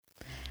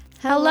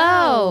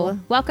Hello!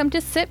 Welcome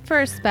to Sit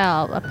for a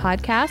Spell, a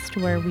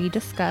podcast where we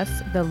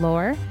discuss the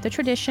lore, the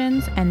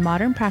traditions, and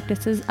modern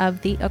practices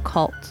of the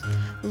occult.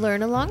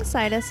 Learn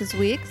alongside us as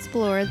we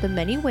explore the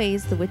many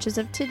ways the witches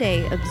of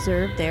today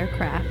observe their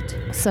craft.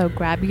 So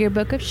grab your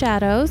book of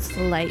shadows,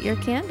 Light your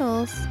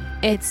candles.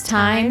 it's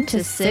time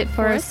to sit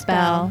for a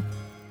spell.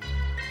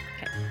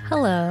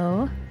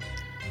 Hello.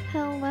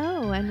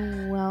 Hello,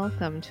 and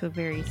welcome to a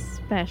very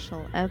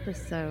special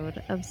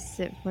episode of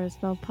Sit for a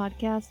Spell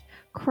podcast,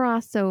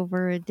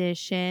 crossover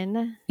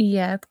edition.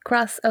 Yeah,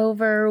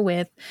 crossover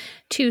with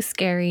Too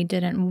Scary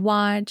Didn't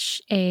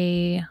Watch,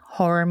 a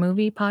horror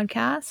movie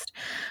podcast.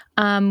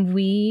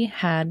 We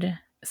had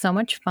so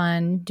much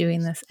fun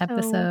doing this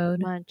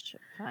episode. So much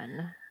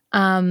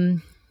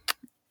fun.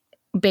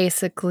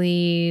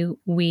 Basically,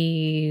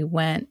 we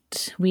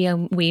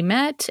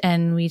met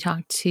and we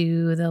talked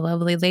to the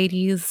lovely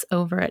ladies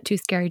over at Too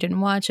Scary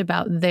Didn't Watch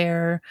about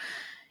their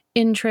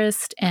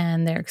interest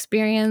and their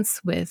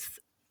experience with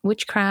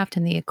witchcraft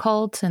and the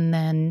occult, and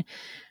then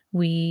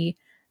we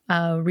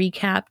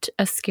recapped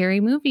a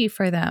scary movie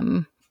for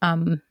them,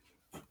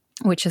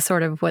 which is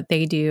sort of what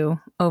they do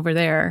over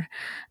there.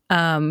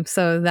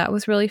 So that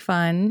was really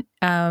fun.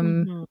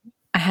 I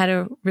had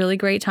a really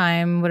great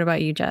time. What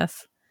about you,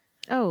 Jess?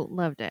 Oh,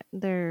 loved it.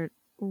 They're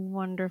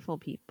wonderful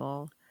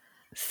people.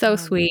 So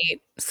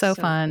sweet, so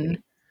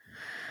fun.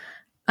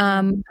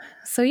 Sweet.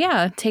 So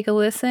yeah, take a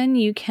listen.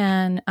 You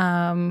can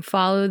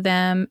follow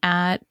them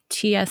at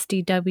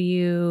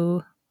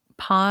TSDW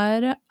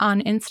Pod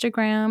on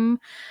Instagram.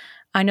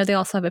 I know they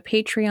also have a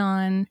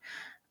Patreon.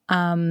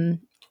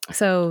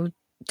 So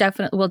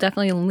we'll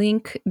definitely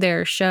link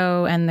their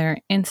show and their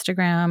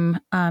Instagram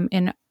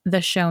in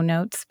the show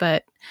notes.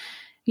 But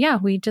yeah,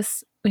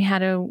 we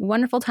had a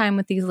wonderful time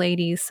with these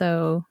ladies,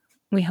 so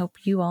we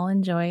hope you all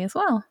enjoy as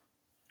well.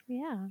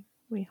 Yeah,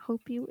 we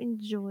hope you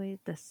enjoy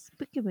the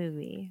spooky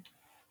movie.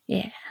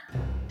 Yeah.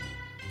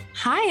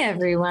 Hi,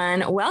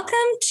 everyone. Welcome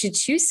to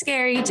Too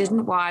Scary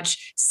Didn't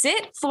Watch,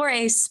 Sit for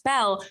a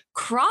Spell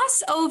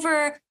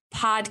crossover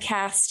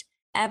podcast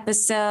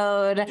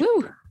episode.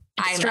 Woo!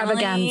 I'm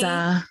Extravaganza.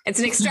 Emily. It's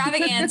an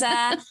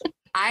extravaganza.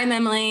 I'm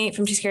Emily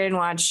from Too Scared Didn't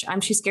Watch.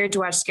 I'm too scared to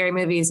watch scary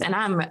movies, and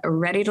I'm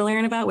ready to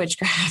learn about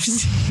witchcraft.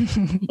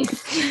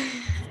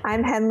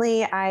 I'm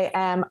Henley. I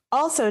am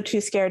also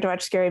too scared to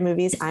watch scary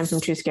movies. I'm from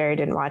Too Scary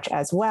Didn't Watch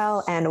as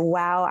well. And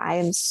wow, I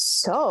am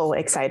so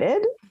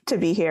excited to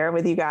be here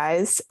with you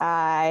guys.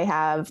 I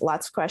have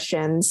lots of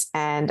questions,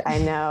 and I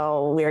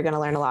know we are going to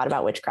learn a lot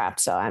about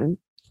witchcraft, so I'm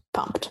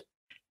pumped.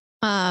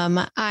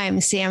 I'm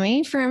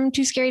Sammy from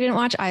Too Scary Didn't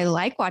Watch. I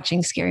like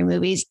watching scary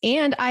movies,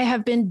 and I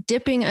have been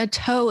dipping a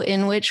toe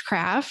in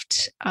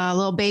witchcraft, a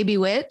little baby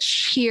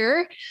witch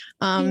here.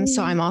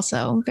 So I'm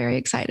also very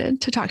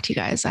excited to talk to you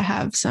guys. I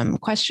have some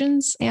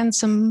questions and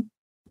some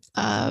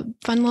fun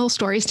little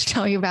stories to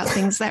tell you about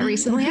things that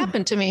recently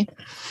happened to me.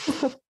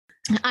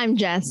 I'm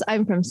Jess.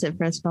 I'm from Sit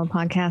for a Spell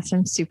podcast.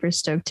 I'm super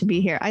stoked to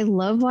be here. I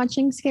love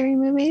watching scary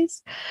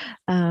movies.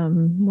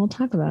 We'll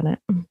talk about it.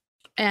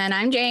 And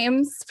I'm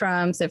James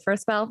from Sit for a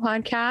Spell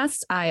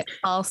podcast. I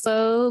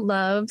also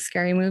love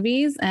scary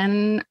movies,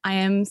 and I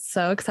am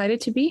so excited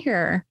to be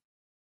here.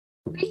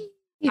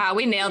 Wow,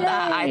 we nailed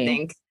that, I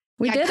think.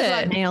 We did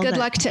it. Good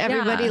luck to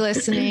everybody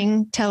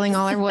listening, telling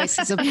all our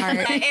voices apart.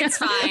 It's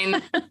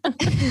fine.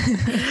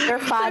 There are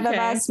five of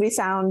us. We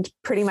sound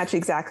pretty much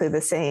exactly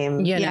the same.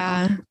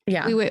 Yeah.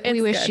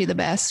 We wish you the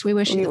best. We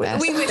wish you the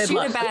best. We wish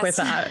you the best. With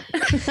that.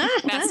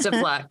 Best of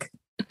luck.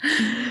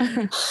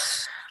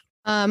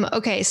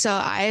 Okay, so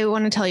I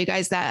want to tell you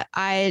guys that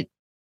I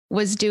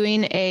was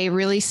doing a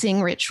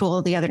releasing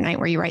ritual the other night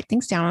where you write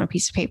things down on a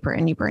piece of paper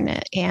and you burn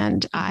it.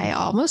 And I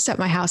almost set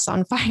my house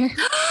on fire.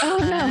 Oh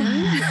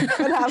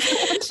no. What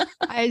happened?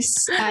 I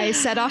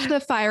set off the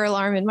fire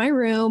alarm in my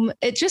room.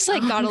 It just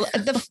like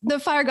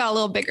the fire got a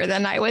little bigger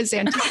than I was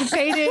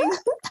anticipating.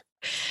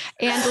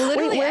 And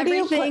literally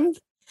everything.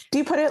 Do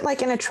you put it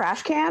like in a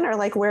trash can, or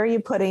like where are you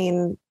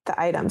putting the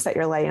items that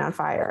you're lighting on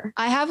fire?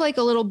 I have like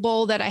a little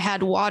bowl that I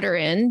had water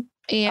in,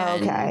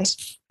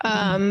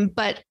 and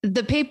but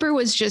the paper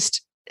was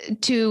just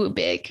too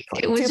big.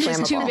 It was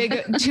just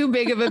too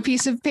big of a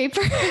piece of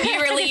paper.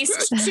 You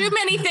released too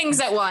many things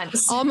at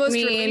once. Almost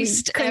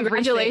released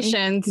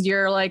congratulations. everything.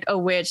 You're like a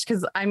witch.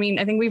 Cause I mean,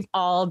 I think we've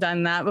all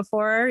done that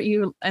before.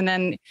 And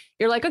then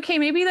you're like, okay,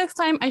 maybe this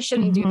time I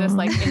shouldn't do this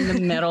like in the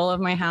middle of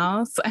my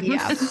house.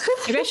 Yeah.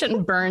 Maybe I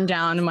shouldn't burn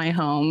down my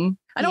home.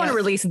 I don't want to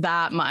release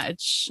that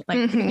much.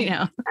 Like,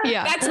 Yeah.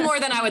 That's more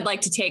than I would like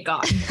to take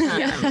off.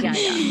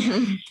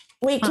 Yeah.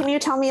 Wait, can you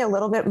tell me a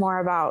little bit more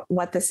about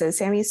what this is,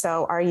 Sammy?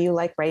 So are you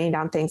like writing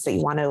down things that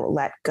you want to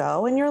let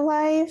go in your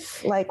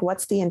life? Like,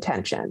 what's the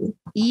intention?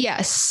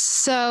 Yes.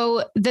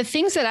 So the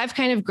things that I've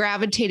kind of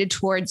gravitated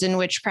towards in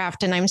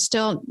witchcraft, and I'm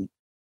still,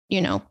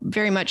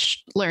 very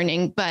much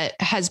learning, but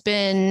has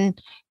been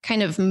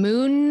kind of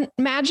moon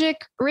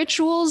magic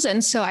rituals.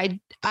 And so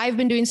I've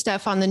been doing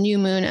stuff on the new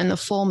moon and the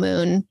full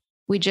moon.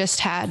 We just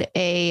had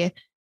a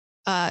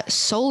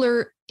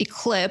solar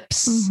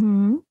eclipse,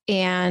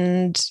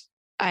 and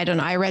I don't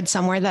know. I read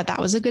somewhere that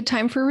was a good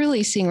time for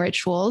releasing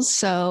rituals.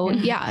 So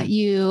yeah,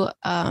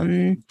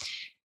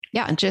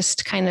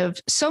 just kind of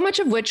so much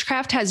of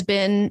witchcraft has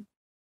been,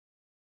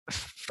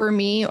 for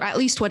me, or at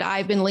least what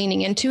I've been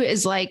leaning into,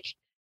 is like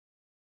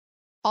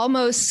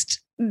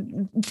almost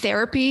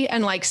therapy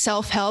and like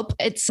self-help.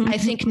 It's, I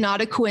think,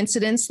 not a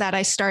coincidence that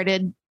I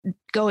started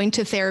going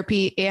to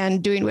therapy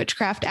and doing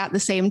witchcraft at the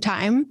same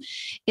time.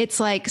 It's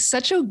like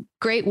such a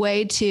great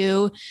way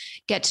to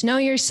get to know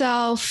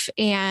yourself.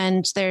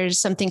 And there's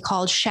something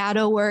called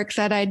shadow work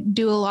that I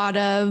do a lot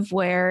of,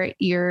 where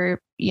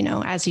you're,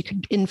 as you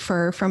could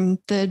infer from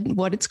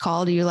what it's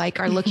called, you like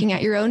are looking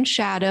at your own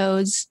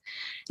shadows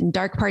and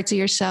dark parts of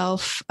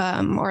yourself,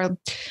 or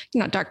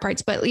not dark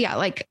parts, but yeah,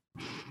 like,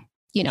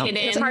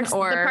 the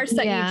parts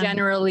that you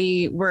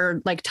generally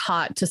were like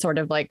taught to sort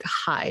of like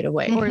hide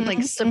away, or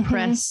like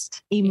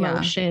suppressed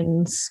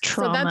emotions,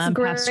 trauma. So that's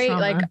great. Trauma.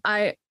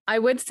 Like I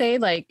would say,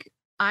 like,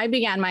 I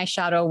began my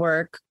shadow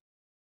work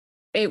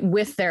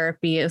with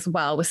therapy as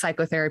well, with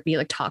psychotherapy,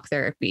 like talk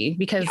therapy,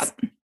 because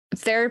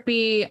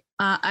therapy,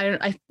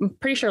 I'm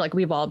pretty sure like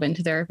we've all been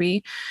to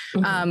therapy.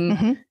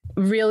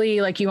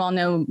 Really, like you all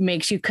know,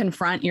 makes you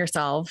confront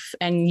yourself,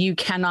 and you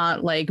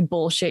cannot like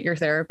bullshit your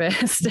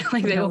therapist.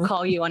 Like they will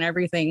call you on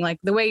everything. Like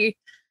the way,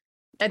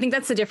 I think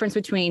that's the difference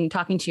between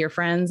talking to your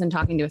friends and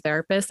talking to a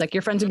therapist. Like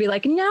your friends would be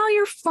like, no,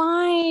 you're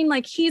fine.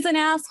 Like he's an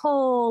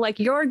asshole. Like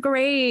you're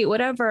great,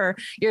 whatever.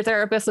 Your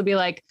therapist will be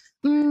like,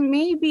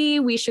 maybe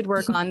we should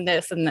work on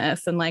this and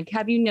this. And like,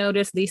 have you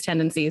noticed these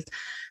tendencies?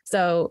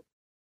 So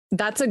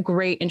that's a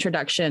great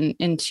introduction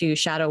into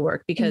shadow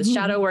work, because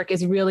shadow work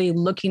is really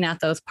looking at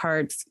those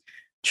parts,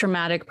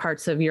 traumatic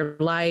parts of your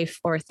life,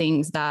 or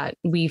things that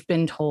we've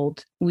been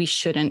told we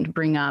shouldn't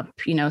bring up,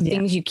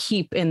 things you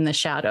keep in the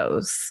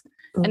shadows.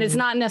 And it's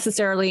not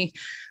necessarily,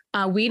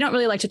 we don't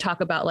really like to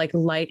talk about like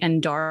light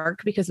and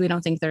dark, because we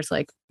don't think there's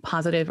like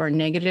positive or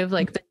negative,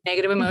 like the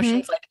negative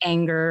emotions like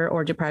anger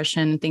or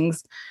depression,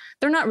 things,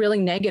 they're not really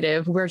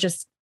negative.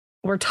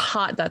 We're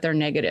taught that they're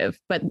negative,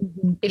 but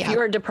if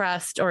you're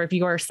depressed, or if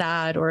you're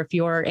sad, or if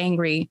you're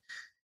angry,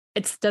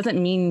 it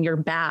doesn't mean you're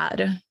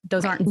bad.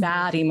 Those aren't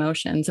bad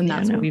emotions. And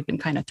that's what we've been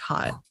kind of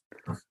taught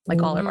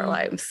like all of our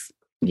lives.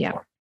 Yeah.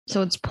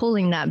 So it's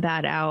pulling that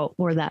bad out,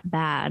 or that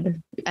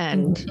bad,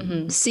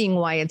 and seeing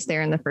why it's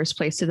there in the first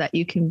place, so that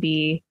you can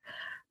be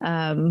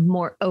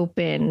more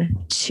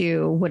open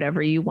to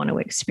whatever you want to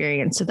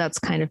experience. So that's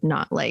kind of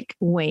not like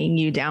weighing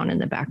you down in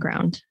the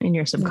background in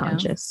your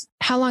subconscious.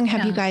 How long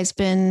have you guys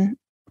been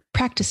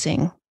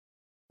practicing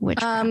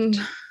witchcraft?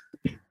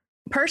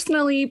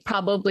 Personally,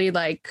 probably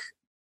like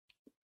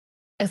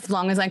as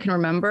long as I can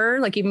remember,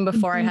 like even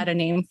before I had a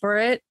name for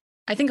it.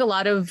 I think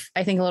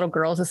little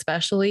girls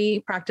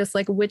especially practice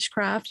like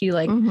witchcraft. You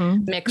like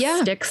mix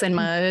sticks and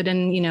mud,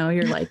 and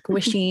you're like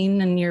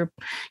wishing, and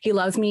he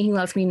loves me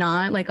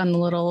not, like on the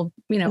little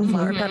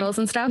flower petals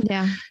and stuff.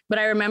 Yeah. But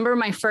I remember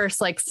my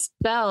first like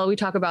spell. We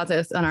talk about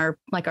this on our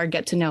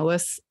Get to Know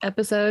Us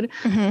episode.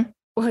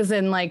 Was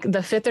in like the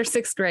 5th or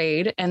 6th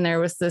grade, and there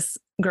was this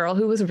girl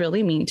who was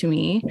really mean to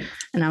me,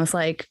 and I was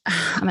like,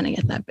 I'm gonna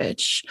get that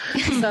bitch.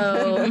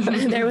 So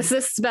there was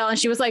this spell, and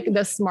she was like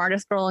the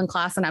smartest girl in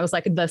class, and I was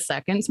like the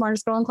second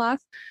smartest girl in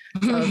class.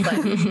 So I was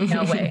like,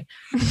 no way.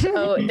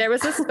 So there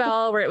was this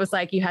spell where it was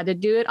like you had to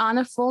do it on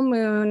a full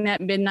moon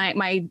at midnight.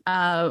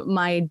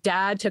 My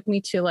dad took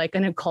me to like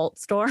an occult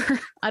store.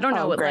 I don't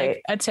know what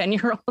like a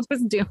 10-year-old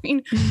was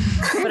doing,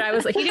 but I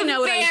was like, he didn't know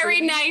what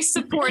very nice,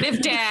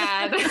 supportive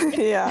dad.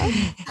 Yeah.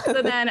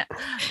 So then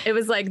it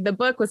was like, the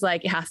book was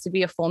like, it has to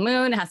be a full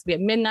moon. It has to be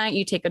at midnight.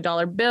 You take a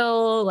 $1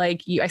 bill.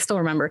 Like I still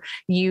remember,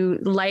 you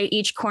light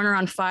each corner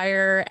on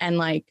fire and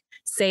like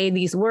say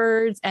these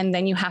words, and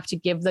then you have to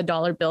give the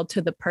 $1 bill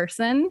to the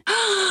person.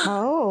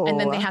 And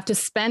then they have to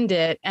spend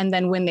it. And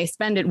then when they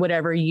spend it,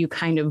 whatever you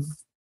kind of,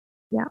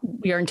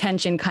 your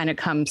intention kind of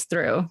comes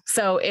through.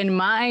 So in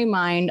my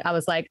mind, I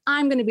was like,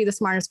 I'm going to be the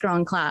smartest girl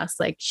in class.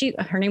 Like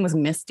her name was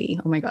Misty.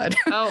 Oh my God.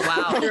 Oh,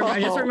 wow. I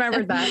just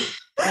remembered that.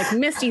 Like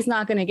Misty's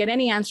not going to get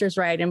any answers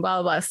right, and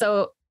blah, blah, blah.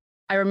 So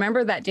I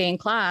remember that day in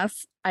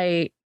class,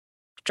 I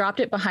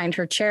dropped it behind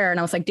her chair, and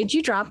I was like, did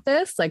you drop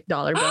this like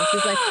 $1 bill?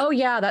 She's like, oh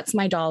yeah, that's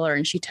my $1.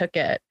 And she took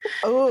it.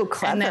 Oh,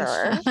 clever. And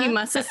then she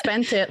must have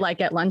spent it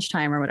like at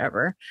lunchtime or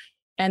whatever.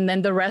 And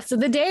then the rest of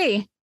the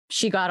day,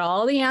 she got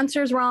all the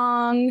answers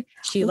wrong.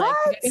 She like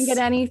didn't get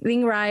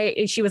anything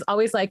right. She was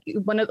always like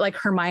one of like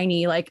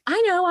Hermione, like, I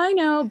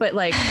know. But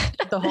like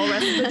the whole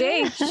rest of the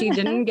day, she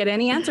didn't get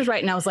any answers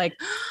right. And I was like,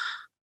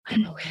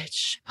 I'm a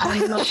witch.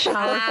 I'm the most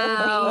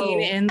powerful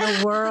being in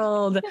the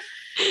world.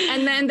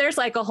 And then there's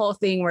like a whole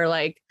thing where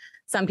like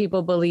some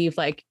people believe,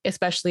 like,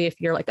 especially if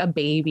you're like a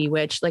baby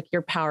witch, like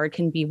your power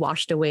can be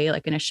washed away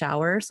like in a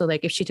shower. So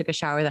like if she took a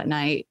shower that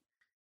night,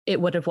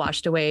 it would have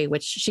washed away,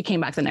 which she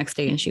came back the next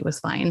day and she was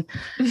fine.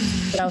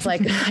 But I was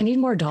like, I need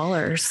more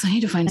dollars. I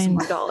need to find some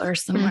more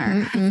dollars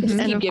somewhere. Just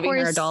keep giving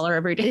her $1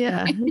 every day.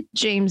 Yeah.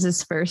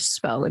 James's first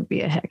spell would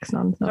be a hex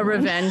on someone. A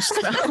revenge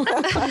spell.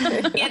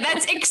 Yeah,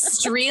 that's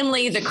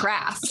extremely The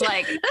Craft.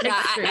 Like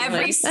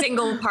every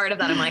single part of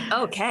that, I'm like,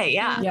 okay,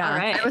 yeah. All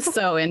right. I was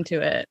so into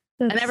it.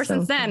 And ever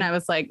since then, I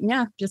was like,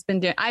 yeah, just been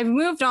doing, I've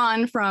moved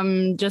on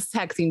from just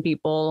hexing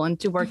people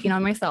into working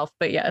on myself.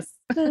 But yes.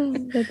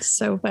 That's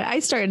so fun. I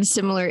started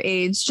similar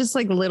age, just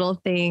like little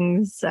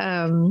things.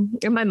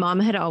 My mom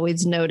had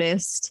always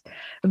noticed,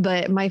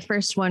 but my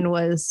first one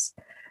was,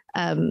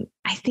 I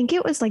think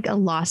it was like a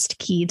lost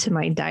key to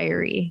my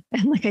diary.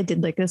 And like, I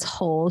did like this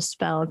whole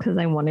spell because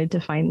I wanted to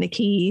find the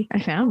key.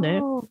 I found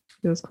it.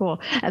 It was cool.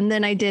 And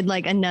then I did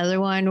like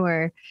another one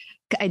where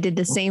I did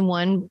the same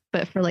one,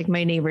 but for like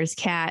my neighbor's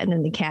cat. And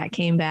then the cat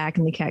came back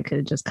and the cat could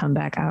have just come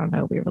back. I don't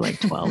know. We were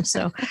like 12.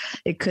 So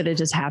it could have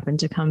just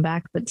happened to come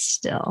back, but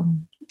still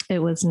it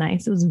was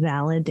nice. It was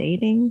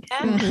validating.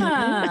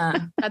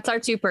 Yeah. That's our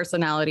two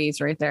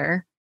personalities right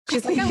there.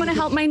 She's like, I want to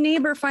help my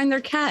neighbor find their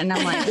cat. And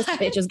I'm like, this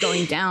bitch is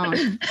going down.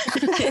 So,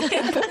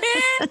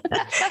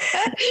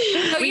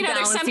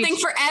 there's something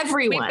for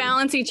everyone. We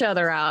balance each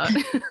other out.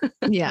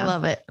 Yeah. I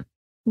love it.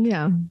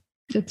 Yeah.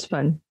 It's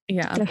fun.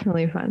 Yeah.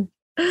 Definitely fun.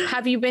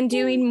 Have you been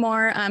doing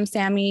more,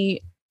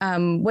 Sammy?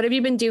 What have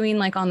you been doing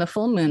like on the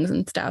full moons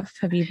and stuff?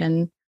 Have you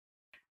been?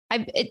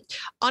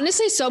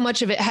 Honestly, so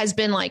much of it has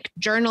been like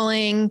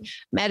journaling,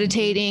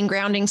 meditating,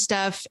 grounding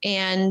stuff.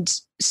 And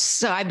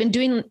so I've been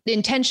doing the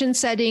intention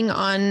setting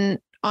on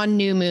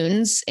new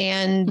moons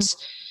and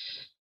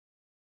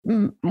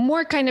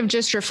more kind of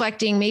just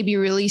reflecting, maybe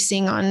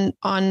releasing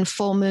on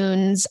full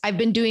moons. I've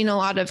been doing a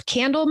lot of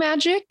candle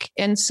magic.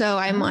 And so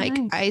I'm nice.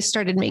 I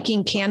started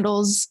making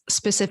candles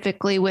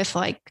specifically with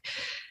like,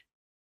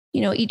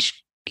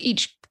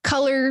 each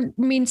color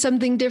means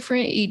something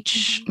different.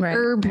 Each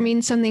herb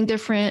means something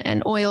different,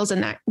 and oils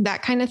and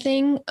that kind of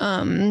thing.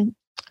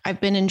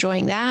 I've been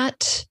enjoying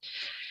that.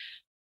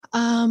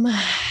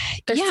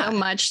 There's so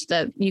much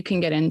that you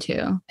can get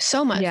into.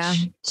 So much. Yeah.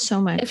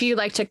 So much. If you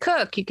like to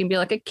cook, you can be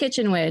like a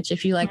kitchen witch.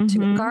 If you like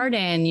to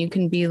garden, you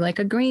can be like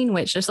a green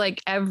witch. There's like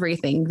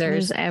everything.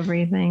 There's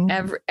everything.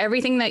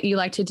 Everything that you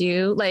like to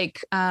do. Like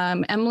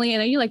Emily, I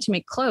know you like to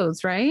make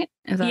clothes, right?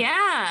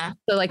 Yeah.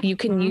 So like you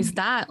can use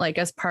that like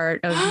as part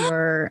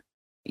of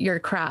your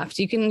craft.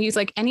 You can use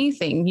like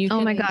anything.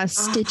 Oh my gosh,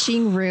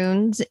 stitching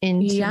runes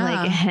into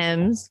like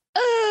hems.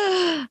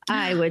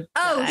 I would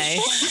die.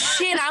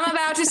 Shit, I'm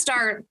about to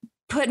start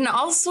putting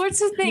all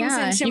sorts of things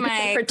into you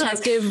my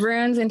protective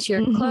runes into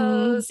your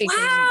clothes.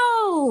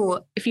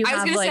 Wow. If you I was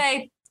have gonna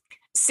say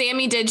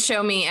Sammy did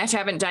show me, which I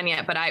haven't done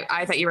yet, but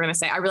I thought you were going to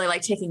say, I really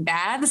like taking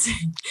baths.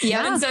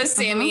 Yeah. And so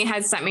Sammy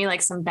had sent me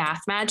like some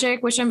bath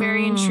magic, which I'm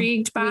very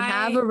intrigued by. We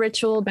have a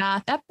ritual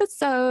bath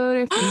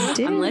episode.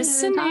 I'm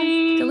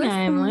listening.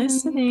 I'm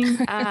listening.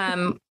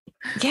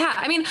 Yeah.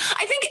 I mean,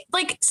 I think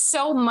like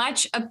so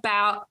much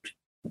about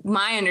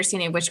my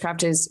understanding of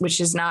witchcraft which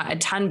is not a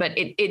ton, but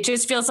it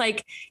just feels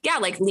like,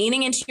 like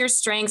leaning into your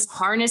strengths,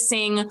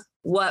 harnessing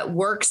what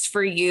works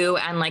for you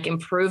and like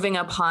improving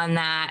upon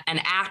that and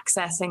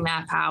accessing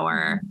that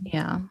power.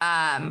 Yeah.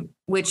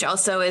 Which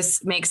also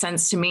makes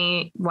sense to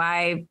me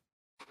why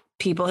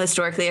people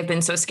historically have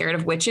been so scared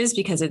of witches,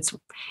 because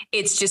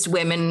it's just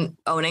women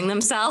owning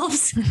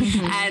themselves.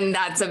 And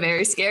that's a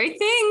very scary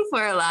thing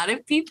for a lot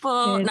of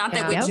people. Not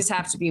that witches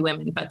have to be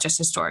women, but just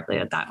historically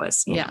that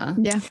was,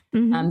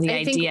 the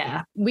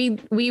idea.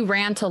 We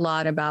rant a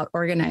lot about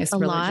organized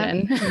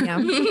religion.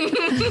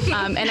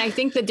 And I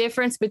think the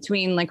difference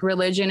between like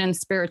religion and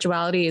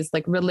spirituality is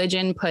like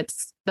religion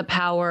puts the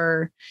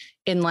power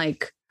in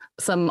like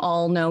some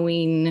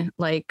all-knowing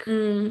like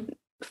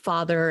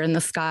father in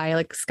the sky,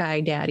 like sky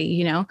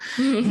daddy,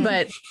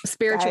 but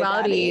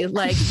spirituality,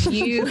 like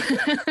you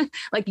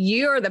like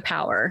you're the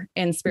power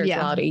in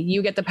spirituality.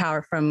 You get the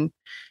power from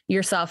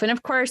yourself, and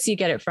of course you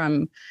get it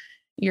from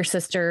your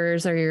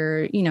sisters or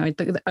your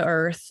the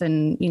earth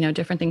and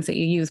different things that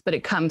you use, but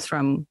it comes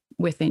from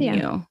within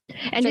you.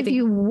 And if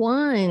you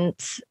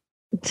want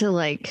to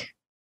like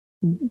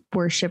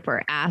worship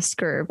or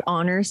ask or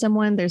honor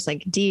someone, there's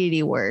like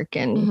deity work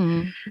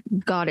and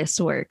goddess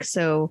work.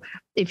 So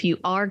if you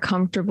are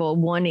comfortable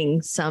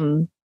wanting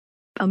some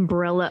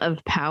umbrella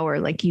of power,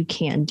 like you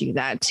can do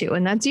that too.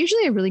 And that's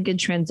usually a really good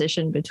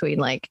transition between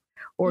like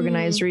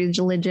organized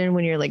religion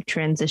when you're like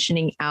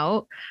transitioning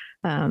out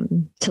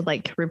to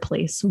like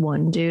replace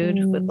one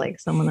dude with like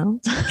someone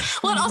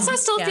else. Well, it also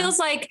still feels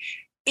like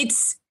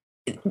it's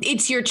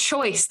your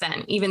choice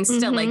then, even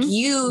still, like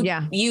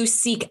you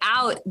seek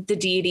out the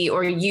deity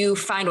or you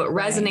find what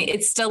resonates.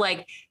 It's still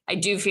like, I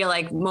do feel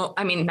like,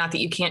 I mean, not that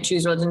you can't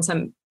choose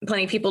religion,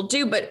 plenty of people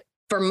do, but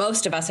for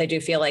most of us, I do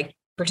feel like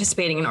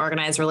participating in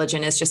organized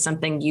religion is just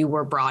something you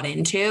were brought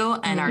into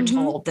and are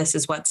told this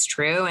is what's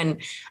true.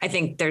 And I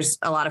think there's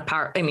a lot of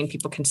power. I mean,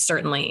 people can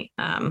certainly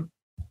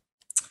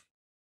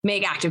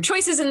make active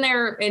choices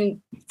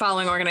in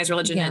following organized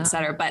religion, et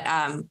cetera. But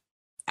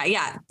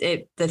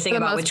the thing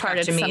about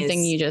witchcraft to me is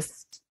something you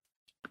just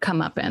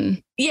come up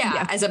in.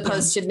 Yeah. As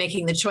opposed to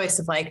making the choice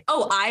of like,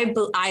 oh,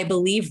 I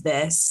believe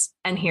this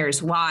and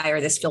here's why, or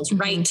this feels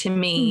right to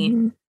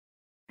me.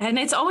 And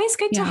it's always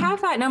good to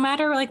have that no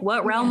matter like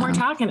what realm we're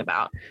talking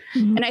about.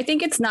 And I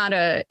think it's not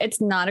a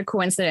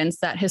coincidence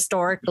that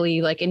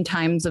historically, like in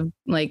times of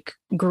like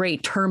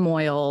great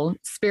turmoil,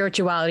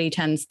 spirituality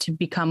tends to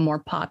become more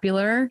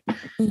popular,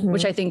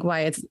 which I think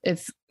why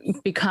it's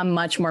become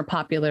much more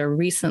popular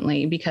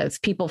recently, because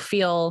people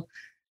feel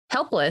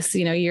helpless.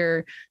 You know,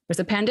 there's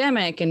a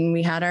pandemic and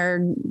we had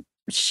our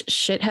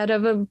shithead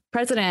of a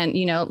president,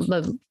 you know,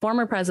 the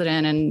former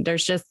president. And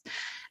there's just,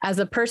 as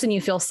a person,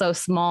 you feel so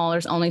small.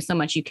 There's only so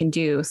much you can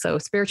do. So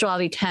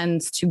spirituality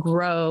tends to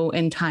grow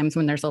in times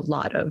when there's a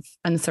lot of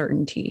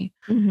uncertainty,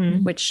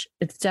 which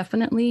it's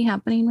definitely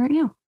happening right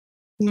now.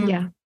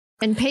 Yeah.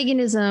 And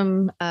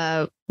paganism,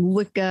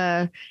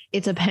 Wicca,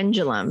 it's a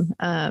pendulum.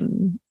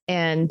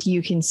 And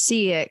you can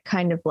see it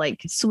kind of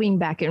like swing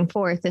back and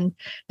forth. And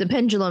the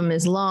pendulum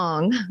is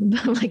long,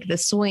 like the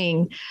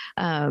swing.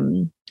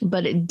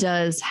 But it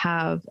does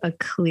have a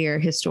clear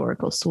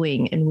historical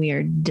swing. And we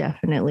are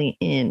definitely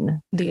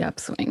in the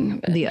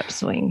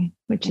upswing.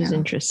 Which is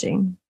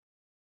interesting.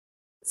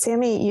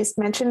 Sammy, you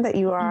mentioned that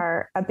you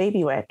are a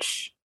baby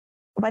witch.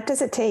 What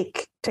does it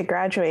take to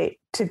graduate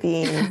to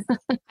being?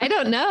 I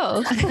don't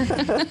know.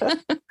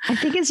 I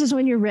think it's just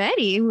when you're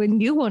ready, when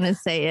you want to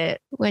say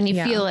it, when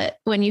you feel it,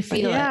 when you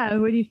feel it. Yeah,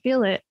 when you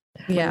feel it.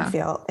 When you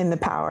feel in the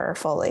power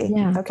fully.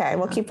 Yeah. Okay,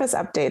 well, keep us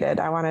updated.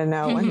 I want to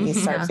know when you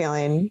start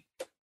feeling.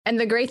 And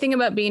the great thing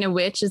about being a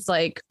witch is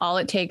like, all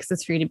it takes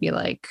is for you to be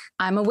like,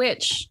 I'm a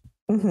witch.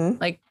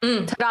 Like,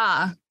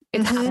 ta-da,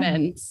 it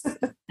happens.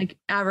 Like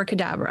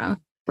abracadabra.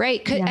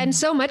 Right. And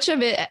so much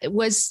of it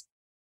was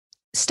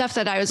stuff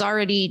that I was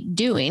already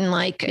doing.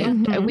 Like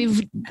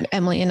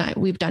Emily and I,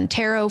 we've done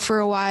tarot for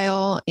a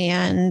while,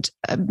 and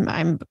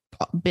I'm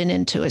been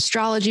into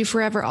astrology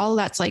forever. All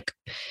that's like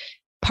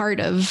part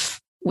of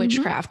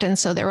witchcraft. And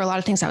so there were a lot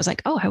of things I was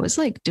like, oh, I was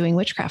like doing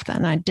witchcraft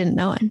then. I didn't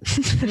know it.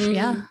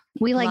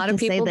 We like to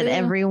say that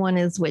everyone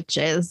is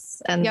witches,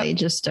 and they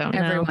just don't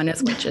know. Everyone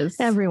is witches.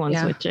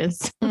 Everyone's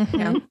witches.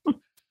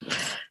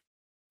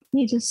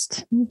 You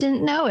just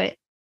didn't know it.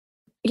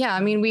 Yeah,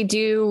 I mean,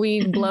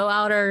 we blow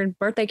out our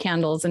birthday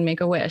candles and make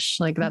a wish.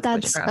 Like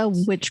that's a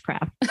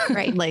witchcraft,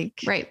 right?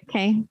 Like, right.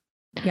 Okay.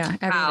 Yeah.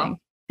 Everything. Wow.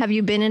 Have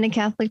you been in a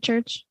Catholic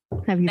church?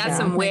 Have you? That's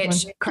some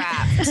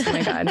witchcraft. Oh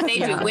my God. They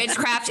do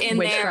witchcraft in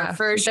there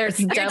for sure.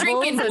 You're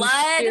drinking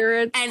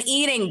blood and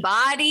eating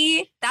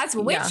body. That's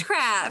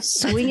witchcraft.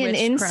 Swinging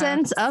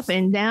incense up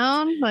and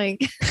down.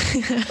 Like,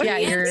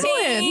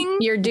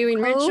 you're doing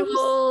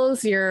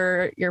rituals.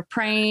 You're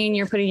praying.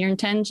 You're putting your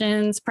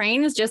intentions.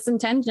 Praying is just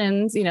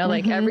intentions. You know,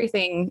 like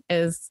everything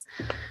is.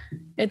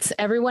 It's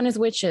everyone is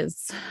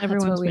witches.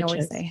 Everyone's That's what we witches.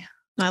 always say.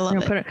 I love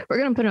it. We're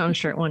gonna put it on a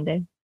shirt one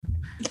day.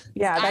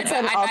 Yeah, that's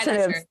an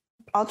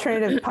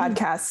alternative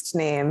podcast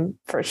name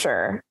for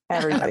sure.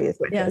 Everybody is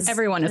witches. Yes,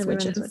 everyone is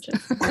witches.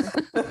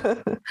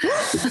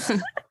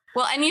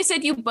 Well, and you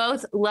said you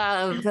both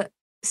love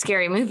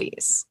scary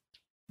movies.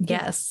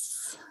 Yes.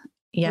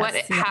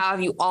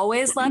 Have you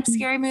always loved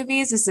scary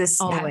movies? Is this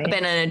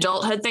been an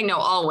adulthood thing? No,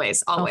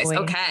 always.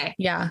 Okay.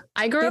 Yeah.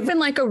 I grew up in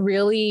like a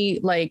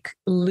really like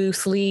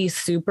loosely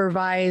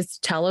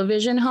supervised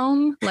television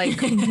home. Like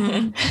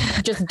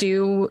just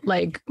do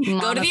like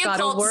go to the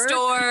occult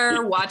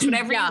store, watch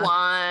whatever you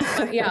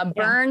want.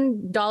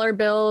 Burn dollar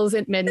bills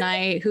at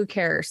midnight. Who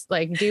cares?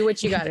 Like do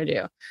what you got to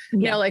do.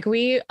 You know, like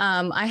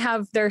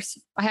there's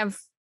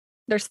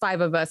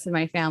 5 of us in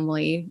my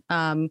family.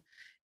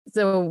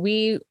 So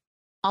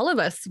all of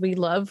us, we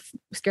love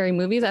scary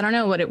movies. I don't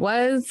know what it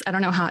was. I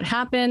don't know how it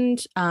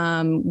happened.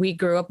 We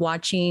grew up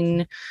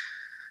watching,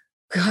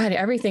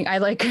 everything. I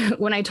like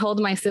when I told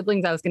my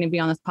siblings I was going to be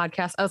on this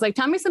podcast, I was like,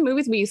 tell me some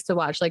movies we used to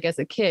watch like as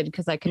a kid,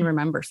 because I can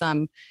remember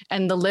some.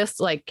 And the list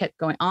like kept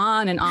going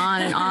on and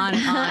on and on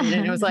and on.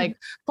 And it was like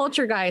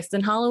Poltergeist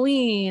and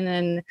Halloween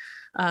and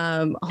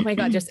oh my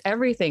God, just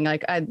everything.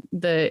 Like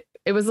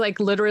it was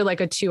like literally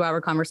like a 2-hour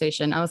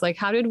conversation. I was like,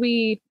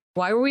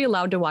 why were we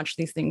allowed to watch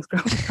these things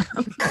growing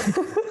up?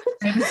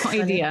 I have no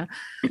idea.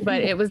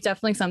 But it was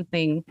definitely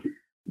something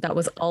that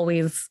was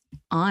always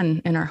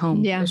on in our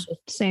home. Yeah,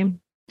 same.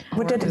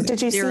 What did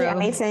you see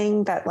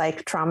anything that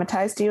like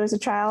traumatized you as a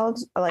child?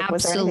 Like,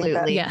 absolutely.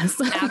 Was there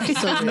yes,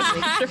 absolutely.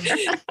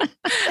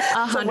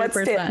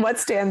 100%. What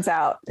stands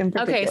out in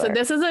particular? Okay, so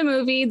this is a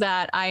movie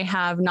that I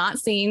have not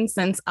seen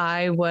since it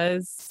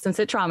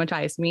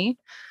traumatized me.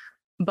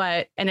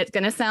 And it's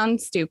going to sound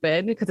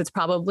stupid because it's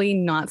probably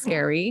not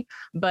scary,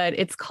 but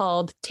it's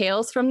called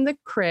Tales from the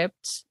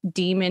Crypt,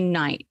 Demon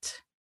Night.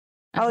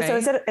 Okay? Oh,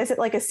 so is it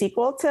like a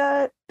sequel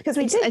to,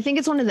 I think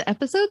it's one of the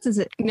episodes. Is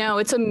it? No,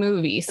 it's a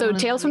movie. So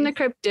Tales from the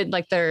Crypt did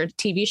like their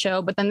TV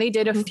show, but then they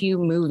did a few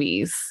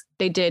movies.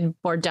 They did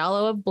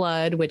Bordello of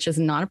Blood, which is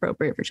not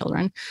appropriate for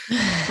children.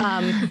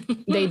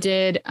 They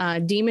did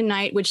Demon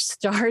Night, which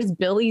stars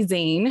Billy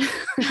Zane.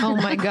 Oh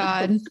my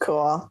God.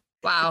 Cool.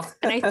 Wow.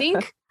 And I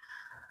think,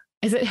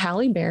 is it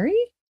Halle Berry?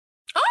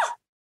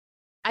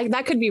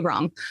 That could be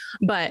wrong,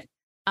 but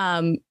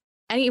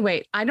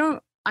anyway,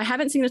 I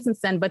haven't seen it since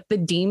then, but the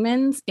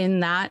demons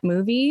in that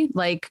movie,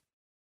 like,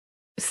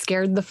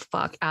 scared the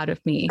fuck out of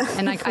me.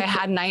 And like, I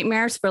had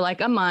nightmares for like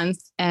a month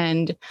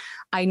and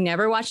I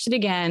never watched it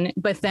again.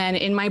 But then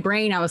in my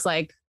brain, I was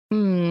like,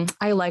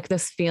 I like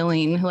this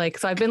feeling. Like,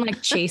 so I've been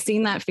like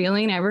chasing that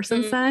feeling ever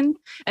since then.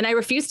 And I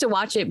refuse to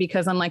watch it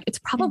because I'm like, it's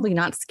probably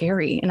not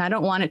scary. And I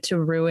don't want it to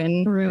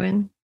ruin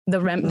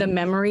the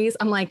memories.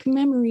 I'm like,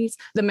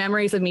 the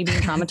memories of me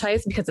being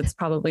traumatized because it's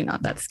probably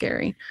not that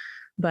scary.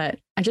 But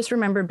I just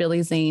remember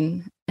Billy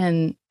Zane,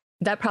 and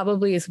that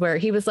probably is where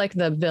he was like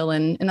the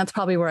villain. And that's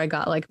probably where I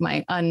got like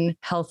my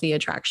unhealthy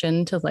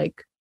attraction to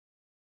like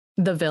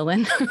the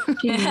villain.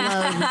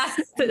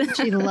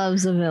 She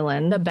loves a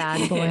villain. The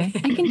bad boy.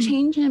 I can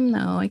change him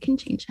though. I can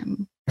change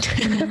him.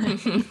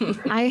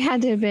 I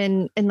had to have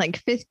been in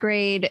like 5th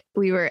grade.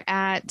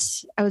 I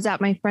was at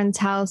my friend's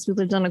house. We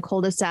lived on a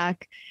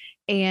cul-de-sac,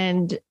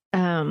 and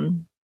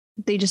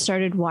they just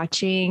started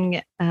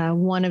watching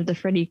one of the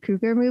Freddy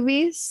Krueger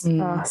movies.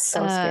 Oh,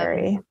 so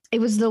scary. It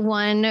was the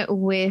one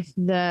with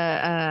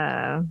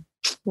the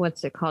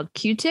what's it called?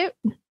 Q-tip.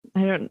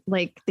 I don't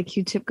like the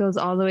Q-tip goes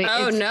all the way.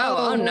 Oh it's no!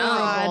 Oh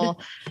no!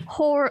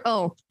 Horror!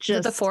 Oh,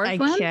 just the fourth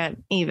one?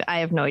 Can't even. I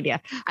have no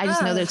idea. I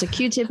just know there's a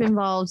Q-tip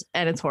involved,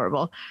 and it's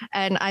horrible.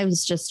 And I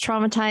was just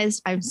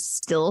traumatized. I'm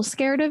still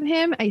scared of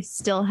him. I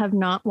still have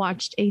not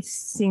watched a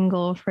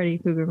single Freddy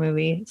Krueger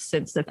movie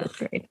since the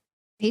 5th grade.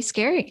 He's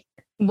scary.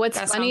 What's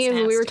funny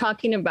is we were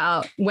talking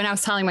about when I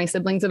was telling my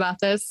siblings about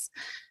this.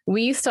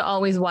 We used to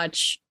always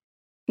watch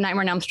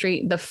Nightmare on Elm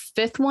Street. The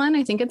 5th one,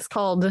 I think it's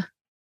called.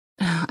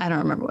 I don't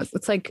remember what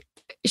it's like.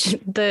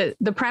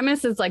 The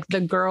premise is like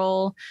the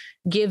girl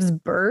gives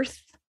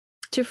birth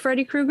to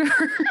Freddy Krueger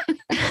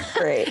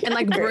Great. and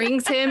like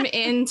brings him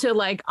into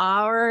like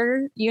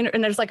our unit,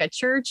 and there's like a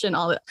church and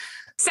all that.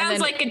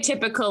 Sounds like a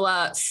typical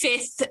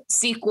 5th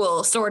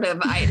sequel sort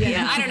of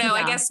idea. I don't know.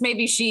 Yeah. I guess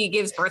maybe she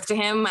gives birth to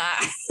him.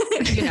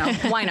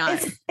 Why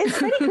not? Is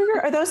Freddy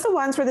Krueger, are those the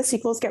ones where the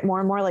sequels get more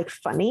and more like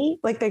funny?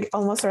 Like they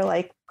almost are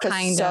like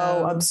just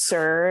so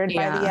absurd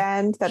by the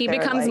end. That he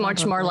becomes like,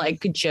 much more like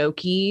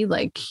jokey.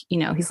 Like,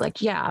 he's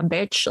like, yeah,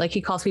 bitch. Like he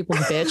calls people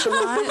bitch a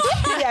lot.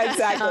 Yeah,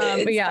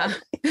 exactly. But yeah,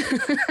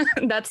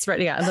 that's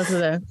Freddy. Yeah, those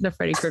are the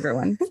Freddy Krueger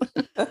ones.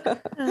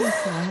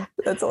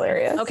 That's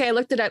hilarious. Okay, I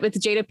looked it up. It's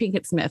Jada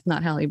Pinkett Smith,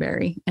 not Halle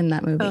Berry, in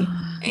that movie.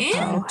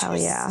 Oh, hell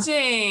yeah.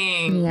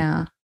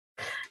 Yeah.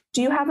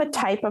 Do you have a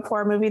type of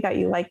horror movie that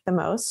you like the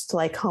most?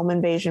 Like home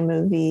invasion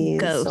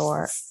movies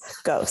or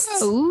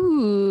ghosts?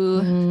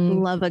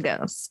 Ooh, love a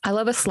ghost. I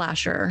love a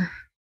slasher.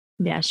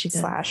 Yeah, she does.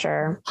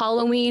 Slasher.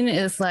 Halloween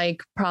is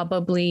like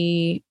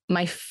probably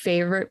my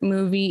favorite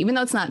movie, even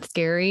though it's not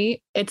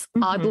scary. It's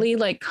oddly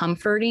like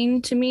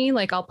comforting to me.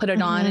 Like I'll put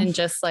it on and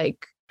just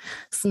like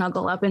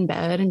snuggle up in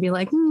bed and be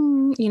like,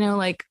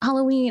 like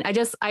Halloween.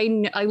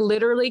 I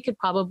literally could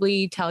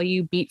probably tell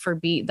you beat for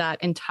beat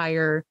that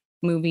entire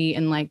movie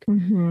and like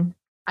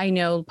I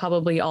know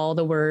probably all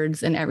the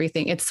words and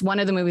everything. It's one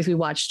of the movies we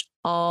watched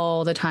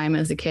all the time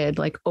as a kid,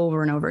 like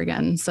over and over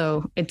again.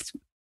 So it's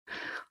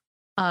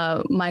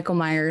Michael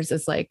Myers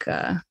is like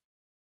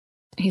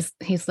he's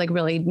like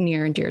really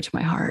near and dear to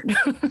my heart.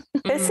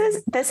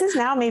 This is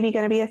now maybe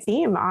going to be a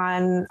theme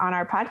on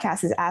our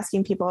podcast, is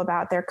asking people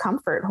about their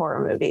comfort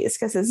horror movies,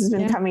 because this has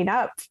been coming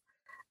up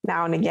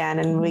now and again,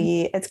 and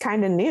it's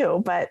kind of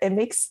new, but it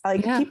makes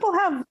like people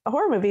have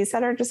horror movies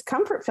that are just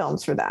comfort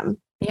films for them.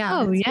 Yeah.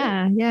 Oh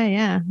yeah.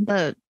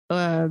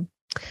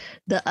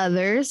 The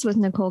Others with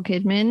Nicole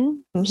Kidman.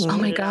 Oh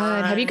my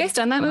God. Have you guys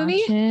done that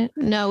movie?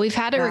 No, we've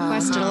had it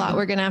requested a lot.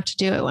 We're going to have to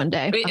do it one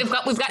day.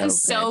 We've gotten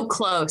so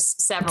close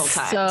several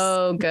times.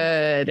 So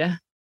good.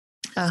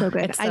 So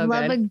good. I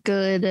love a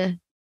good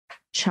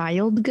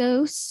child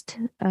ghost.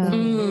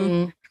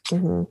 They're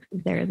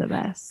the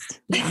best.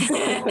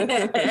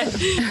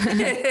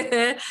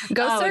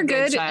 Ghosts are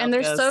good, and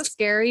they're so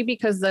scary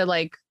because they're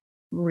like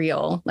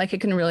real. Like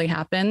it can really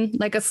happen.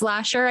 Like a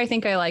slasher, I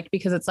think I like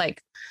because it's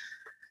like,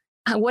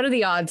 what are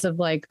the odds of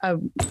like a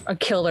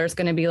killer is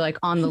going to be like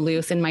on the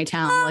loose in my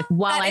town? Like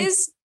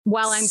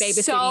while I'm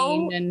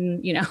babysitting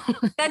and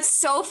That's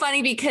so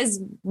funny because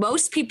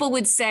most people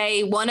would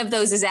say one of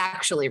those is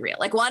actually real.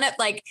 Like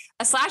like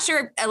a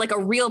slasher, like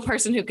a real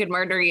person who could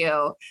murder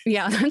you.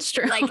 Yeah, that's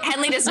true. Like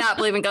Henley does not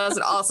believe in ghosts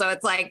at all. So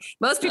it's like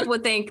most people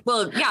would think,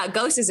 well, yeah, a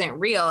ghost isn't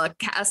real.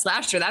 A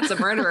slasher, that's a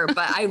murderer.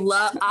 But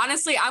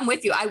honestly, I'm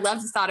with you. I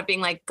love the thought of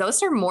being like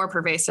ghosts are more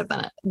pervasive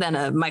than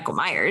a Michael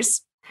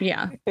Myers.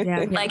 Yeah.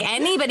 Like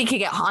anybody could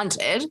get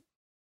haunted.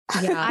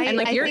 Yeah. And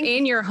like you're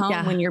in your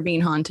home when you're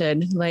being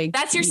haunted. Like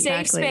that's your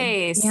safe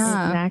space.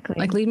 Yeah. Exactly.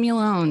 Like leave me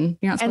alone.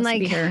 You're not supposed to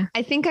be here.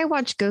 I think I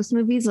watch ghost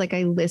movies. Like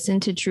I listen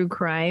to true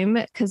crime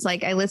because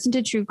like I listen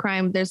to true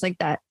crime. There's like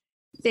that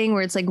thing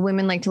where it's like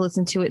women like to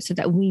listen to it so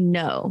that we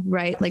know,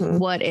 right? Like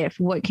what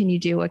can you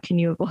do? What can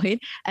you avoid?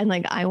 And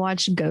like I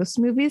watch ghost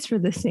movies for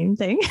the same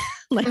thing.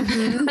 Like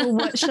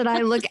what should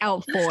I look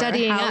out for?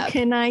 Studying How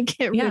can I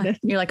get rid of?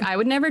 You're like, I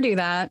would never do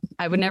that.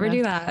 I would never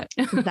do that.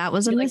 That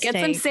was a mistake.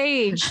 Get some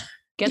sage.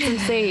 Get some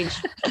sage.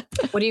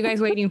 What are you guys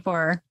waiting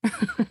for?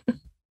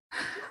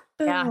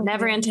 Yeah,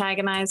 never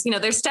antagonize. You know,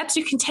 there's steps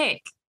you can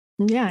take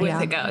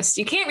with a ghost.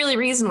 You can't really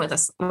reason with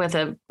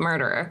a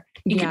murderer.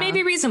 You can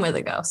maybe reason with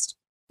a ghost.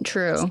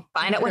 True.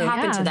 Find out what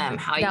happened to them,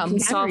 how you can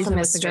solve the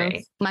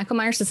mystery. Michael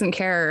Myers doesn't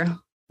care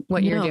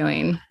what you're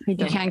doing.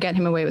 You can't get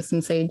him away with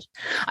some sage.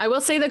 I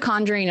will say The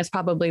Conjuring is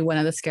probably one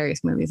of the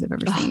scariest movies I've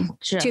ever seen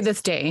to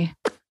this day.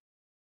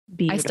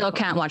 Beautiful. I still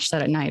can't watch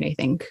that at night, I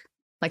think.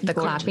 Like the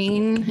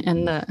clapping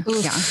and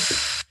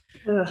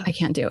I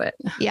can't do it.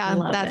 Yeah,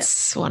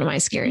 that's one of my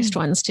scariest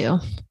ones too.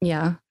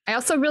 Yeah. I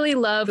also really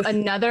love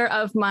another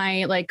of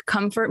my like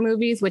comfort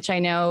movies, which I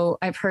know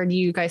I've heard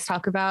you guys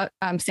talk about,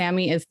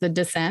 Sammy, is The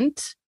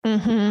Descent.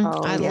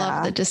 Mm-hmm. I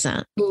love The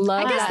Descent.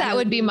 I guess that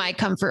would be my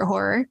comfort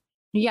horror.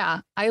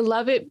 Yeah, I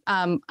love it.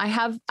 I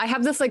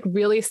have this like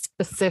really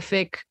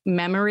specific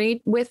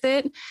memory with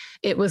it.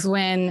 It was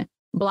when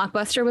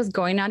Blockbuster was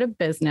going out of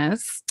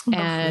business,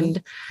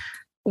 and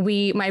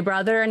my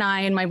brother and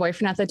I and my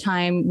boyfriend at the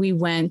time, we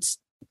went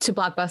to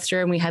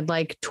Blockbuster and we had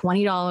like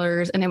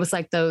 $20, and it was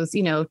like those,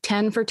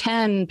 10 for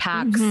 10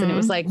 packs. And it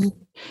was like,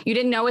 you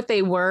didn't know what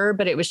they were,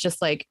 but it was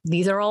just like,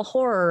 these are all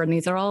horror and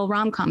these are all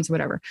rom-coms,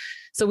 whatever.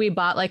 So we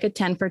bought like a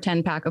 10 for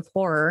 10 pack of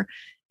horror.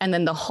 And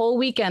then the whole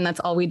weekend, that's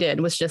all we did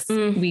was just,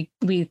 we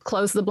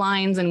closed the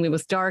blinds and it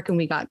was dark and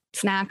we got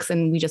snacks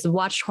and we just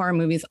watched horror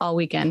movies all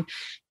weekend.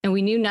 And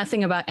we knew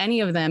nothing about any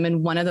of them.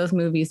 And one of those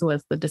movies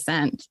was The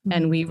Descent.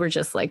 And we were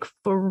just like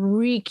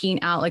freaking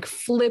out, like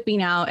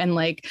flipping out. And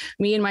like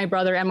me and my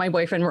brother and my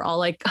boyfriend were all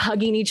like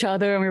hugging each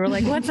other. And we were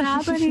like, what's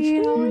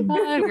happening? Oh my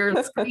God. We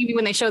were screaming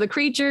when they show the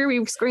creature,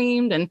 we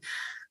screamed. And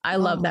I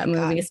love that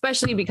movie,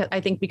 especially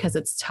because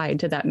it's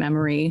tied to that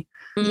memory.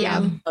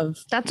 Yeah.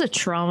 That's a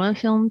trauma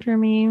film for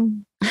me.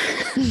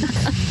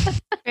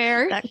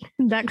 Fair.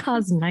 That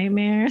caused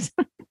nightmares.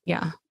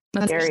 Yeah.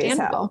 That's scary as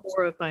hell.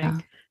 Horrifying. Yeah.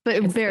 But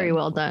it's very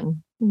well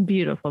done.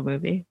 Beautiful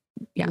movie.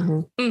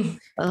 Yeah.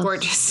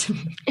 Gorgeous.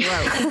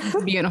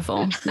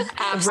 Beautiful.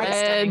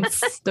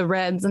 The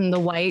reds and the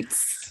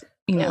whites.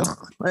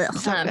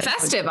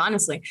 Festive,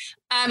 honestly.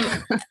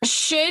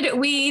 Should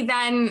we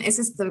then, is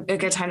this a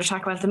good time to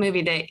talk about the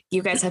movie that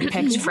you guys have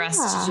picked for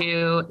us to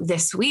do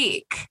this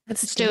week?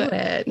 Let's do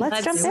it.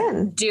 Let's jump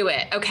in. Do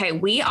it. Okay.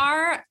 We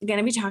are going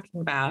to be talking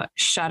about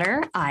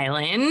Shutter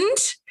Island.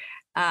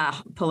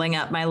 Pulling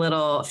up my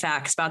little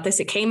facts about this.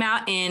 It came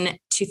out in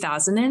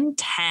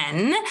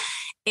 2010.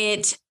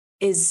 It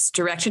is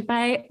directed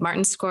by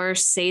Martin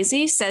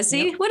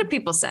Scorsese. What do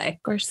people say?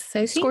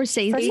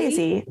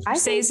 Scorsese. I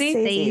say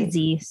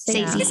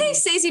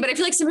Scorsese, but I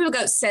feel like some people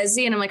go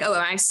Sezzy, and I'm like, oh,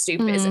 am I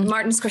stupid? Is it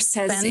Martin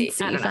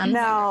Scorsese? I don't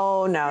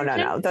know.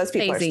 No. Those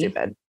people are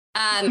stupid.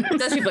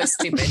 Those people are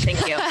stupid.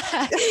 Thank you.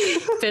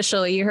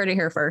 Officially, you heard it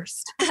here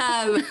first.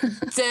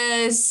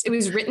 It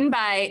was written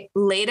by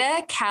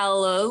Leda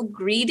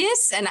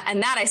Kalogridis,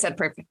 and that I said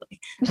perfectly.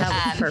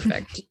 That was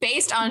perfect.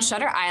 Based on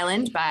Shutter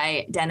Island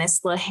by Dennis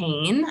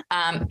Lehane.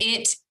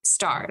 It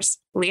stars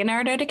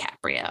Leonardo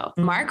DiCaprio,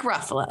 Mark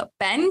Ruffalo,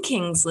 Ben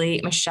Kingsley,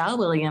 Michelle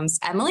Williams,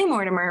 Emily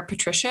Mortimer,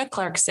 Patricia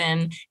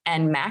Clarkson,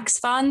 and Max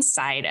von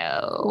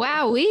Sydow.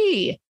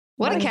 Wowee.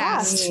 What a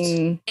cast.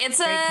 It's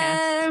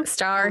a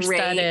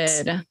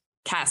star-studded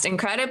cast.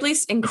 Incredibly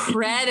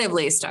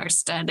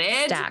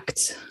star-studded.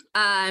 Stacked.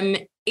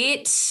 Let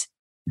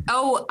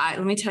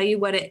me tell you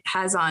what it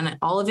has on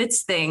all of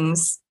its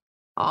things,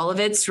 all of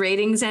its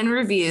ratings and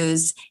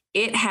reviews.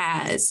 It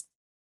has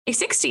a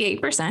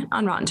 68%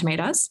 on Rotten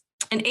Tomatoes,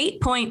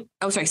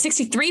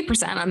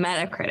 63% on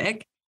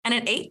Metacritic, and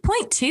an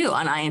 8.2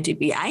 on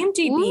IMDb.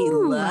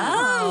 IMDb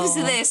loves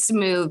this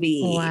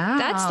movie. Wow.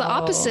 That's the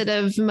opposite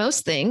of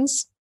most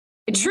things.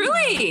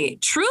 Truly.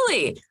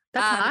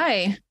 That's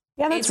high.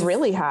 Yeah, that's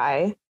really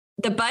high.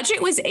 The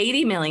budget was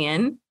 $80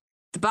 million.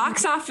 The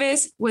box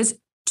office was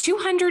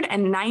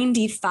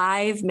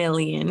 $295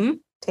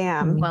 million.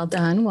 Damn. Well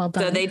done.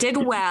 So they did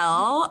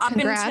well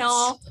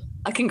until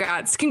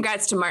congrats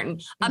to Martin.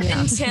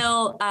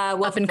 Until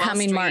up and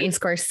coming Martin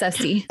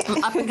Scorsese.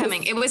 Up and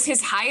coming. It was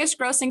his highest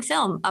grossing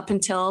film up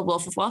until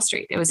Wolf of Wall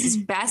Street. It was his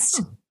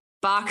best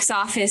box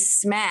office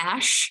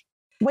smash.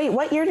 Wait,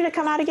 what year did it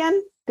come out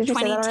again? Did you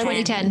say that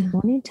already?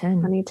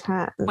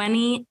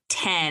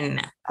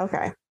 2010.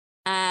 Okay.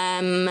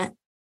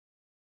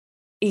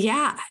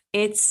 Yeah,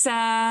 it's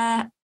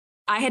I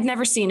had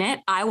never seen it.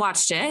 I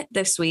watched it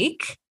this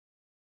week.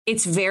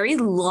 It's very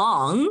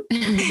long.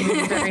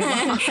 Very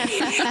long.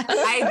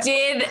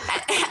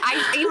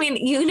 I mean,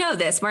 you know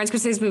this. Martin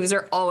Scorsese's movies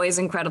are always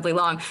incredibly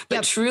long.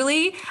 But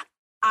truly,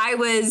 I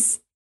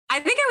think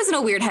I was in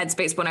a weird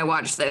headspace when I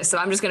watched this. So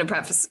I'm just going to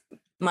preface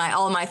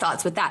all my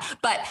thoughts with that.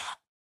 But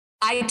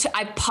I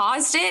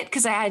paused it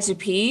because I had to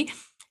pee.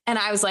 And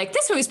I was like,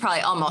 this movie's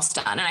probably almost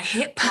done. And I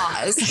hit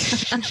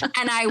pause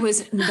and I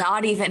was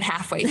not even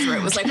halfway through.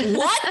 It was like,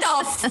 what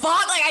the fuck?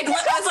 Like, I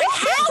was like,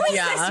 how is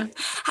this?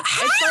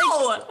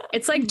 How?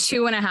 It's like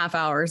 2.5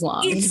 hours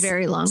long. It's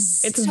very long.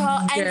 It's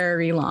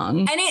very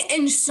long.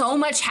 And so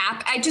much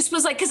happened. I just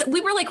was like, because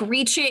we were like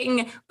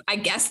reaching, I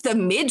guess, the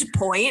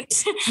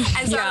midpoint.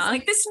 And so I was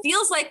like, this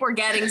feels like we're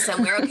getting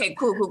somewhere. Okay,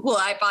 cool.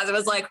 I paused. I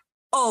was like,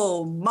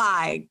 oh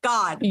my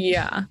God.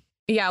 Yeah.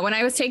 when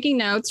I was taking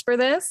notes for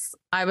this,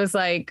 I was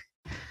like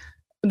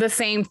the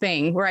same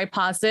thing where I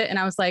paused it and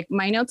I was like,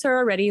 my notes are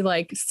already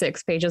like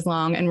 6 pages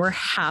long and we're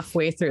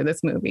halfway through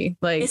this movie.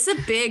 Like, it's a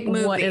big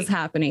movie. What is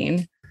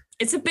happening?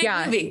 It's a big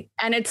movie.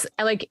 And it's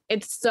like,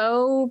 it's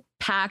so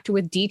packed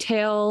with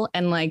detail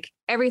and like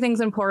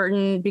everything's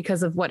important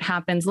because of what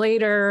happens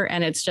later.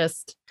 And it's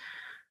just,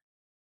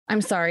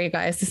 I'm sorry,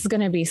 guys. This is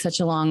going to be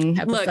such a long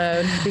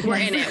episode. Look, we're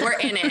in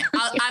it.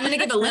 I'm going to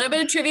give a little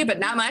bit of trivia, but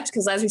not much.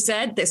 Because as we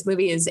said, this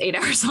movie is 8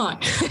 hours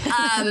long.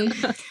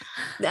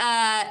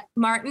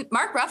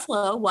 Mark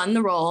Ruffalo won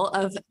the role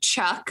of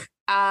Chuck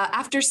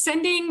after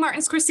sending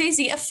Martin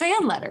Scorsese a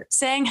fan letter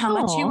saying how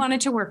much he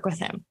wanted to work with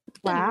him.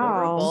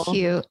 Wow.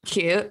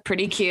 Cute.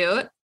 Pretty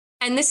cute.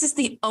 And this is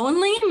the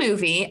only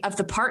movie of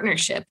the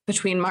partnership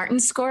between Martin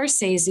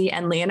Scorsese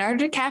and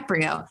Leonardo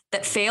DiCaprio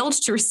that failed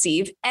to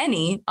receive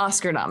any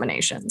Oscar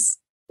nominations.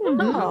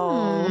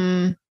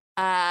 Oh.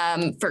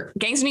 For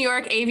Gangs of New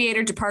York,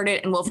 Aviator,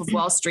 Departed, and Wolf of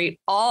Wall Street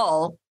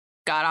all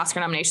got Oscar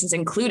nominations,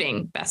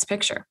 including Best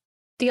Picture.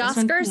 The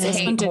Oscars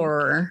hate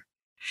horror.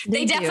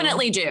 They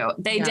definitely do.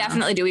 They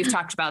definitely do. We've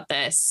talked about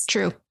this.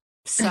 True.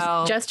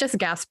 So just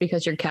gasp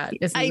because your cat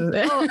is.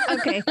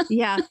 Okay.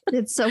 Yeah.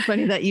 It's so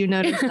funny that you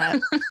noticed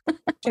that.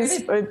 She's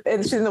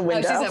in the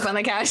window. She's up on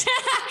the couch.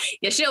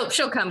 Yeah,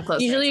 she'll come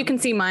closer. Usually you can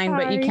see mine,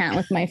 but you can't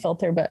with my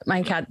filter. But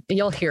my cat,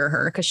 you'll hear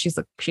her because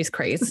she's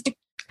crazed.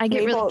 I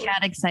get really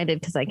cat excited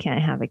because I can't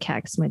have a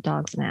cat because my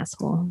dog's an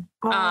asshole.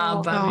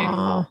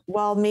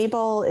 Well,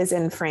 Mabel is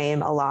in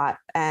frame a lot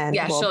and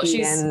will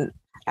be in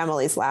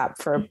Emily's lap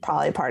for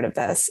probably part of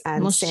this.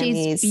 And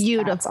Sammy's she's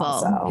beautiful.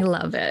 I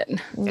love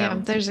it. Yeah,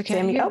 there's a cat.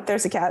 Sammy,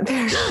 there's a cat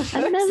there.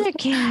 Another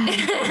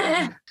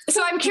cat.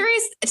 So I'm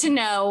curious to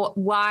know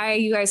why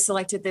you guys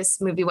selected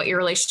this movie, what your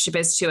relationship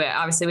is to it.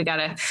 Obviously, we got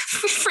to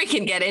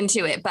freaking get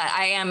into it, but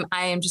I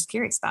am just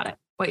curious about it.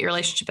 What your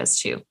relationship is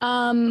to.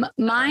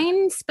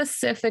 Mine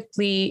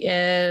specifically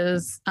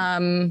is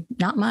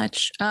not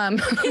much.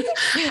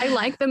 I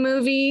like the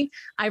movie.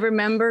 I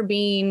remember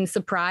being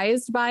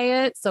surprised by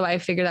it, so I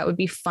figured that would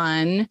be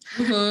fun.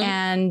 Mm-hmm.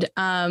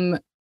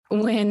 And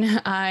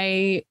when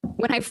I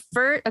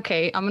first,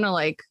 okay, I'm gonna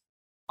like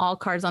all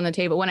cards on the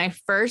table. When I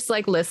first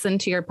like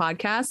listened to your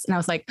podcast, and I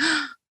was like,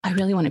 I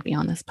really want to be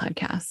on this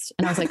podcast.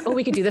 And I was like, oh,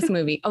 we could do this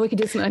movie. Oh, we could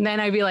do this movie. And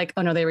then I'd be like,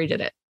 oh no, they already did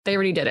it. They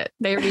already did it.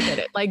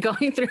 Like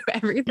going through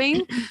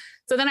everything.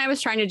 So then I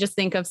was trying to just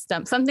think of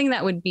something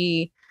that would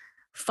be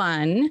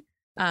fun.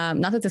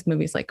 Not that this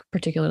movie is like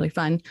particularly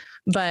fun,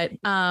 but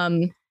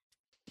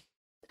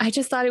I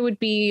just thought it would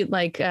be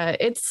like,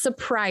 it's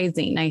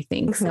surprising, I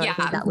think. So I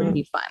think that would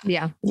be fun.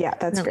 Yeah. Yeah.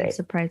 That's great.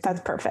 Surprising.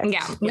 That's perfect.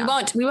 Yeah.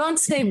 We won't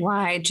say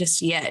why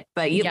just yet,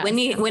 but when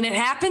it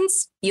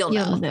happens, you'll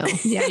know.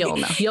 Yeah, you'll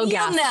know. You'll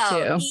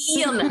know.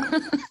 You'll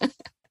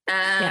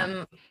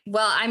know.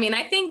 Well, I mean,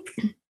 I think,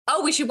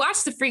 we should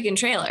watch the freaking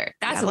trailer.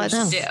 That's what we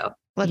should do.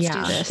 Let's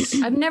do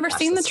this. I've never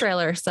seen the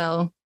trailer,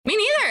 so. Me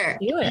neither.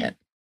 Do it.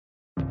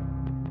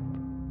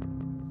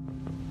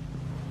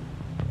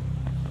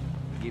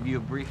 Give you a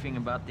briefing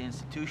about the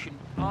institution?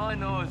 All I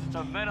know is it's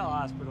a mental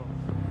hospital.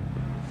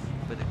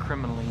 For the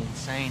criminally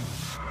insane.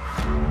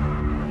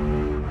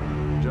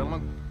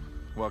 Gentlemen,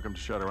 welcome to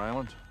Shutter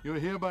Island. You're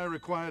hereby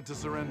required to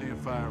surrender your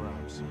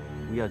firearms.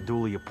 We are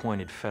duly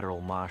appointed federal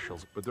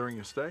marshals. But during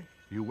your stay,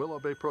 you will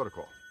obey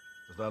protocol.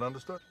 Is that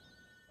understood?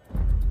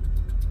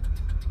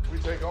 We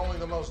take only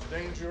the most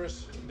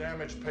dangerous and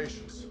damaged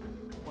patients,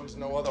 ones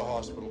no other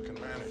hospital can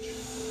manage.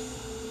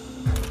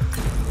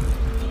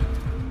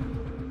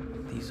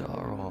 These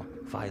are all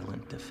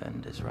violent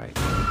offenders, right?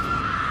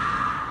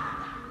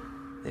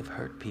 They've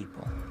hurt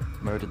people,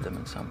 murdered them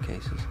in some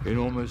cases. In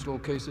almost all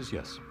cases,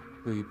 yes.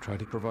 We try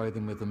to provide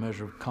them with a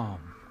measure of calm.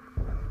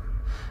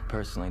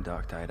 Personally,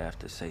 Doctor, I'd have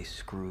to say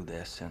screw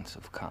their sense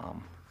of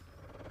calm.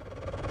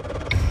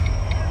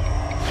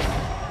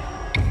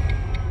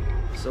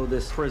 So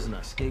this prisoner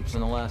escapes in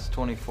the last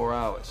 24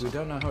 hours. We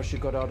don't know how she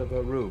got out of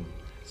her room.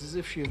 It's as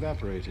if she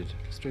evaporated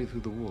straight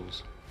through the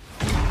walls.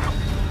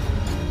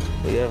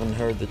 We haven't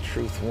heard the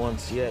truth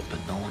once yet, but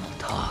no one will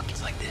talk.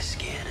 It's like they're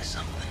scared of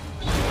something.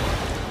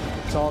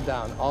 It's all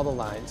down, all the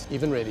lines,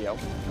 even radio.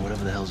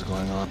 Whatever the hell's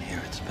going on here,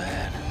 it's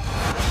bad.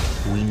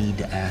 We need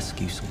to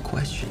ask you some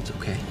questions,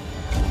 okay?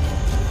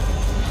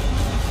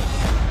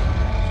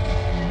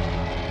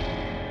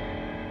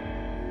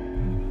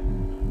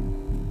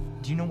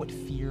 Do you know what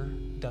fear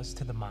does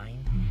to the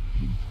mind?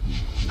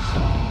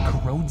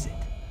 Corrodes it,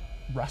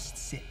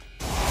 rusts it.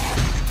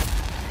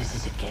 This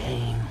is a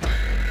game.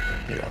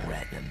 You're a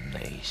rat in a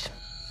maze.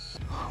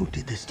 Who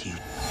did this to you?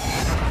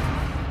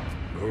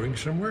 Going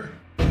somewhere?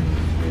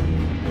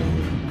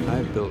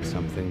 I've built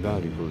something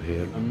valuable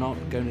here. I'm not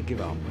going to give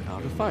up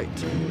without a fight.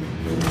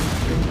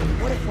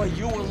 What if while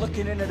you were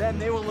looking into them,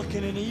 they were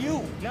looking into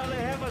you? Now they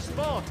have us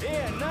both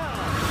here now.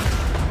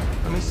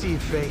 Let me see your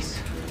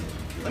face.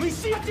 Let me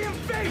see your damn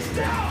face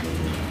now!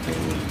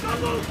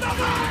 Don't move, don't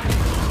move!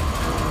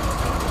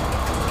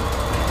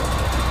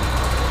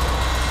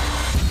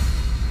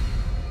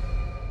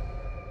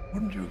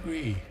 Wouldn't you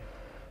agree?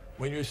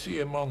 When you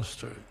see a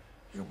monster,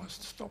 You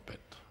must stop it.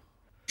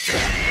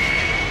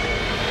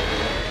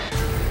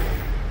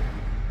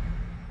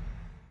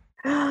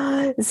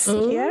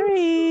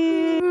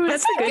 Scary. Ooh,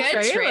 that's a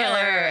good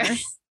trailer.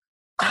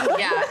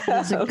 Yeah,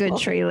 it's a good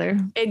trailer.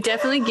 It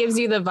definitely gives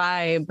you the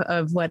vibe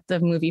of what the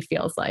movie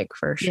feels like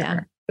for sure. Yeah.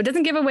 But it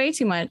doesn't give away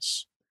too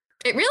much.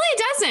 It really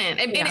doesn't.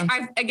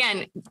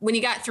 Again, when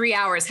you got 3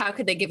 hours, how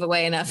could they give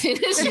away enough in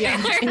a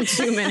trailer? In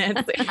 2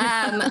 minutes.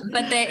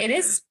 But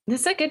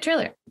it's a good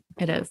trailer.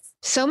 It is.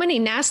 So many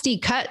nasty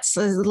cuts.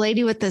 The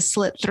lady with the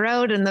slit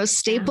throat and those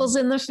staples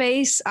in the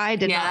face. I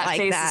did not like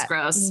face that. is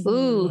gross.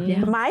 Ooh. Yeah.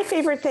 My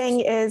favorite thing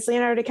is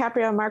Leonardo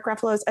DiCaprio and Mark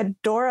Ruffalo's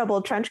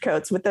adorable trench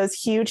coats with those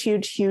huge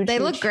They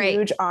look great.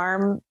 huge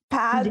arm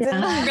pads.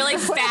 Yeah. Really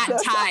fat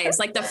ties,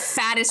 like the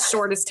fattest,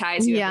 shortest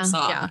ties you ever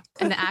saw. Yeah.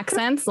 And the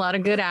accents, a lot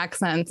of good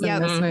accents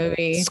in this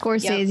movie.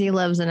 Scorsese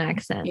loves an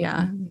accent.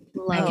 Yeah.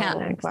 I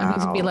can't. Wow.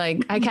 He'd be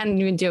like, I can't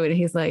even do it.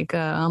 He's like,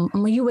 I'm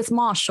a U.S.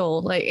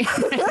 Marshal. Like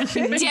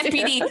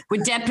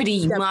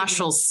Deputy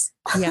marshals.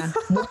 Yeah.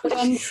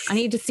 I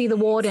need to see the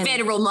warden.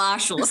 Federal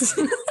marshals.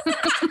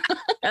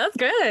 That's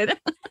good.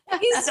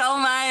 Thank you so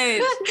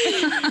much.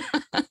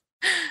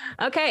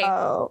 Okay.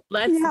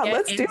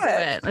 Let's do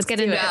it. Let's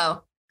get into it.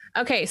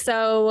 Okay.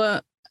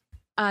 So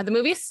the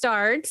movie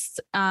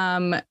starts.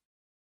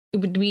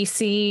 We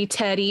see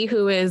Teddy,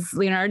 who is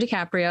Leonardo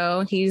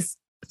DiCaprio. He's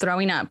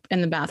throwing up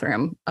in the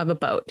bathroom of a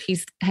boat.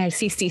 He's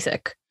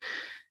seasick.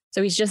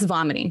 So he's just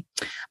vomiting.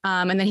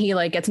 And then he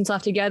like gets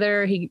himself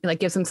together. He like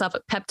gives himself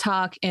a pep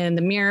talk in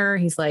the mirror.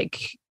 He's like,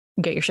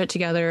 get your shit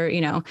together.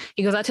 You know,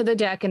 he goes out to the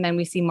deck and then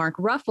we see Mark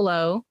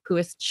Ruffalo, who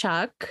is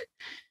Chuck.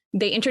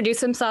 They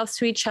introduce themselves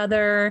to each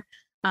other.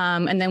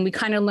 And then we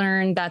kind of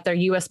learn that they're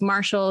U.S.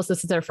 Marshals.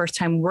 This is their first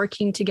time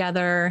working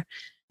together.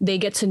 They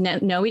get to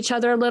know each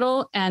other a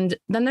little. And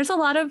then there's a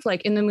lot of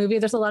like in the movie,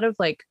 there's a lot of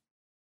like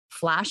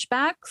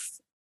flashbacks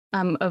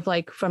of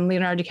like from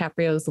Leonardo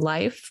DiCaprio's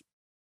life.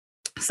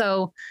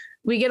 So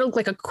we get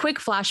like a quick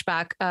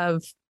flashback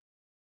of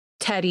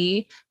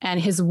Teddy and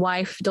his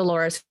wife,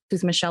 Dolores,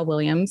 who's Michelle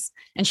Williams.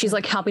 And she's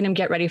like helping him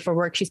get ready for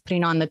work. She's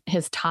putting on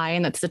his tie,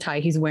 and that's the tie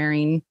he's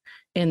wearing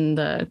in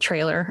the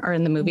trailer or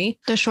in the movie.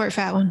 The short,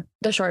 fat one.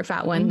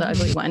 The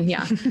ugly one.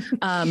 Yeah.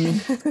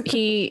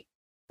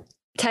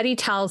 Teddy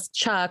tells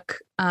Chuck,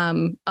 I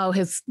don't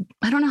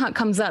know how it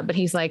comes up, but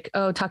he's like,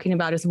 talking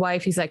about his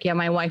wife. He's like, yeah,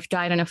 my wife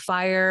died in a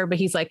fire, but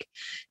he's like,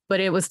 but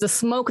it was the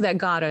smoke that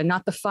got her,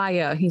 not the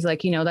fire. He's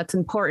like, that's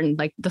important.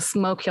 Like the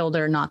smoke killed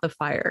her, not the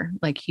fire.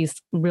 Like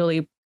he's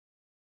really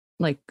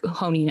like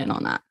honing in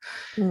on that.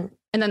 Mm.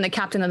 And then the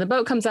captain of the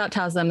boat comes out,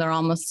 tells them they're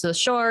almost to the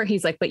shore.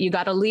 He's like, but you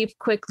got to leave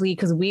quickly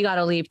because we got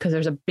to leave because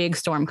there's a big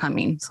storm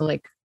coming. So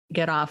like,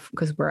 get off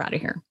because we're out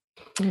of here.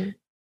 Mm.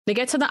 They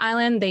get to the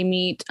island. They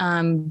meet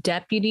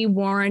Deputy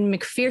Warren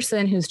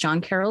McPherson, who's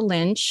John Carroll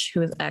Lynch,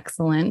 who is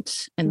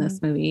excellent in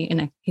this movie.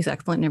 And he's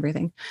excellent in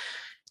everything.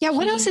 Yeah.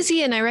 What else is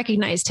he in? I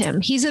recognized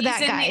him. He's that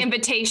guy. The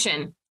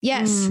Invitation.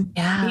 Yes.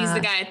 Yeah. He's the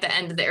guy at the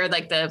end of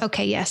the.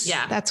 Okay. Yes.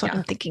 Yeah. That's what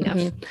I'm thinking of.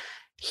 Mm-hmm.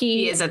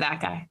 He is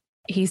that guy.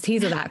 He's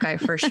that guy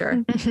for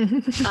sure.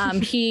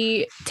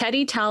 He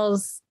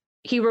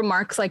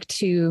remarks like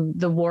to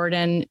the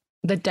warden,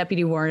 the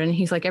deputy warden,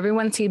 he's like,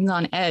 everyone seems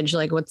on edge.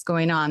 Like what's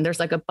going on? There's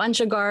like a bunch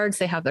of guards.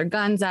 They have their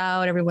guns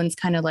out. Everyone's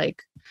kind of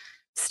like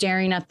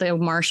staring at the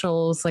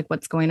marshals, like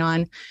what's going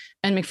on.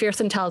 And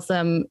McPherson tells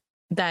them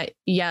that,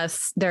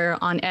 yes, they're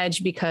on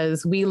edge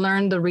because we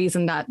learned the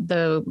reason that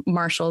the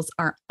marshals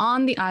are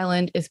on the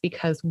island is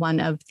because one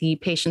of the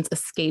patients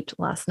escaped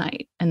last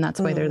night. And that's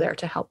why they're there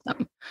to help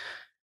them.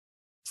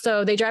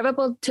 So they drive up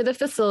to the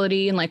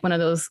facility in like one of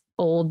those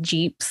old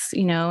Jeeps,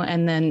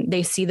 and then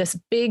they see this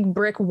big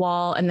brick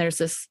wall and there's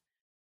this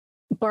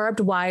barbed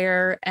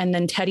wire. And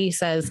then Teddy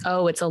says,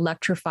 oh, it's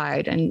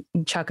electrified. And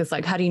Chuck is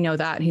like, how do you know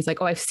that? And he's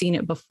like, oh, I've seen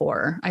it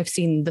before. I've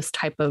seen this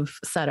type of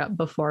setup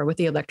before with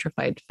the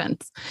electrified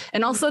fence.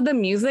 And also the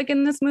music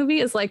in this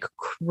movie is like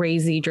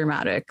crazy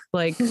dramatic.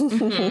 Like,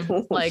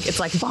 like it's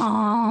like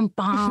bomb,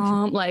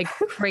 bomb, like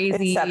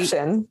crazy.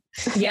 Inception.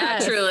 Yeah,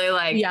 truly.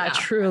 Like, yeah,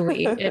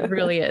 truly. It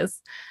really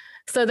is.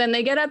 So then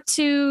they get up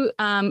to,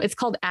 it's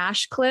called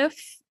Ashcliff.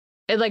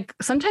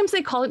 Sometimes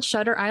they call it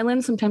Shutter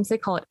Island. Sometimes they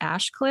call it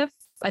Ashcliff.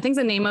 I think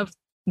the name of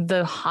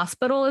the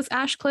hospital is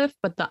Ashcliff,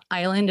 but the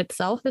island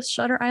itself is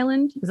Shutter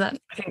Island. Is that?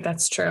 I think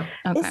that's true.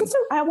 Okay.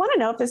 I want to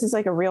know if this is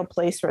like a real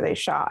place where they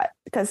shot,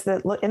 because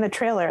in the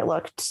trailer it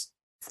looked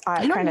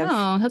kind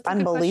of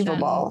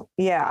unbelievable.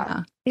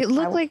 Yeah. It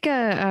looked like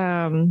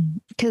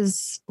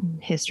because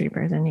history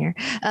person here.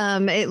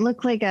 It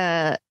looked like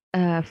a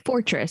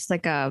fortress,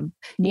 like a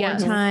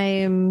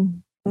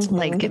wartime.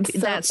 Like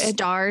that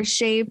star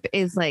shape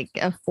is like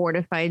a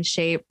fortified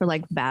shape for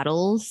like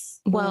battles.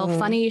 Well,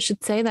 funny you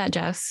should say that,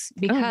 Jess,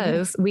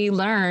 because we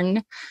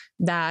learn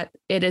that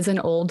it is an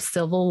old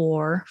Civil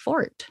War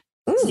fort.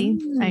 See,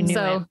 I knew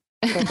so,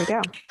 it. There we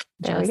go.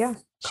 There we go.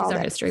 She's our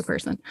history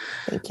person.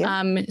 Thank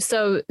you.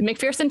 So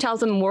McPherson tells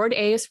them Ward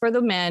A is for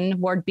the men,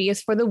 Ward B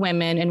is for the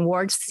women, and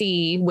Ward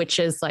C, which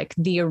is like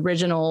the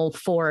original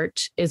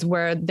fort, is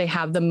where they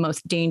have the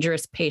most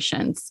dangerous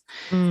patients,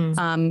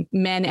 men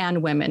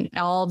and women.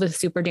 All the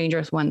super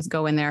dangerous ones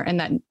go in there,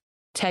 and that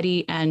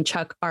Teddy and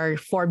Chuck are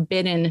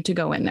forbidden to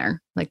go in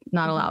there, like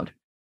not allowed.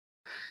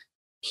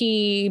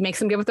 He makes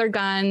them give up their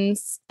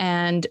guns,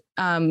 and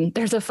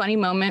there's a funny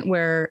moment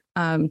where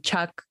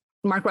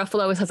Mark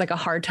Ruffalo has like a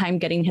hard time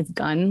getting his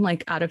gun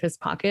like out of his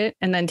pocket.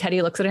 And then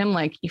Teddy looks at him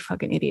like, you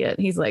fucking idiot.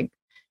 He's like,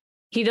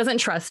 he doesn't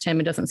trust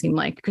him. It doesn't seem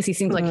like, because he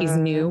seems like he's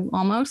new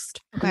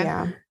almost. Okay.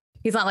 Yeah.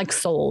 He's not like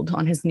sold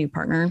on his new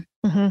partner.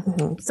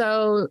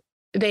 So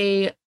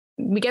we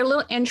get a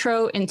little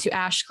intro into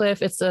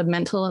Ashcliff. It's a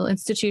mental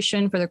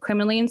institution for the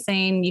criminally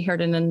insane. You heard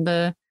it in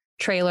the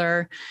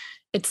trailer.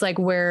 It's like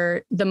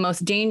where the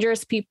most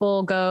dangerous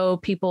people go.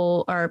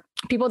 People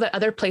that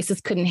other places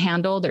couldn't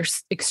handle. They're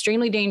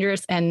extremely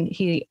dangerous. And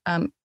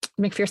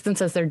McPherson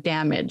says they're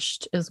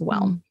damaged as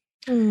well.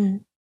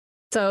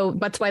 So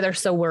that's why they're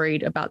so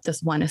worried about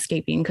this one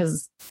escaping,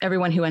 because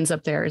everyone who ends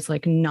up there is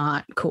like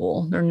not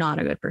cool. They're not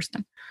a good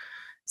person.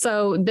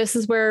 So this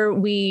is where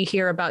we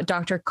hear about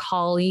Dr.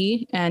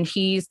 Cawley, and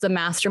he's the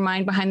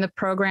mastermind behind the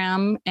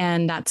program.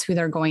 And that's who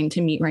they're going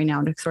to meet right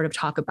now to sort of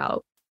talk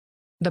about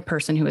the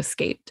person who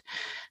escaped.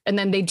 And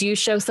then they do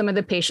show some of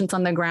the patients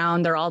on the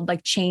ground. They're all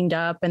like chained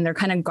up and they're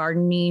kind of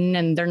gardening,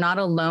 and they're not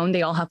alone.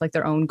 They all have like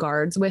their own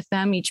guards with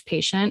them, each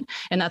patient.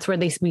 And that's where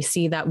we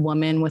see that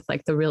woman with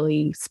like the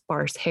really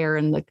sparse hair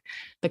and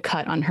the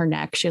cut on her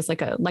neck. She has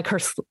her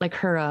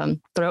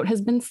throat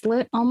has been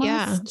slit almost.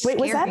 Yeah. Wait,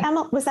 was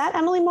that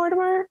Emily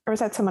Mortimer or was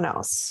that someone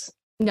else?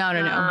 No.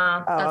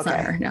 That's okay.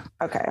 not her. No.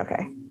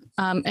 Okay.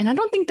 And I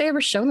don't think they ever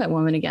show that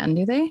woman again,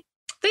 do they?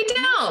 They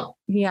don't.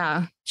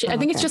 Yeah. I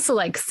think it's just to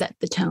like set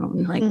the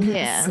tone. Like,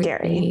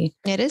 scary.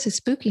 It is. It's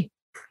spooky.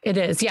 It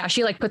is. Yeah.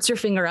 She like puts her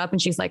finger up and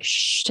she's like,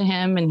 shh to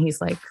him. And he's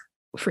like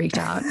freaked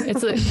out.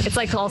 It's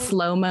like all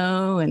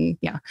slow-mo, and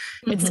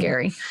it's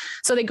scary.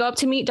 So they go up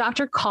to meet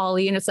Dr.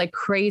 Cawley, and it's like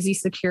crazy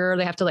secure.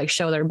 They have to like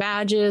show their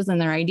badges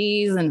and their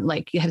IDs, and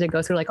like you have to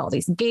go through like all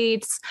these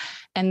gates.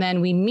 And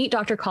then we meet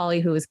Dr. Cawley,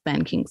 who is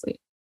Ben Kingsley.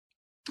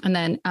 And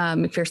then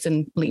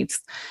McPherson leaves.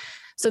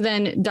 So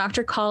then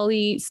Dr.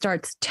 Cawley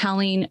starts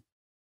telling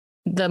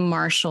the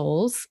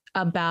marshals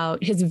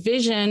about his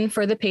vision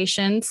for the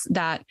patients,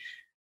 that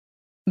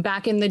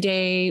back in the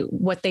day,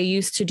 what they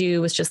used to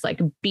do was just like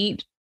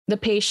beat the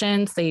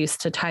patients. They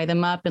used to tie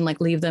them up and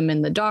like leave them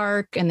in the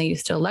dark, and they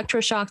used to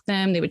electroshock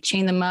them. They would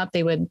chain them up.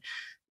 They would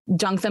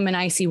dunk them in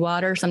icy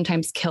water,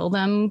 sometimes kill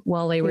them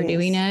while they were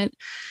doing it.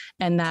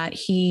 And that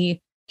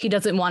he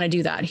doesn't want to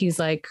do that. He's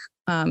like,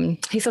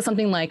 he says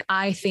something like,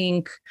 I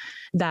think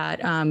that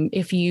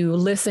if you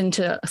listen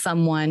to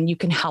someone, you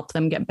can help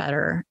them get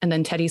better. And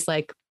then Teddy's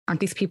like,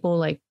 aren't these people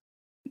like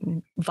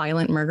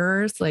violent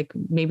murderers? Like,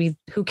 maybe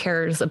who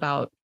cares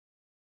about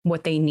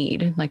what they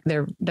need? Like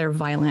they're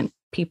violent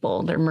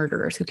people. They're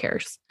murderers. Who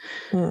cares?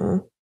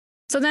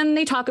 So then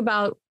they talk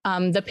about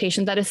the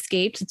patient that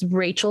escaped. It's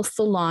Rachel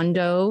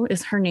Solando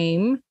is her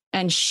name.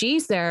 And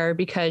she's there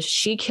because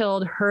she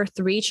killed her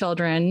 3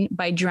 children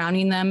by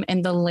drowning them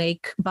in the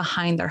lake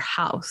behind their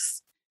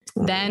house.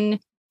 Then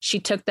she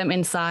took them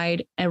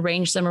inside,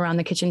 arranged them around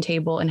the kitchen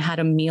table, and had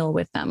a meal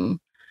with them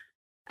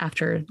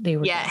after they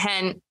were dead.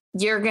 Hen,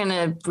 you're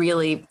gonna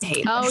really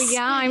hate this.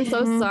 Yeah, I'm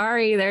so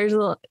sorry.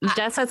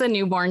 Jess has a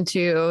newborn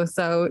too,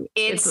 so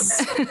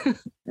it's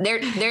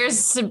there's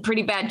some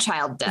pretty bad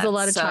child death. There's a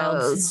lot of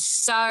child.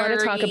 Sorry. A lot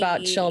of talk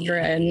about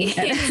children.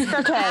 It's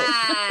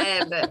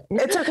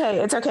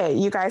okay. It's okay.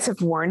 You guys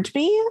have warned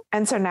me,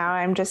 and so now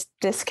I'm just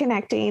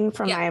disconnecting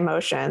from my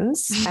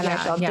emotions, and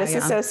I shall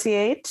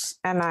disassociate.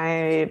 And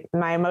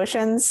my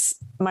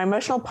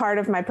emotional part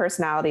of my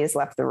personality has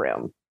left the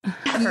room.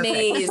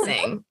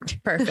 Amazing.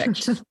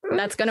 Perfect.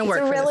 That's going to work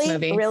for this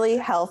movie. It's a really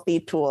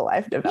healthy tool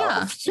I've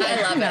developed.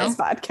 Yeah, I love this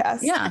podcast.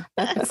 Yeah,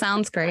 that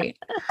sounds great.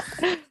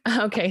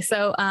 Okay,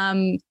 so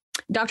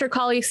Dr.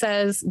 Cawley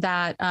says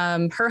that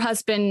her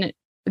husband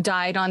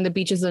died on the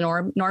beaches of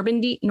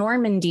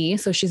Normandy,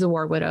 so she's a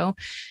war widow,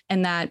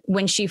 and that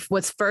when she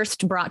was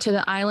first brought to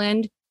the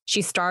island,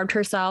 she starved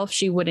herself.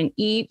 She wouldn't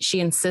eat. She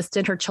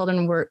insisted her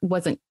children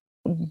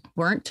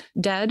weren't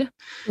dead.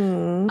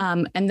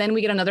 And then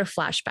we get another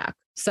flashback.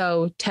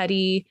 So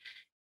Teddy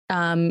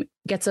we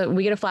get a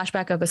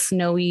flashback of a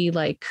snowy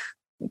like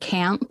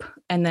camp,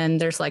 and then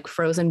there's like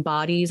frozen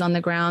bodies on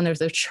the ground.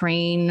 There's a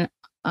train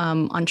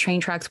on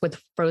train tracks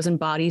with frozen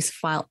bodies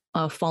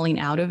falling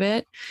out of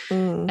it.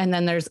 And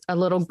then there's a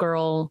little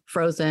girl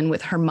frozen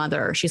with her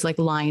mother. She's like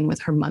lying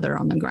with her mother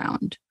on the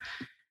ground.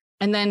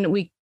 And then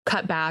we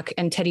cut back,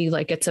 and Teddy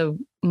like gets a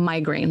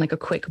migraine, like a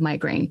quick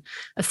migraine,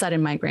 a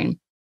sudden migraine.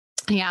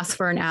 He asks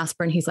for an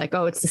aspirin. He's like,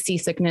 oh, it's the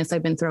seasickness.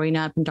 I've been throwing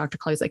up. And Dr.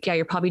 Cawley's like, yeah,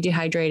 you're probably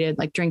dehydrated.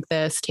 Like, drink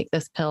this, take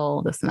this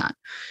pill, this and that.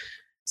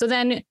 So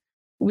then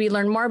we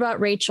learn more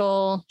about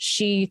Rachel.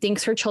 She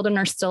thinks her children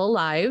are still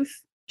alive.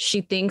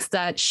 She thinks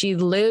that she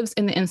lives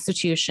in the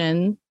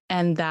institution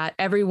and that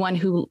everyone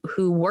who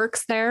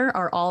works there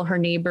are all her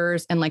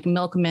neighbors and like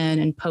milkmen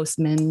and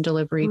postmen,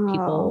 delivery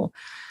people,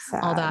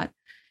 all that.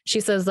 She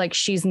says like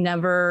she's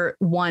never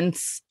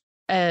once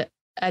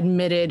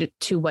admitted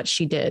to what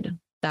she did,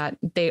 that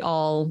they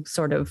all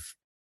sort of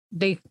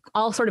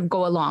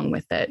go along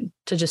with it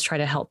to just try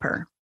to help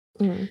her.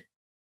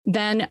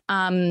 Then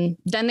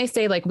they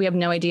say like, we have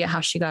no idea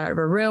how she got out of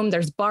her room.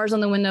 There's bars on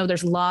the window.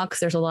 There's locks.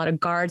 There's a lot of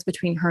guards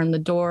between her and the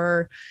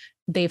door.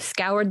 They've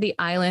scoured the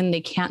island.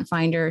 They can't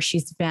find her.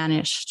 She's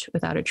vanished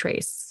without a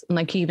trace. And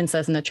like he even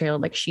says in the trailer,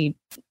 like she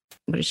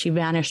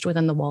vanished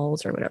within the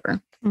walls or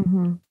whatever.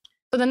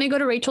 So then they go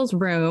to Rachel's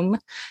room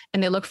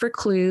and they look for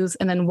clues.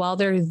 And then while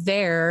they're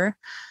there,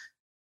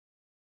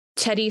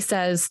 Teddy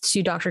says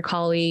to Dr.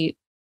 Colley,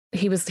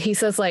 he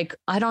says like,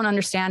 I don't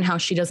understand how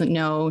she doesn't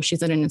know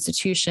she's in an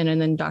institution.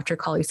 And then Dr.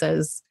 Colley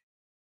says,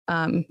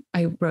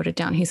 I wrote it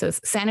down. He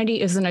says,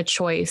 sanity isn't a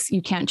choice.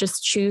 You can't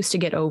just choose to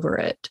get over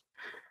it,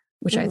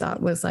 which I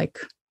thought was like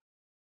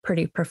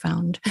pretty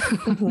profound.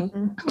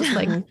 I was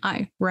like,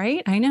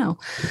 I know.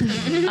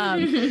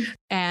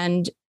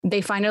 And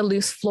they find a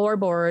loose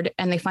floorboard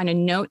and they find a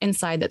note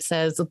inside that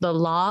says the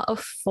law of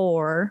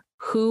 4,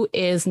 who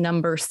is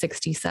number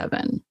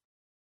 67?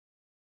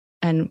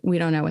 And we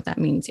don't know what that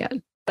means yet.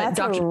 But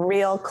that's a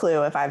real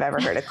clue if I've ever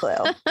heard a clue.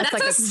 That's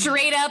like a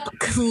straight up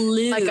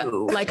clue.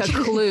 Like a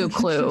clue.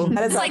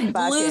 It's like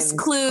Blue's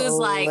Clues,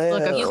 like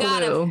you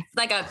got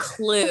a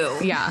clue.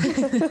 Yeah.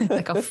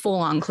 Like a full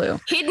on clue.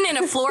 Hidden in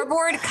a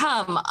floorboard?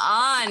 Come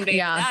on, baby.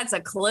 Yeah. That's a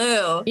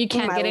clue. You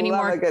can't get any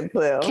more a good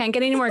clue. Can't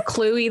get any more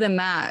cluey than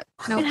that.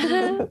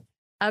 No.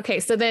 Okay,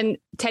 so then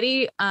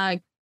Teddy,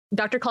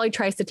 Dr. Colley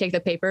tries to take the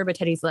paper, but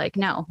Teddy's like,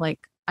 no, like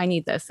I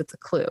need this. It's a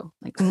clue.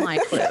 Like my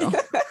clue.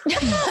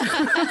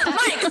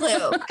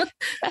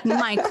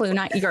 My clue,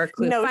 not your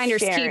clue. No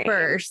Finders sharing.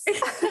 Keepers.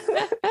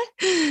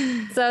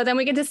 So then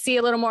we get to see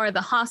a little more of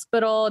the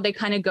hospital. They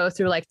kind of go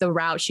through like the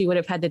route she would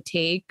have had to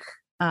take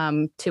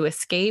to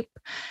escape.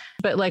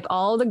 But like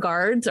all the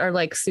guards are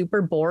like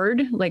super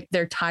bored. Like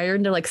they're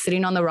tired. They're like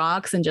sitting on the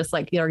rocks and just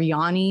like they're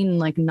yawning and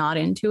like not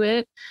into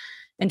it.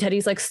 And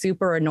Teddy's like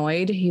super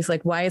annoyed. He's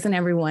like, why isn't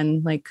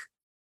everyone like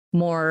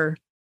more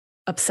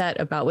upset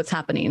about what's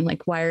happening?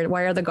 Like, why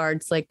are the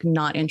guards like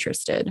not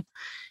interested?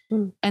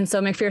 And so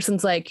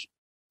McPherson's like,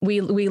 we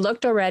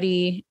looked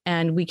already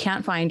and we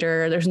can't find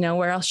her. There's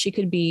nowhere else she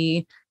could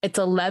be. It's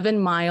 11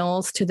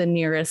 miles to the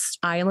nearest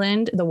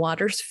island. The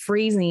water's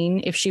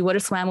freezing. If she would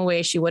have swam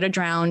away, she would have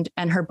drowned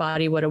and her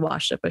body would have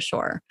washed up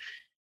ashore.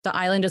 The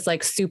island is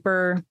like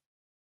super,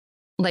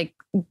 like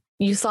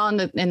you saw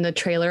in the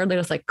trailer,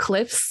 there's like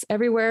cliffs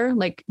everywhere.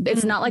 Like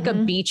it's not like a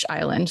beach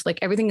island. Like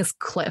everything is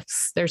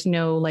cliffs. There's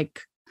no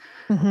like,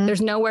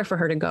 there's nowhere for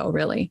her to go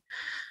really.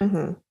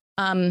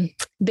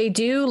 They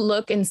do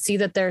look and see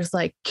that there's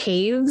like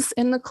caves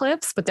in the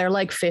cliffs, but they're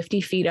like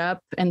 50 feet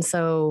up. And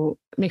so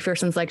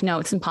McPherson's like, no,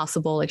 it's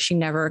impossible. Like she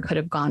never could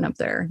have gone up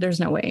there. There's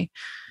no way.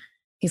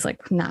 He's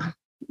like, no,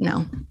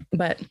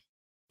 but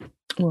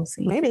we'll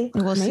see. Maybe.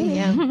 We'll see.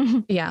 Yeah.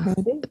 Yeah.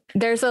 Maybe.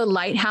 There's a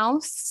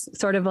lighthouse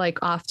sort of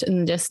like off in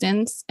the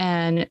distance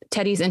and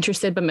Teddy's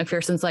interested, but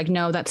McPherson's like,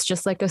 no, that's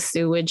just like a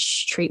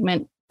sewage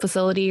treatment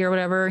facility or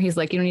whatever. He's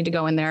like, you don't need to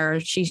go in there.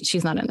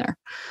 She's not in there.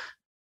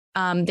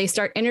 They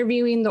start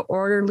interviewing the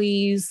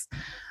orderlies.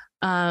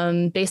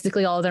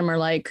 Basically all of them are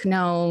like,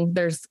 no,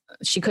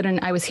 she couldn't,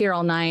 I was here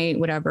all night,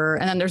 whatever.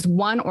 And then there's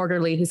one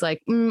orderly who's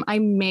like, I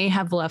may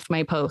have left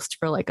my post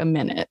for like a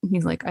minute.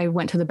 He's like, I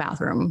went to the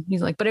bathroom.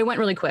 He's like, but I went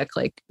really quick.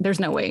 Like, there's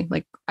no way.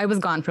 Like I was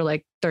gone for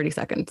like 30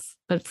 seconds.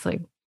 But it's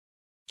like,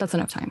 that's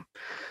enough time.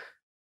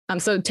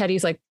 So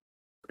Teddy's like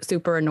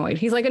super annoyed.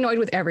 He's like annoyed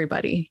with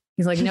everybody.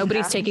 He's like,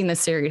 nobody's taking this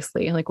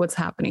seriously. Like what's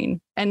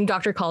happening? And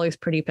Dr. Colley's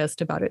pretty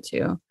pissed about it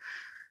too.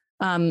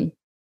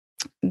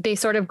 They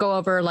sort of go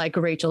over like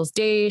Rachel's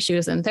day. She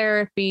was in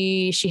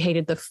therapy. She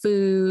hated the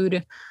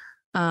food.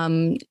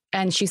 And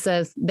they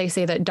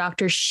say that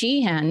Dr.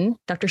 Sheehan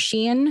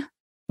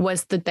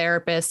was the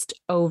therapist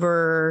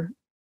over,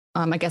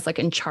 I guess like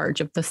in charge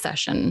of the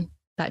session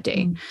that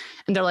day.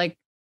 And they're like,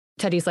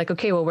 Teddy's like,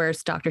 okay, well,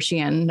 where's Dr.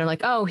 Sheehan? And they're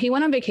like, oh, he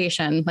went on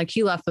vacation. Like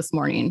he left this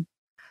morning.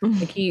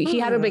 Like he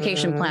had a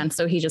vacation plan.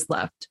 So he just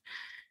left.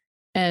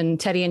 And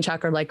Teddy and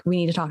Chuck are like, we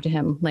need to talk to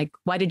him. Like,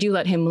 why did you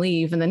let him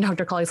leave? And then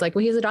Dr. Colley's like,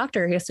 well, he's a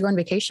doctor. He has to go on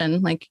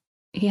vacation. Like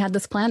he had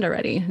this planned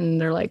already.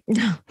 And they're like,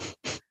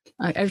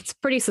 it's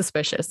pretty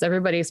suspicious.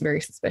 Everybody's very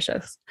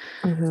suspicious.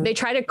 They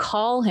try to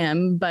call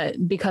him,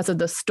 but because of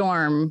the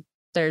storm,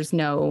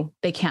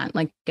 they can't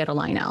like get a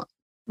line out.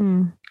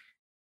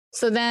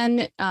 So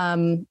then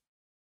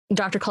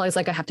Dr. Colley's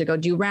like, I have to go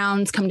do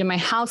rounds, come to my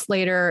house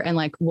later and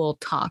like, we'll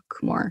talk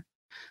more.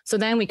 So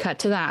then we cut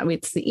to that.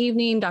 It's the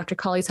evening, Dr.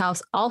 Colley's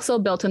house, also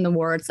built in the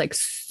wards, like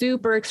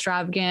super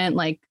extravagant,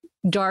 like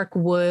dark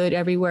wood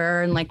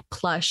everywhere and like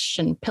plush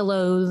and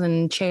pillows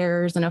and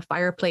chairs and a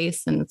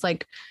fireplace. And it's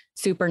like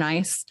super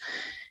nice.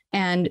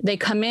 And they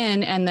come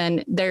in and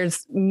then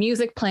there's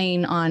music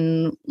playing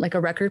on like a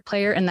record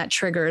player and that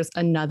triggers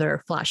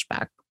another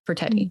flashback for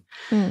Teddy.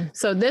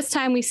 So this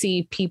time we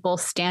see people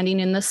standing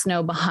in the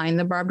snow behind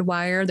the barbed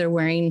wire. They're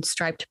wearing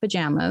striped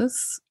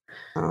pajamas.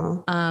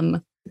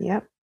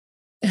 Yep.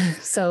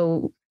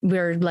 So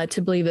we're led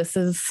to believe this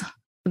is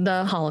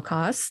the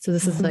Holocaust. So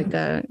this is like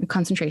a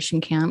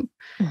concentration camp.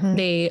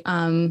 We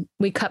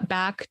cut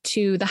back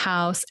to the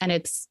house and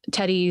it's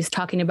Teddy's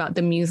talking about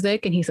the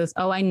music. And he says,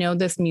 oh, I know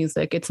this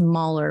music. It's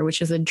Mahler,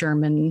 which is a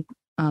German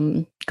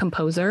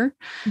composer.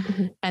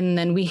 And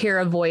then we hear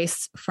a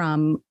voice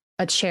from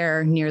a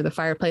chair near the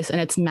fireplace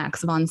and it's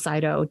Max von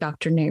Sydow,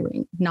 Dr.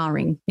 Naring.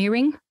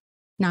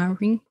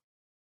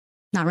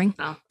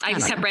 Oh,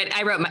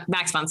 I wrote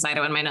Max von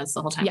Sydow in my notes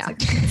the whole time. Yeah,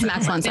 it's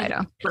Max von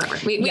Sydow.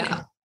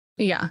 Whatever.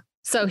 Yeah.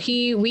 So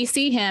we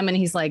see him and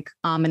he's like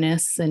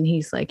ominous and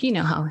he's like, you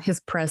know how his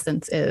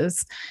presence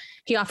is.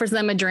 He offers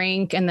them a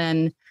drink and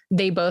then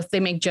they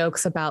make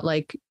jokes about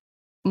like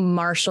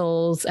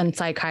marshals and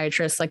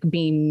psychiatrists like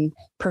being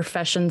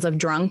professions of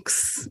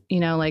drunks, you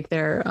know, like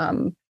they're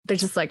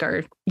just like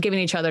are giving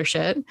each other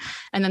shit.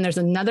 And then there's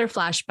another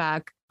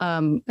flashback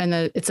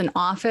it's an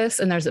office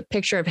and there's a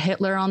picture of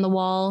Hitler on the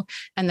wall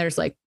and there's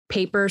like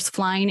papers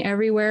flying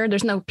everywhere.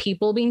 There's no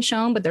people being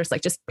shown, but there's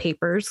like just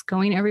papers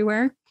going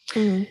everywhere.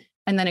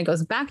 And then it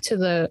goes back to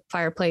the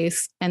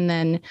fireplace and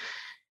then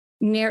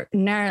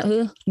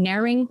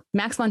Naring,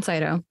 Max von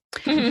Sydow,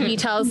 he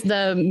tells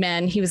the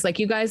men, he was like,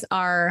 you guys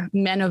are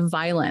men of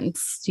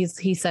violence.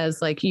 He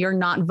says like, you're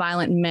not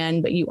violent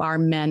men, but you are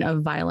men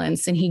of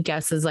violence. And he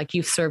guesses like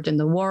you've served in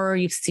the war,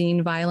 you've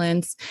seen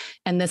violence.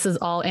 And this is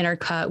all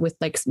intercut with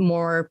like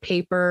more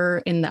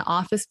paper in the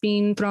office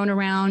being thrown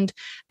around.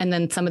 And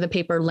then some of the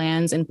paper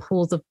lands in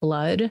pools of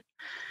blood.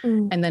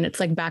 And then it's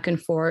like back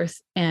and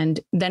forth. And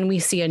then we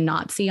see a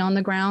Nazi on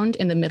the ground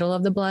in the middle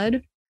of the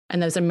blood.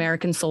 And there's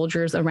American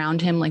soldiers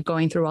around him, like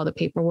going through all the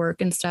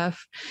paperwork and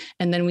stuff.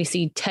 And then we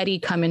see Teddy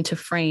come into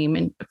frame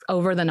and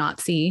over the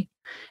Nazi,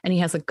 and he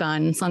has a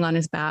gun slung on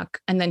his back.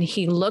 And then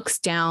he looks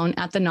down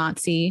at the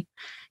Nazi.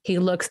 He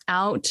looks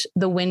out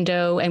the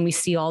window and we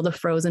see all the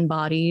frozen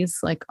bodies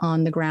like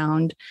on the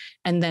ground.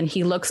 And then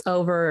he looks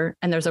over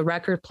and there's a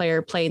record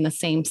player playing the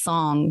same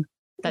song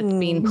that's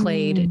being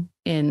played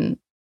in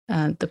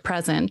the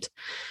present.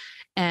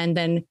 And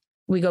then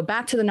we go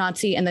back to the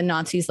Nazi and the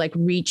Nazi's like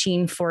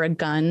reaching for a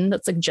gun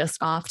that's like just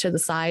off to the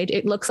side.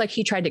 It looks like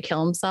he tried to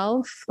kill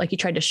himself, like he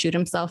tried to shoot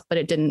himself, but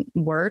it didn't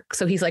work.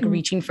 So he's like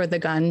reaching for the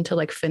gun to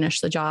like finish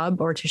the job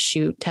or to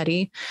shoot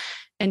Teddy.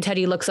 And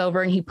Teddy looks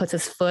over and he puts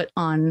his foot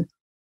on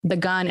the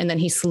gun and then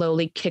he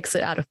slowly kicks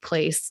it out of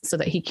place so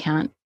that he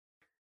can't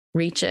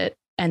reach it.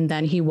 And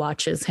then he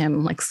watches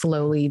him like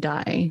slowly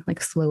die, like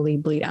slowly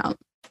bleed out.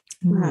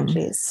 Oh,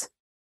 geez.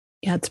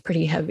 Yeah, it's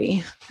pretty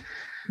heavy.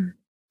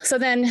 So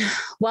then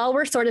while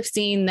we're sort of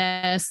seeing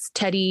this,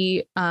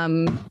 Teddy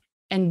and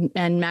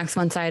Max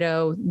von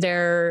Sydow,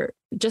 they're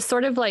just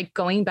sort of like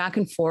going back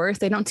and forth.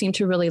 They don't seem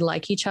to really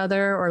like each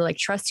other or like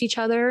trust each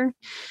other.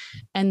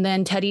 And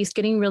then Teddy's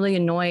getting really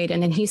annoyed.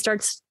 And then he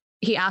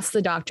asks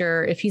the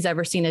doctor if he's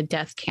ever seen a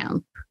death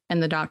camp.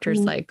 And the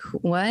doctor's like,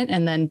 what?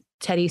 And then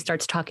Teddy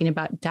starts talking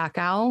about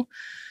Dachau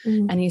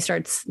and Teddy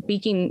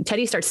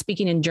starts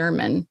speaking in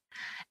German.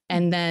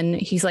 And then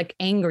he's like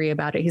angry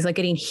about it. He's like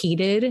getting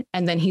heated.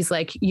 And then he's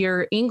like,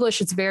 your English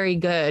is very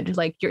good.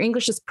 Like your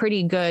English is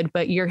pretty good,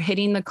 but you're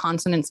hitting the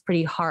consonants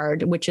pretty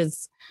hard, which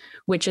is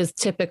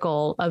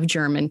typical of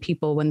German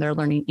people when they're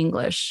learning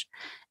English.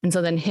 And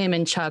so then him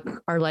and Chuck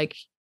are like,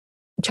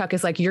 Chuck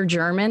is like, you're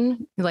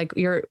German. Like,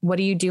 what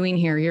are you doing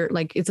here? You're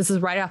like, this is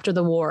right after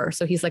the war.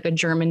 So he's like a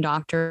German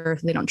doctor.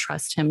 They don't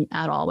trust him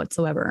at all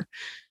whatsoever.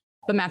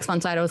 But Max von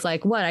Sydow was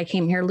like, what? I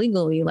came here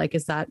legally. Like,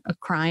 is that a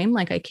crime?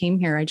 Like, I came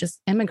here. I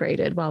just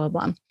immigrated, blah, blah,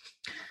 blah.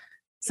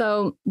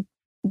 So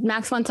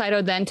Max von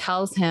Sydow then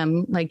tells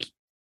him, like,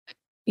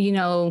 you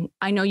know,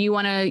 I know you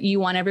want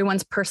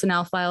everyone's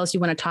personnel files. You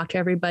want to talk to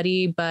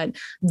everybody, but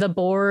the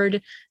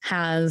board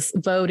has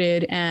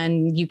voted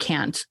and you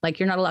can't. Like,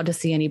 you're not allowed to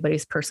see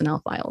anybody's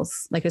personnel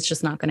files. Like, it's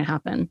just not going to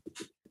happen.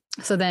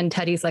 So then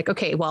Teddy's like,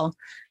 okay, well,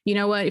 you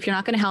know what? If you're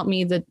not going to help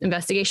me, the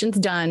investigation's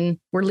done.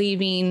 We're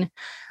leaving.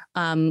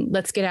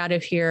 Let's get out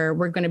of here.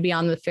 We're going to be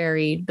on the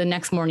ferry. The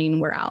next morning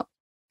we're out.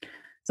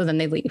 So then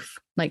they leave.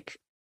 Like,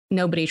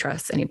 nobody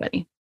trusts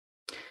anybody.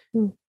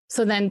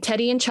 So then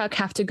Teddy and Chuck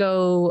have to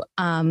go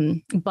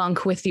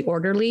bunk with the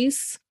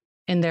orderlies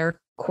in their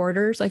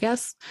quarters, I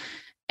guess.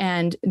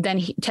 And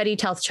then Teddy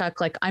tells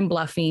Chuck, like, I'm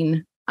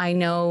bluffing. I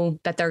know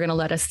that they're going to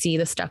let us see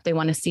the stuff they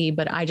want to see,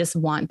 but I just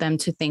want them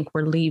to think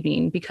we're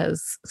leaving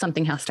because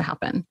something has to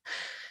happen.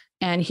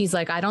 And he's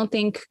like, I don't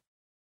think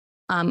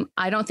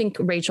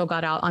Rachel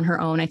got out on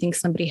her own. I think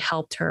somebody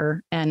helped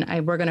her, and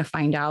we're going to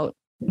find out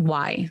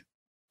why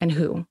and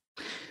who.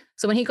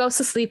 So when he goes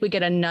to sleep, we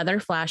get another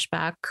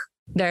flashback.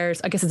 I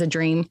guess it's a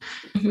dream.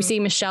 We see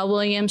Michelle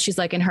Williams. She's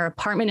like in her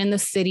apartment in the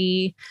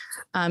city.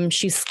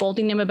 She's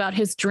scolding him about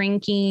his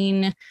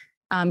drinking.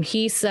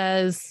 She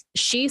says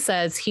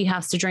he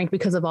has to drink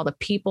because of all the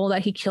people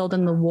that he killed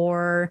in the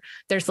war.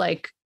 There's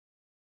like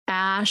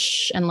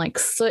ash and like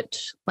soot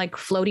like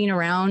floating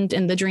around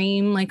in the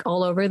dream, like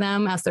all over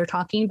them as they're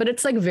talking, but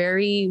it's like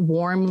very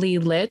warmly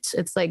lit.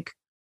 It's like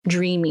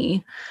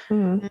dreamy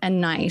and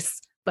nice,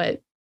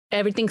 but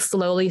everything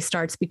slowly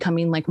starts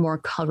becoming like more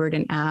covered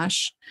in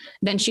ash.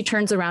 Then she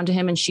turns around to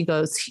him and she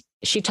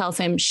tells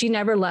him she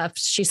never left.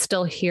 She's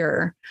still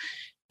here.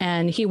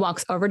 And he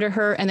walks over to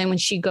her. And then when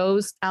she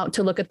goes out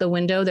to look at the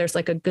window, there's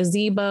like a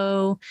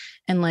gazebo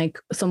and like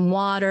some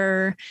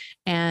water.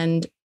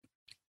 And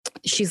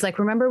she's like,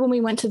 remember when we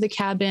went to the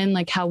cabin,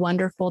 like how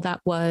wonderful that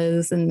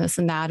was and this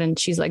and that. And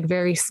she's like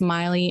very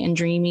smiley and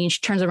dreamy.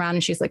 She turns around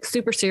and she's like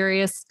super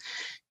serious.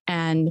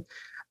 And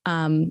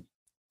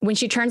when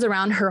she turns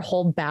around, her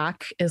whole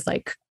back is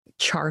like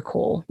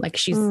charcoal, like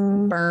she's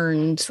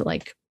burned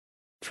like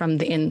from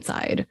the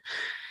inside.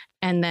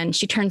 And then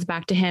she turns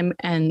back to him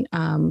and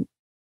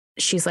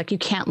she's like, you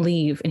can't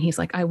leave. And he's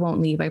like, I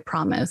won't leave, I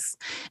promise.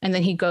 And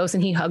then he goes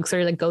and he hugs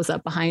her, like goes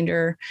up behind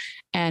her.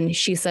 And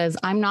she says,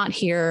 I'm not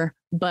here,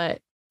 but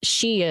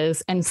she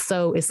is. And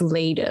so is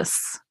Ladis.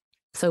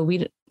 So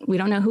we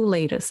don't know who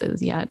Ladis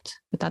is yet,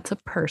 but that's a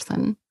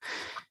person.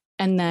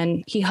 And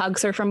then he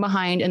hugs her from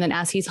behind. And then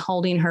as he's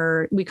holding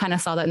her, we kind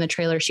of saw that in the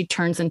trailer, she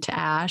turns into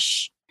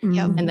ash.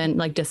 Yep. And then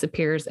like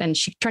disappears, and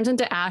she turns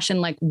into ash,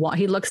 and like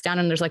he looks down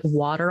and there's like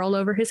water all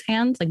over his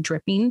hands, like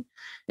dripping.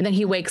 And then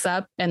he wakes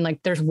up and like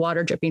there's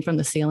water dripping from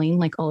the ceiling,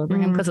 like all over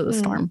him because of the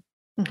storm.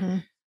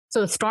 So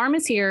the storm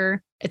is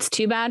here. It's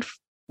too bad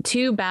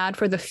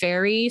for the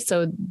fairy.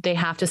 So they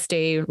have to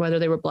stay, whether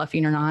they were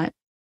bluffing or not.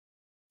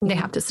 They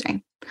have to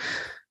stay.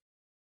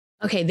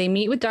 Okay. They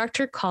meet with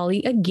Dr.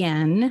 Cawley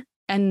again.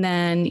 And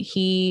then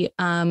he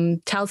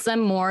tells them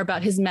more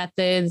about his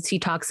methods. He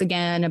talks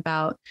again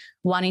about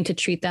wanting to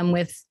treat them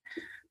with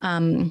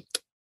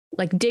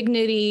like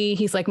dignity.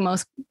 He's like,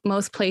 most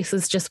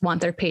places just want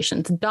their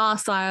patients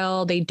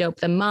docile. They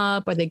dope them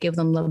up or they give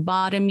them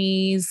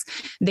lobotomies.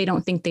 They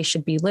don't think they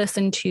should be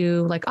listened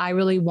to. Like, I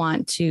really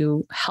want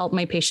to help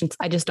my patients.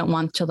 I just don't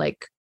want to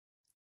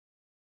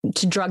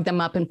drug them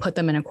up and put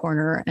them in a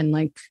corner and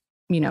like,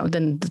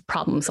 then the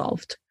problem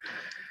solved.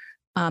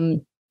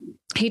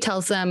 He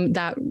tells them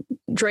that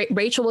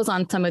Rachel was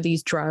on some of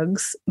these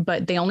drugs,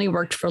 but they only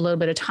worked for a little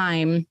bit of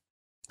time.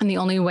 And the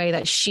only way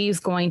that she's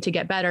going to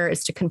get better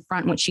is to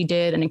confront what she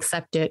did and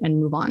accept it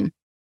and move on.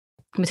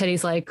 But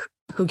Teddy's like,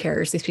 who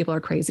cares? These people are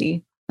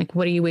crazy. Like,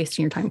 what are you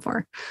wasting your time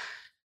for?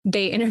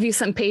 They interview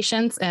some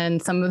patients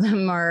and some of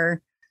them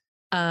are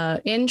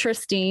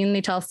interesting.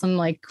 They tell some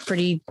like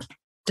pretty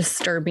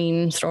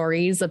disturbing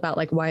stories about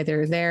like why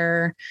they're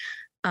there.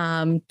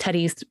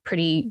 Teddy's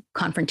pretty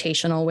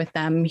confrontational with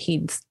them.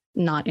 He's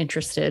not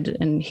interested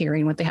in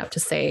hearing what they have to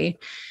say.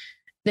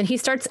 Then he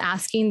starts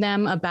asking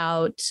them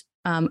about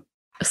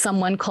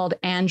someone called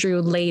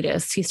Andrew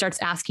Ladis. He starts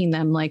asking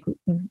them like,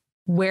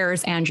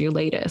 where's Andrew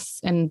Ladis?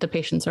 And the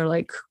patients are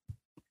like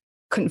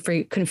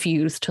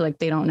confused, like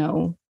they don't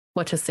know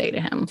what to say to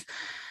him.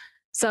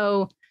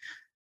 So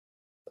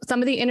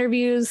some of the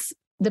interviews,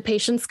 the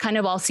patients kind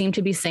of all seem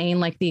to be saying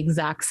like the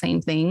exact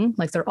same thing.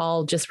 Like they're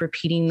all just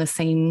repeating the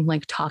same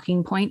like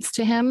talking points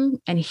to him.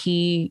 And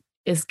he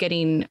is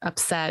getting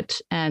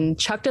upset, and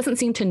Chuck doesn't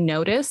seem to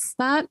notice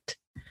that,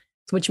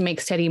 which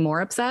makes Teddy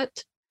more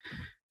upset.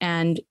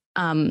 And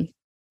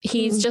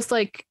he's just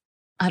like,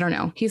 I don't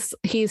know.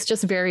 He's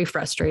just very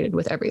frustrated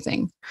with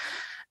everything.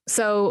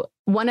 So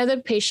one of the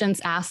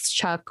patients asks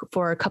Chuck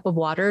for a cup of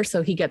water.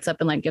 So he gets up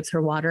and like gives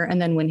her water.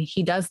 And then when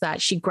he does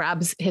that, she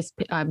grabs his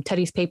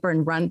Teddy's paper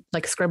and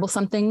scribbles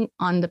something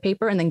on the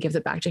paper and then gives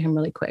it back to him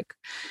really quick.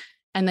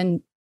 And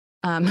then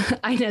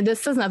I know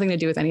this has nothing to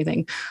do with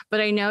anything, but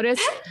I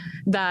noticed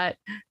that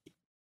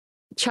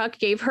Chuck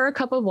gave her a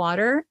cup of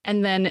water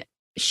and then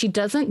she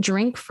doesn't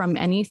drink from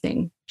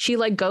anything. She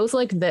like goes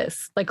like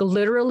this, like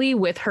literally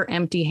with her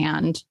empty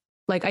hand.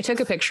 Like I took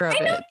a picture of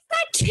it. That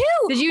too.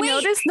 Did you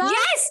notice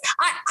that?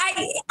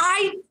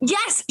 Yes.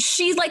 Yes.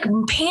 She like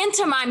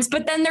pantomimes,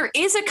 but then there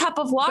is a cup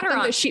of water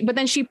on.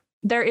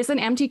 There is an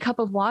empty cup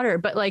of water,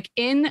 but like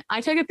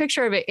I took a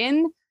picture of it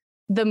in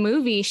the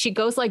movie. She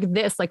goes like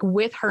this, like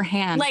with her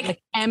hand,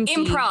 like empty,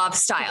 improv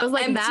style. It was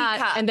like that.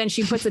 Cup. And then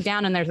she puts it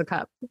down and there's a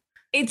cup.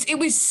 It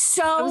was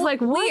so I was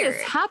like, what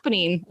is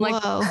happening?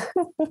 Like,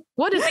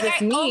 what does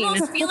this mean? I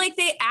almost feel like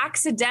they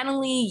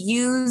accidentally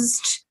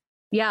used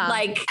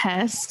like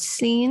test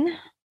scene.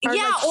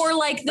 Or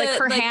like the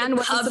her hand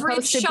was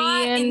coverage supposed to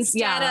shot be in,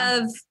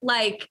 instead of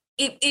like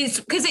it is,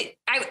 because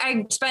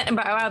I spent a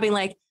while being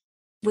like,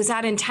 was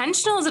that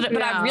intentional? Is it?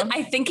 But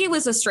I think it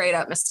was a straight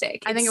up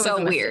mistake. I think it was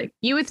so weird.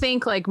 You would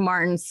think like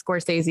Martin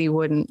Scorsese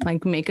wouldn't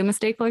like make a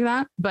mistake like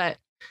that, but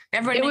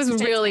it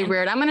was really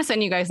weird. I'm going to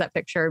send you guys that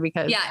picture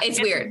because it's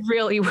weird.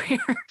 Really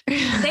weird.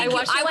 I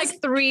watched it like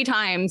 3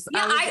 times.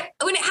 Yeah,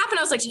 when it happened,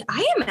 I was like, did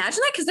I imagine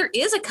that? Because there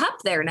is a cup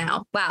there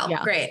now. Wow.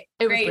 Yeah. Great.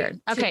 It was weird.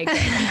 Okay.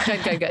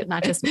 Good.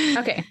 Not just me.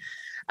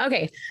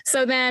 Okay.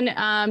 So then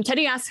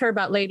Teddy asks her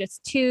about Ladis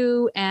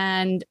too.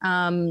 And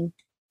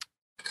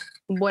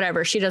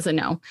whatever, she doesn't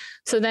know.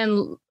 So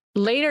then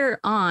later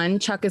on,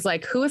 Chuck is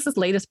like, who is this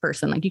latest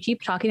person? Like, you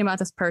keep talking about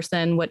this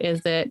person. What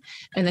is it?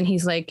 And then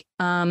he's like,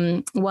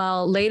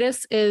 well,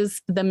 latest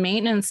is the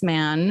maintenance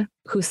man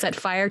who set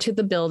fire to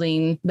the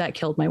building that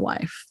killed my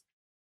wife.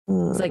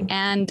 It's like,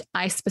 and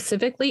I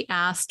specifically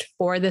asked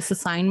for this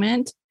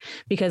assignment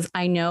because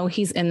I know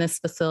he's in this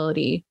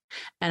facility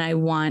and I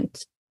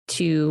want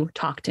to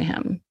talk to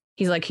him.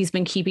 He's like, he's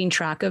been keeping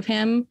track of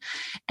him.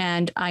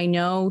 And I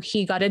know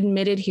he got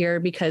admitted here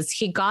because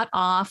he got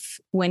off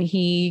when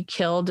he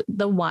killed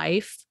the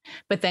wife,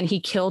 but then he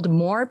killed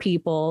more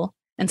people.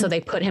 And so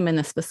they put him in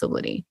this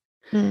facility.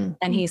 And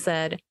he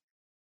said,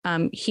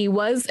 he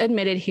was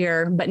admitted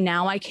here, but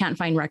now I can't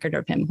find record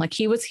of him. Like,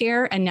 he was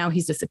here and now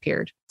he's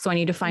disappeared. So I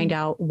need to find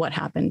out what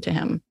happened to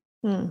him.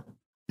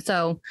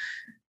 So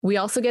we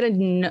also get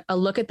a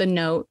look at the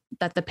note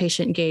that the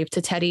patient gave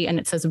to Teddy, and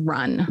it says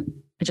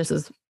run. It just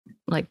is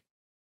like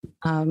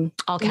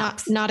all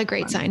caps. Not a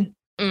great sign.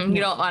 You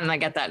don't want to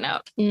get that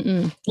note.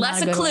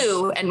 Less a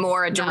clue and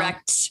more a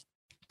direct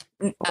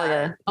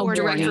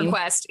direct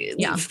request.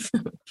 Yeah.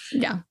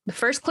 Yeah. The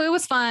first clue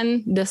was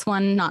fun. This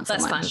one, not so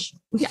much.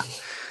 Yeah.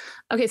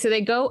 Okay. So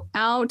they go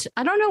out.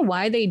 I don't know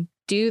why they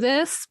do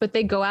this, but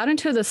they go out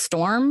into the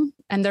storm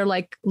and they're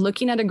like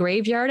looking at a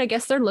graveyard. I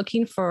guess they're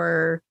looking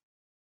for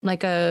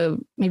like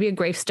maybe a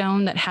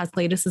gravestone that has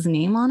Latest's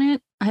name on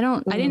it. I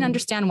didn't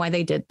understand why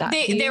they did that.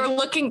 They were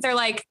looking, they're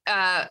like,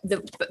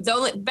 the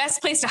only best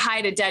place to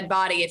hide a dead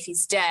body if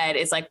he's dead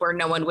is like where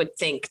no one would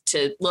think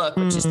to look,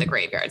 which is the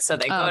graveyard. So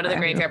they go to the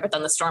graveyard, but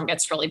then the storm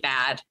gets really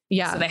bad.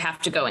 Yeah. So they have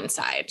to go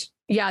inside.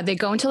 Yeah. They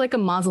go into like a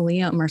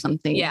mausoleum or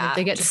something. Yeah. Like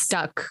they get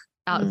stuck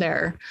out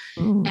there.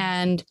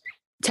 And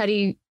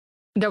Teddy,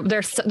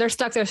 they're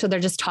stuck there. So they're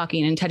just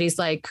talking. And Teddy's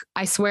like,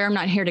 I swear I'm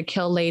not here to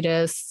kill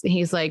Latest.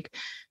 He's like,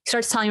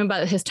 starts telling him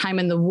about his time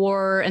in the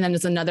war. And then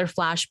there's another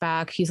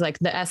flashback. He's like,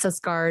 the SS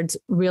guards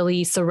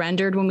really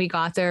surrendered when we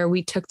got there.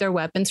 We took their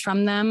weapons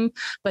from them,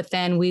 but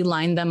then we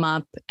lined them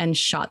up and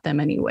shot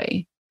them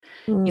anyway.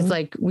 He's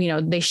like,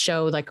 they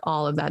show like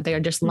all of that. They are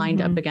just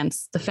lined up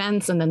against the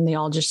fence. And then they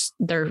all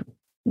the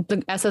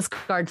SS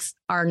guards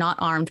are not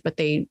armed, but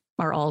they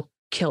are all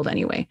killed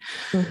anyway.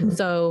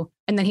 So,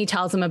 and then he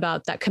tells him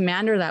about that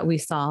commander that we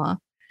saw,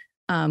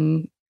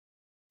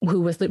 who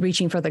was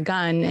reaching for the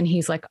gun. And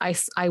he's like,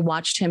 I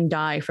watched him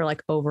die for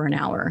like over an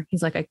hour.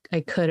 He's like,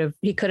 he could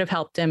have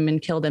helped him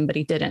and killed him, but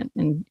he didn't.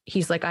 And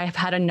he's like, I've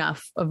had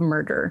enough of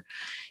murder.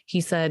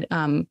 He said,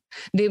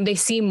 they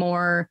see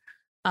more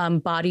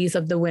bodies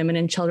of the women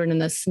and children in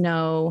the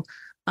snow.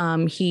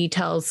 But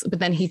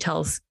then he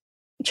tells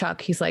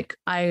Chuck, he's like,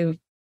 I've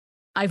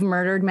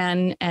murdered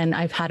men and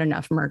I've had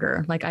enough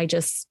murder. Like, I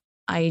just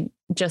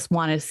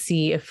want to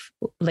see if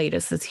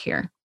Latest is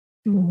here.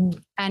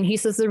 And he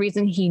says the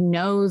reason he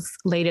knows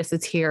Latest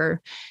is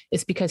here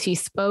is because he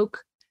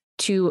spoke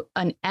to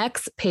an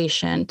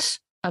ex-patient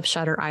of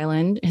Shutter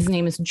Island. His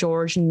name is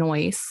George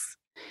Noyce.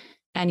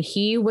 And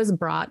he was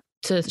brought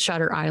to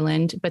Shutter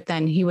Island, but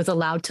then he was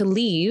allowed to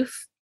leave.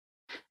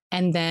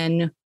 And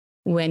then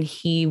when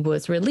he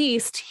was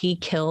released, he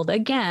killed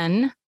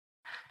again.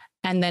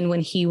 And then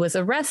when he was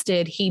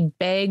arrested,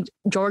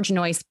 George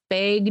Noyce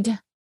begged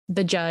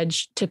the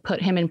judge to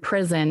put him in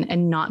prison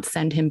and not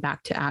send him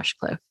back to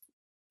Ashcliff.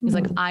 He's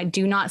like, I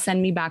do not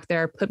send me back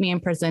there. Put me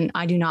in prison.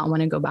 I do not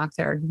want to go back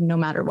there no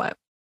matter what.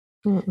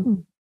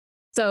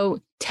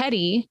 So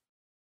Teddy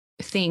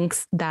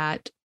thinks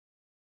that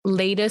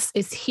Latest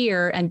is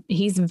here and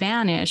he's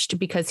vanished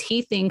because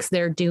he thinks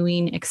they're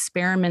doing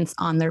experiments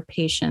on their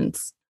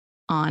patients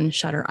on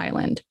Shutter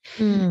Island.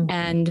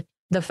 And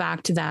the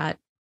fact that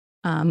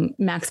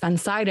Max von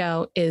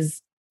Sydow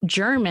is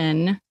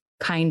German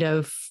kind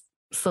of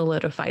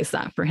solidifies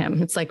that for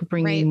him. It's like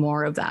bringing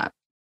more of that.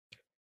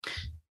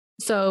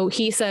 So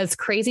he says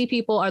crazy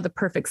people are the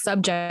perfect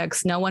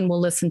subjects. No one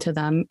will listen to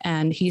them.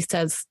 And he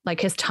says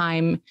like his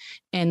time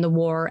in the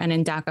war and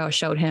in Dachau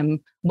showed him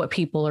what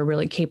people are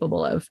really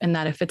capable of. And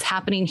that if it's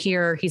happening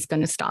here, he's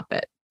going to stop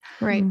it.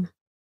 Right.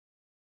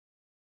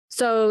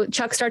 So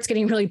Chuck starts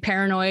getting really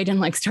paranoid and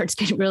like starts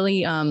getting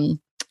really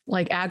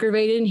like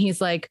aggravated. And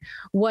he's like,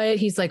 what?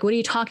 He's like, what are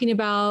you talking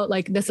about?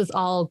 Like, this is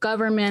all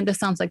government. This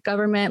sounds like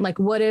government. Like,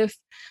 what if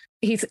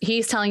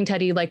he's telling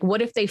Teddy, like,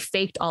 what if they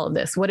faked all of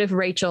this? What if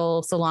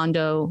Rachel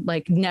Solando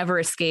like never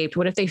escaped?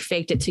 What if they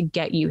faked it to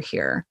get you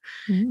here?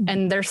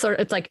 And they're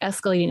it's like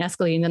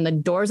escalating. And the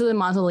doors of the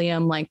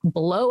mausoleum like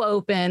blow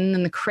open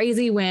and the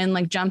crazy wind,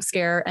 like jump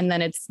scare. And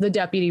then it's the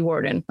deputy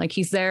warden. Like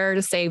he's there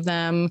to save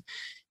them.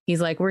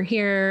 He's like, we're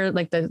here.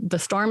 Like the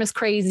storm is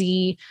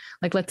crazy.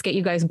 Like, let's get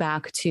you guys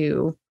back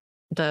to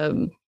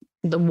the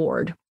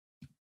ward.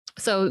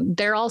 So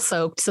they're all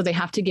soaked. So they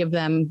have to give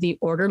them the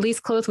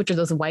orderly's clothes, which are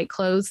those white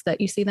clothes that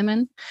you see them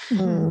in.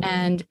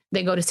 And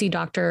they go to see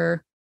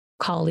Dr.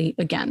 Cawley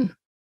again.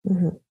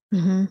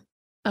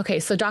 Okay.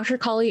 So Dr.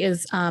 Cawley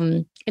is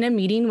in a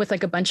meeting with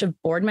like a bunch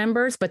of board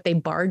members, but they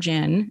barge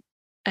in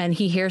and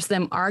he hears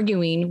them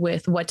arguing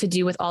with what to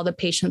do with all the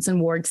patients in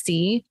Ward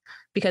C,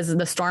 because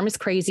the storm is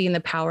crazy and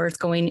the power is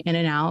going in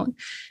and out.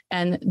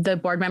 And the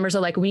board members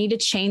are like, we need to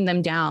chain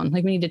them down.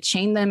 Like, we need to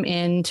chain them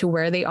in to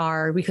where they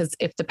are, because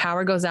if the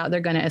power goes out, they're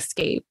going to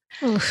escape.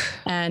 Oof.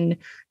 And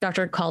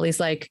Dr. Cawley's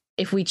like,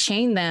 if we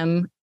chain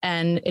them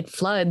and it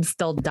floods,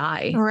 they'll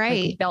die.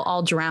 Right. Like, they'll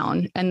all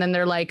drown. And then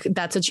they're like,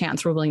 that's a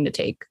chance we're willing to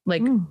take.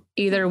 Like,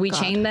 either we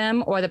chain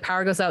them or the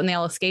power goes out and they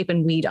all escape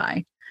and we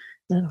die,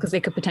 because they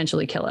could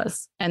potentially kill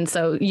us. And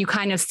so you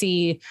kind of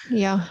see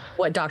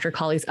what Dr.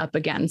 Cawley's up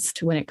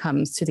against when it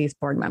comes to these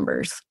board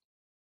members.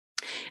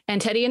 And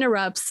Teddy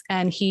interrupts,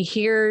 and he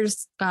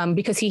hears,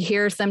 because he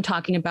hears them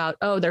talking about,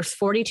 oh, there's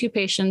 42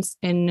 patients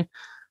in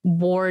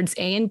wards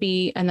A and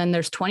B, and then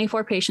there's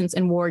 24 patients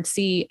in Ward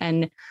C.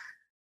 And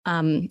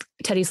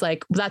Teddy's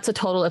like, that's a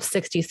total of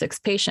 66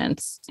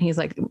 patients. He's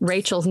like,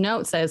 Rachel's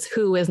note says,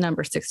 who is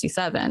number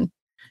 67?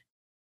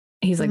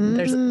 He's like,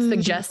 there's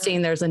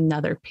suggesting there's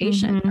another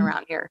patient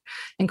around here.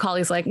 And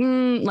Cawley's like,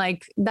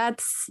 like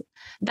that's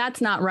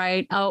not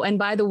right. Oh, and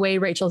by the way,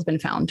 Rachel's been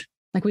found.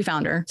 Like, we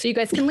found her. So you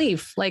guys can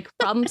leave. Like,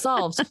 problem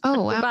solved.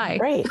 Oh, wow. Bye.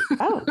 Great.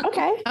 Oh,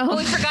 okay. Oh,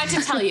 we forgot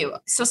to tell you.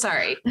 So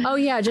sorry. Oh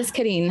yeah, just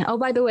kidding. Oh,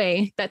 by the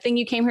way, that thing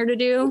you came here to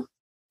do,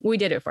 we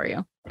did it for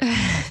you.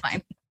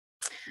 Fine.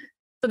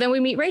 So then we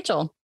meet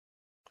Rachel.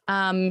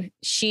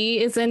 She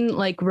is in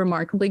like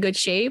remarkably good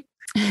shape.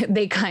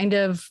 They kind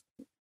of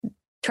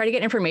try to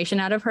get information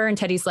out of her, and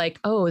Teddy's like,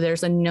 oh,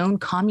 there's a known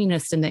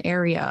communist in the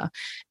area.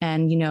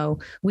 And, you know,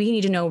 we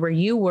need to know where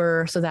you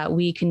were so that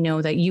we can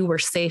know that you were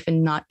safe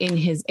and not in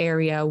his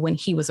area when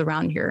he was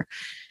around here.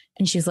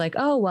 And she's like,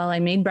 oh, well, I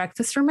made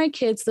breakfast for my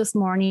kids this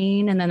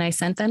morning, and then I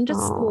sent them to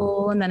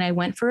school, and then I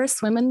went for a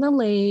swim in the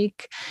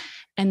lake.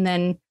 And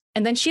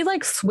then she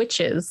like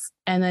switches,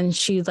 and then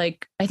she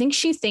like, I think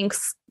she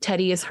thinks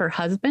Teddy is her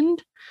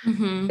husband.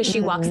 But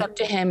she walks up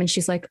to him and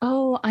she's like,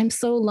 oh, I'm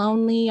so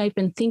lonely. I've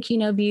been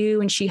thinking of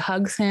you. And she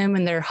hugs him,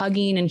 and they're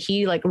hugging, and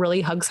he like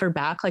really hugs her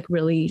back, like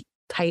really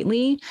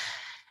tightly.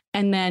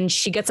 And then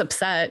she gets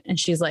upset and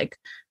she's like,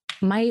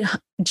 my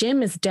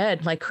Jim is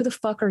dead. Like, who the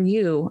fuck are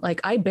you? Like,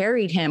 I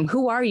buried him.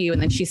 Who are you?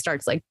 And then she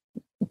starts like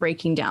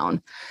breaking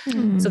down.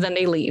 So then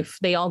they leave.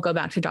 They all go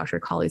back to Dr.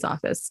 Cawley's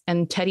office,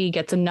 and Teddy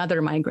gets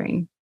another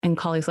migraine, and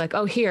Cawley's like,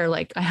 oh, here,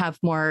 like I have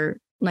more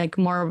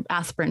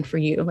aspirin for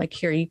you. Like,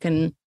 here, you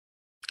can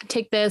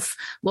take this.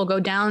 We'll go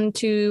down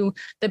to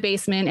the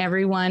basement.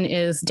 Everyone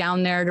is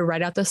down there to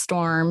ride out the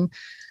storm.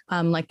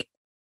 Like,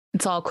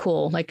 it's all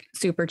cool, like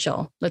super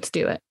chill. Let's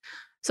do it.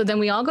 So then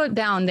we all go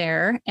down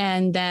there,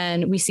 and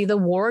then we see the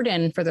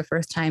warden for the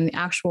first time, the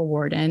actual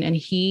warden. And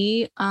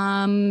he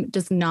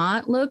does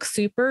not look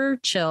super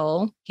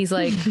chill. He's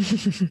like,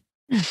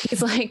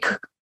 he's like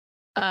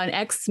an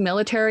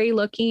ex-military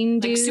looking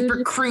dude. Like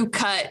super crew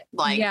cut,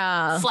 like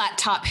flat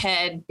top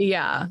head.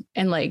 Yeah.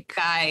 And like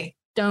guy.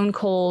 Stone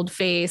cold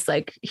face.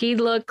 Like, he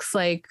looks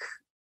like,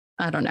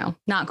 I don't know,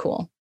 not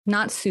cool,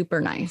 not super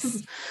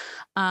nice.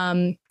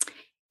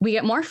 We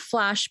get more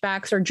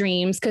flashbacks or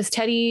dreams because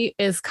Teddy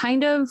is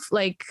kind of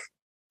like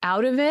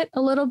out of it a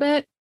little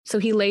bit. So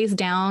he lays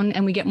down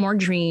and we get more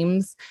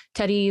dreams.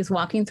 Teddy's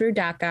walking through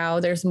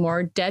Dachau. There's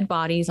more dead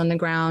bodies on the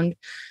ground.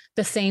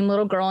 The same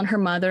little girl and her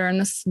mother in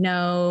the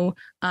snow.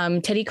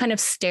 Teddy kind of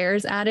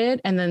stares at it,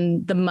 and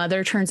then the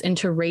mother turns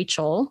into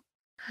Rachel.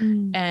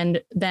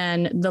 And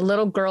then the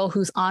little girl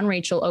who's on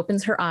Rachel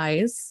opens her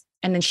eyes,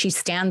 and then she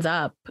stands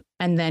up,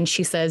 and then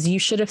she says, you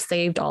should have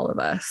saved all of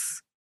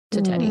us,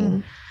 to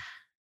Teddy.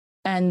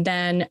 And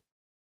then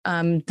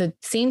the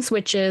scene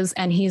switches,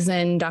 and he's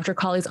in Dr.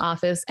 Cawley's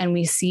office, and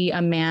we see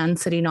a man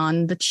sitting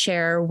on the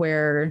chair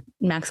where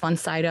Max von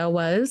Sydow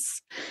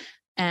was.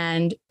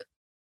 And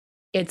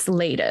it's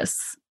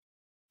Latus.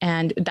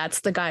 And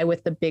that's the guy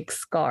with the big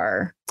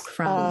scar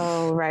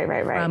from,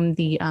 from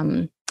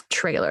the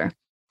trailer.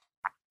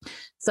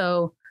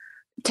 So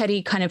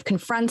Teddy kind of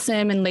confronts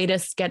him, and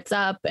Latus gets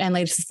up, and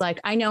Latus is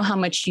like, I know how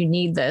much you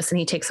need this. And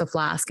he takes a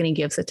flask and he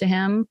gives it to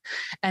him.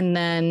 And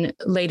then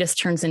Latus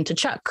turns into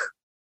Chuck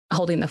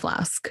holding the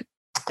flask.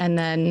 And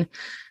then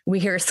we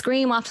hear a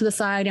scream off to the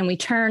side, and we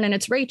turn, and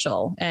it's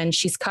Rachel, and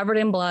she's covered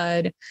in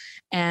blood.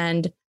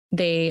 And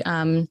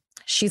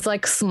she's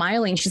like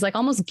smiling. She's like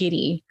almost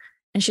giddy.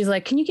 And she's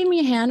like, can you give me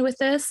a hand with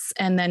this?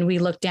 And then we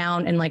look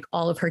down, and like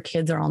all of her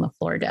kids are on the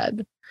floor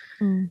dead.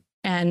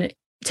 And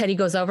Teddy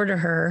goes over to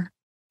her,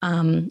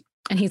 and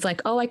he's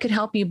like, oh, I could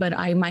help you, but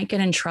I might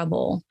get in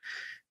trouble.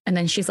 And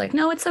then she's like,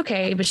 no, it's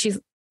okay. But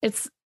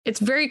it's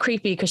very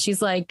creepy, because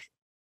she's like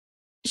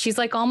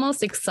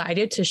almost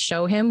excited to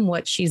show him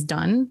what she's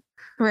done.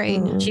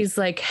 Right. She's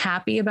like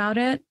happy about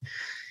it.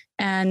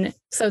 And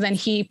so then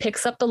he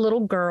picks up the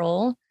little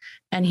girl,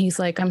 and he's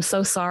like, I'm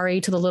so sorry,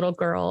 to the little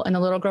girl. And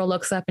the little girl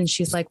looks up, and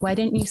she's like, why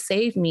didn't you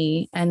save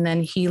me? And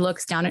then he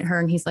looks down at her,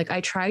 and he's like,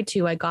 I tried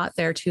to, I got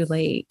there too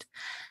late.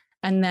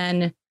 And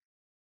then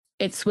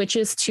it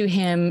switches to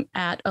him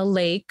at a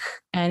lake,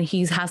 and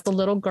he has the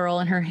little girl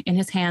in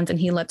his hands, and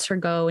he lets her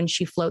go, and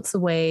she floats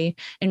away,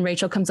 and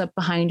Rachel comes up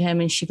behind him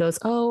and she goes,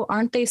 "Oh,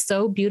 aren't they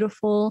so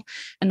beautiful?"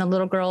 And the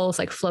little girl is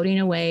like floating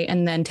away,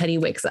 and then Teddy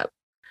wakes up.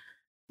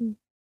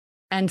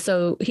 And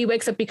so he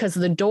wakes up because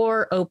the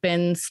door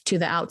opens to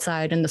the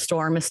outside and the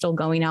storm is still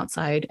going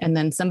outside. And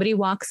then somebody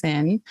walks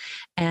in,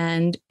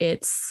 and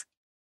it's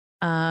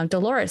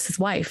Dolores, his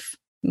wife,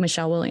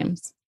 Michelle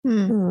Williams.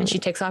 And she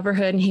takes off her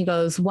hood, and he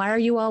goes, "Why are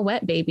you all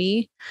wet,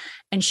 baby?"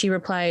 And she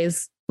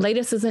replies,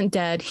 "Latus isn't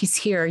dead. He's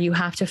here. You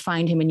have to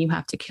find him and you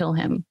have to kill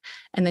him."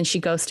 And then she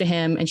goes to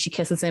him and she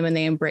kisses him and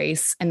they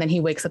embrace. And then he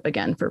wakes up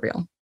again for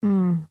real.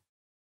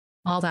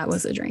 All that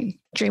was a dream.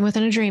 Dream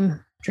within a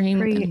dream.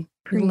 Dream.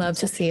 We love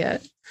to see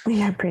it.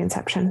 Yeah,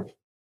 pre-inception.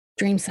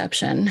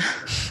 Dreamception.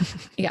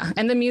 Yeah.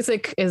 And the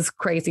music is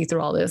crazy through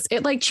all this.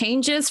 It like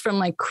changes from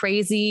like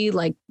crazy,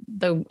 like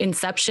the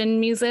Inception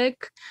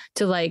music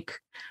to like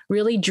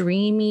really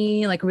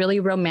dreamy, like really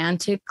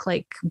romantic,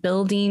 like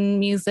building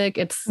music.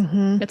 It's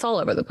all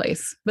over the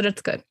place, but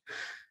it's good.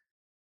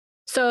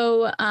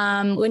 So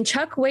when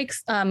Chuck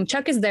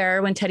is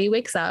there when Teddy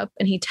wakes up,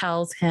 and he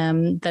tells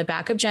him the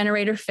backup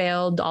generator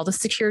failed, all the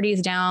security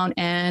is down,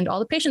 and all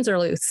the patients are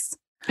loose.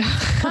 They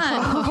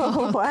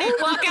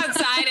walk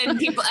outside and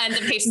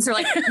the patients are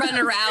like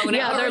running around.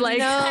 Yeah, they're like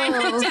trying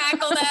to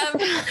tackle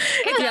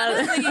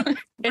them.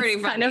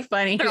 It's kind of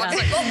funny.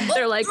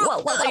 They're like,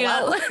 "Whoa, you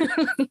know?"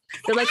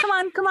 They're like, come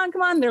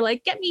on. They're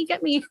like, get me.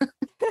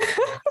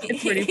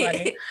 It's pretty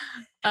funny.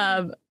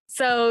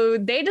 So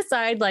they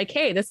decide like,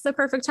 hey, this is the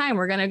perfect time.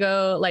 We're going to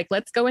go, like,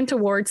 let's go into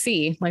Ward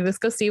C. Like, let's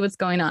go see what's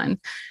going on.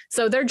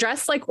 So they're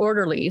dressed like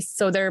orderlies.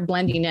 So they're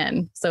blending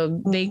in.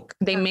 So they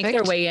make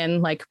their way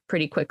in like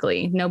pretty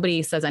quickly.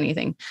 Nobody says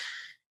anything.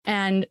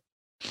 And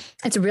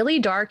it's really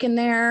dark in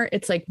there.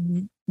 It's like,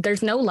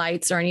 there's no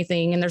lights or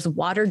anything. And there's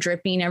water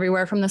dripping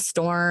everywhere from the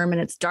storm.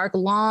 And it's dark,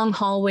 long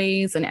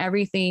hallways and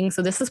everything.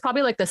 So this is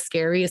probably like the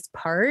scariest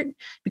part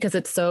because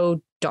it's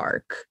so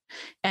dark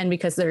and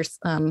because there's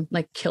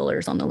like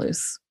killers on the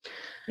loose.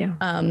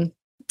 Yeah.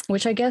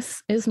 Which I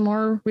guess is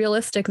more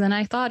realistic than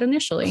I thought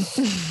initially.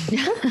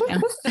 Yeah.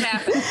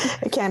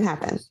 It can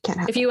happen.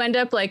 If you end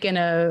up like in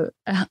a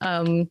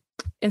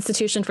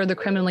institution for the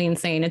criminally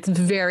insane, it's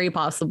very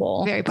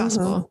possible. Very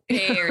possible.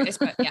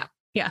 Yeah.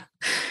 Yeah.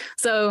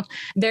 So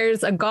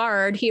there's a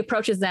guard. He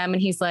approaches them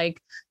and he's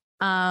like,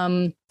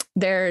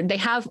 they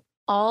have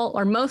all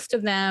or most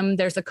of them.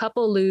 There's a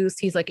couple loose.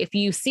 He's like, if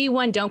you see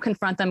one, don't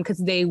confront them because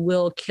they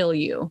will kill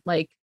you.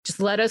 Like, just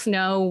let us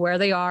know where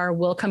they are.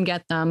 We'll come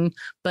get them.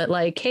 But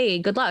like, hey,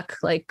 good luck.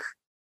 Like,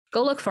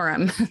 go look for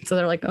them. So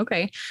they're like,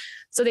 okay.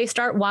 So they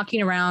start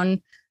walking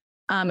around.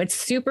 It's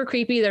super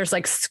creepy. There's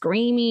like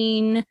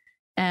screaming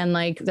and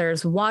like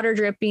there's water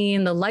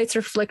dripping. The lights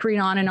are flickering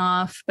on and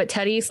off. But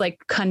Teddy's like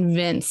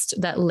convinced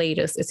that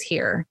Latus is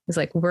here. He's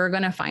like, we're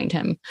going to find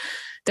him.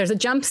 There's a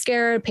jump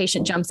scare. A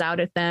patient jumps out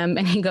at them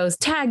and he goes,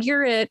 "Tag,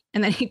 you're it."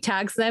 And then he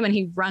tags them and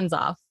he runs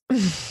off.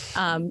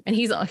 And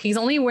he's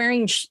only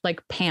wearing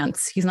like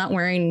pants. He's not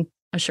wearing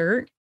a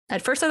shirt.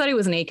 At first I thought he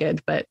was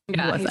naked, but he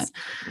wasn't.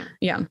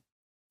 Yeah.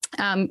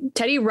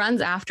 Teddy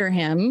runs after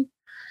him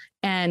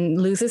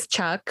and loses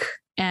Chuck.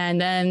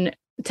 And then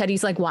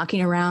Teddy's like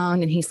walking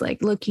around and he's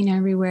like looking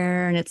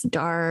everywhere and it's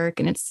dark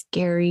and it's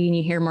scary and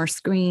you hear more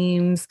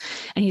screams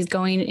and he's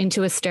going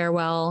into a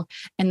stairwell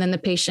and then the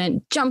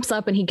patient jumps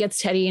up and he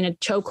gets Teddy in a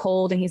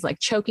chokehold and he's like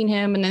choking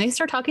him. And then they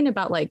start talking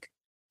about like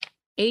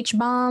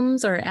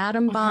H-bombs or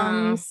atom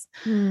bombs,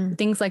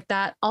 things like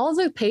that. All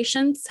the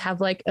patients have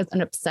like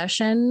an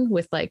obsession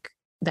with like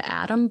the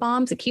atom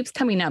bombs. It keeps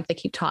coming up. They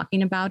keep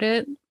talking about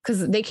it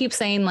because they keep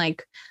saying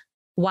like,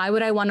 why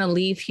would I want to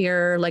leave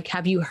here? Like,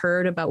 have you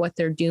heard about what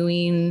they're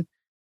doing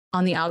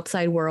on the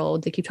outside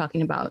world? They keep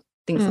talking about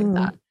things like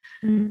that.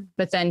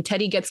 But then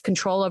Teddy gets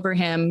control over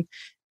him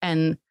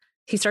and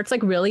he starts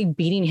like really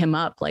beating him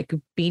up, like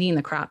beating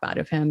the crap out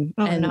of him.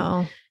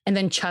 And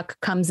then Chuck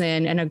comes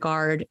in and a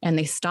guard and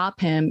they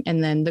stop him.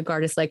 And then the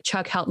guard is like,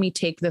 "Chuck, help me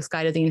take this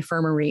guy to the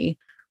infirmary."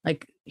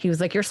 Like he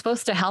was like, "You're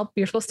supposed to help.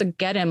 You're supposed to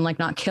get him, like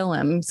not kill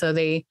him." So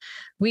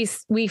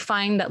we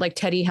find that like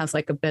Teddy has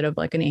like a bit of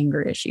like an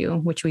anger issue,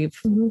 which we've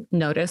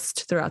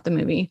noticed throughout the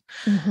movie.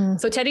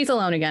 So Teddy's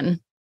alone again.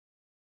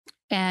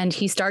 And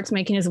he starts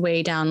making his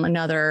way down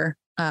another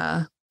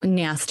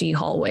nasty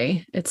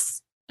hallway.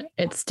 It's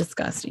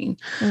disgusting.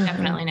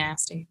 Definitely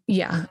nasty.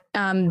 Yeah.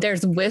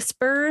 There's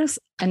whispers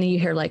and then you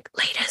hear like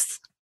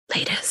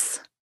Latus.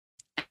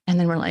 And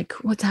then we're like,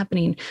 what's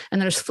happening?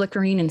 And there's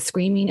flickering and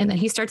screaming. And then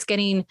he starts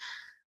getting,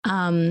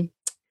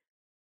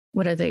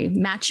 what are they?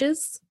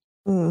 Matches.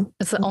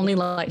 It's the only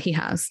light he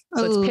has.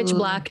 So it's pitch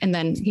black. And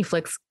then he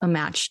flicks a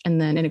match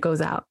and it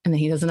goes out and then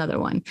he does another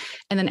one.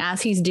 And then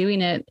as he's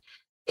doing it,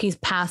 he's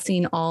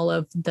passing all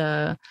of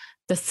the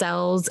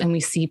cells and we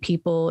see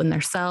people in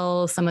their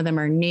cells. Some of them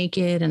are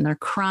naked and they're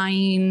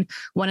crying.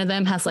 One of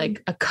them has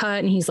like a cut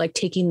and he's like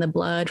taking the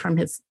blood from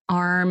his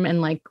arm and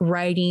like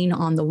writing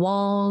on the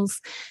walls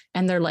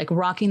and they're like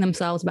rocking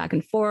themselves back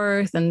and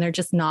forth and they're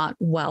just not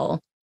well.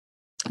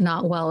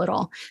 not well at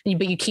all.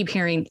 But you keep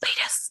hearing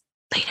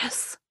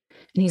Laetus.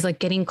 And he's like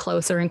getting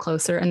closer and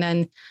closer. And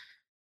then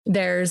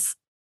there's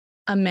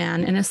a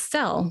man in a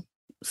cell.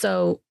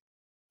 So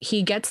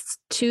he gets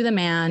to the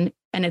man,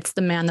 and it's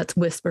the man that's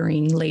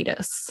whispering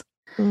Laetus.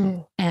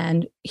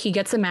 And he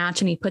gets a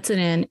match and he puts it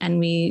in, and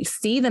we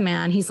see the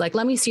man. He's like,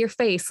 let me see your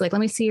face. Like, let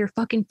me see your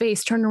fucking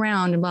face. Turn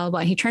around and blah, blah,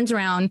 blah. He turns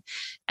around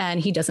and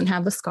he doesn't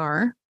have the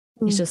scar.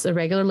 He's just a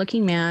regular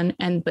looking man.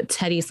 But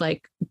Teddy's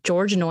like,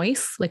 George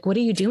Noyce, like, what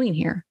are you doing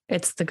here?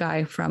 It's the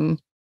guy from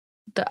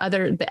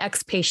the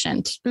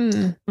ex-patient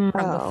from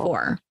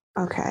before.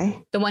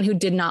 Okay. The one who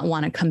did not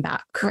want to come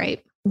back.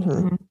 Right.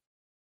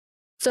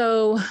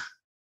 So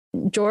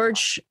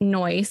George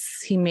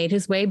Noyce, he made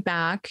his way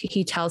back.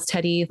 He tells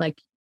Teddy,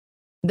 like,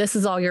 this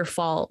is all your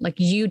fault. Like,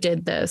 you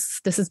did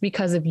this. This is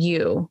because of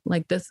you.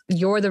 Like, this,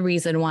 you're the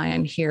reason why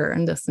I'm here,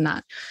 and this and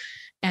that.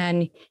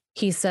 And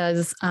he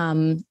says,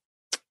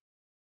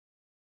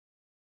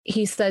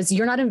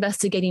 you're not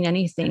investigating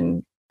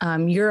anything.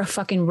 You're a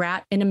fucking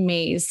rat in a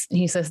maze. And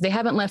he says, they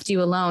haven't left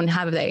you alone,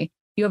 have they?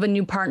 You have a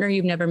new partner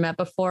you've never met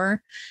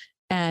before.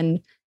 And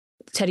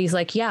Teddy's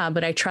like, yeah,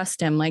 but I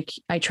trust him. Like,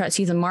 I trust,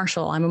 he's a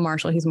marshal. I'm a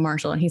marshal. He's a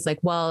marshal. And he's like,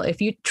 well,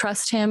 if you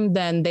trust him,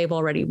 then they've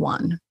already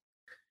won.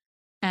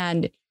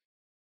 And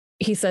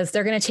he says,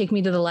 they're going to take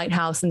me to the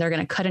lighthouse and they're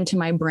going to cut into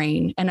my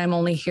brain. And I'm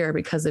only here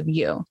because of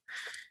you.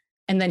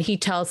 And then he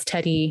tells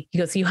Teddy, he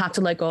goes, you have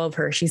to let go of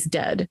her. She's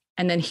dead.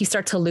 And then he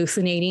starts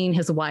hallucinating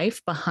his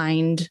wife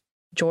behind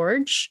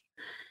George.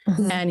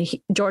 And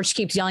George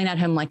keeps yelling at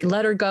him, like,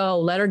 let her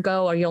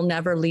go, or you'll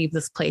never leave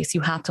this place.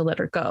 You have to let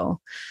her go.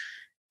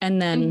 And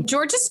then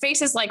George's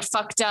face is like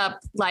fucked up,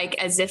 like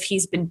as if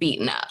he's been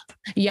beaten up.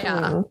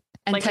 Yeah.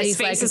 And like Teddy's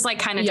his face is like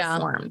kind of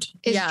deformed.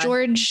 Is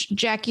George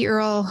Jackie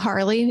Earl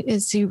Harley?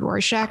 Is he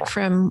Rorschach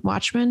from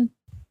Watchmen?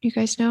 You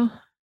guys know?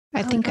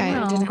 I think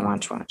I didn't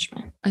watch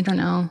Watchmen. I don't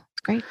know.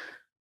 Great.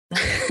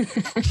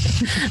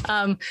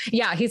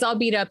 Yeah, he's all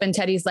beat up, and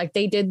Teddy's like,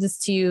 they did this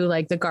to you,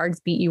 like the guards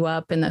beat you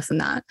up and this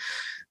and that.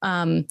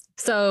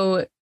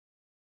 So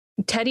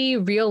Teddy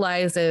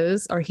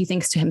realizes, or he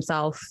thinks to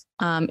himself,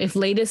 if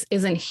Laetus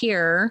isn't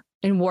here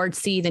in Ward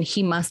C, then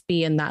he must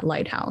be in that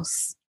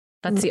lighthouse.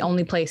 That's the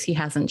only place he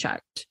hasn't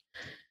checked.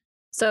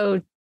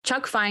 So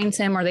Chuck finds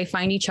him, or they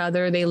find each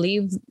other. They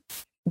leave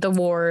the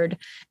ward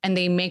and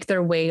they make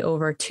their way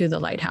over to the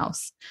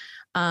lighthouse.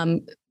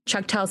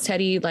 Chuck tells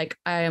Teddy,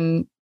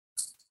 I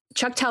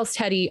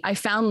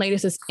found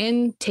Laetus's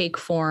intake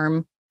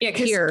form. Yeah,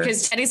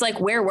 because Teddy's like,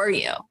 where were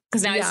you?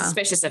 Because now he's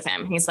suspicious of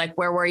him. He's like,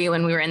 where were you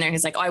when we were in there?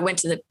 He's like, oh, I went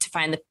to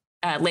find the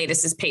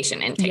Laetus's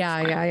patient intake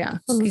form. Yeah.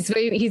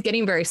 He's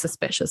getting very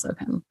suspicious of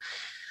him.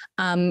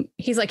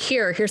 He's like,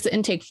 here's the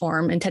intake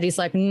form. And Teddy's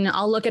like, no,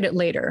 I'll look at it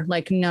later.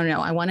 Like, no,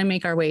 I want to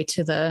make our way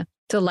to the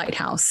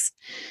lighthouse.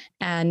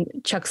 And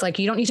Chuck's like,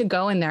 you don't need to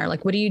go in there.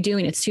 Like, what are you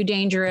doing? It's too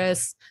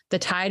dangerous. The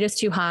tide is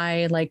too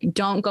high. Like,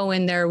 don't go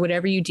in there.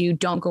 Whatever you do,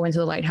 don't go into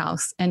the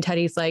lighthouse. And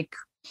Teddy's like,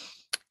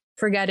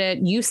 forget it.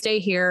 You stay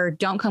here.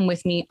 Don't come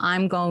with me.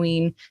 I'm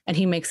going. And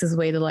he makes his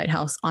way to the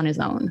lighthouse on his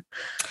own.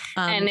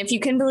 And if you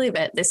can believe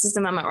it, this is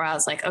the moment where I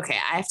was like, okay,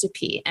 I have to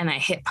pee. And I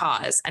hit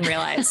pause and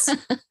realize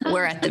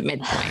we're at the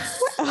midpoint.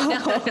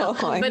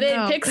 But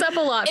it picks up a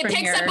lot from here.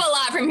 It picks up a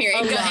lot from here.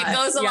 It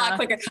goes a lot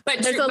quicker.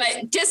 But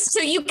just so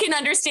you can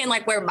understand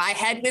like where my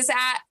head was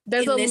at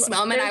in this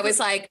moment, I was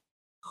like,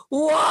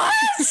 what?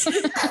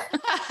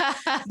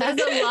 There's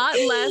a lot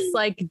less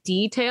like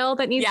detail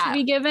that needs to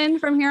be given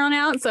from here on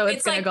out. So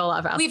it's going to go a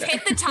lot faster. We've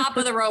hit the top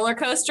of the roller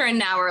coaster and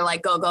now we're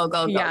like, go.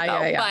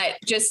 Yeah. But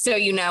just so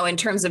you know, in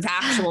terms of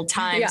actual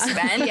time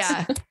spent,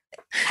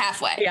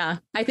 halfway. Yeah.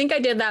 I think I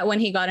did that when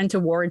he got into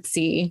Ward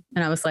C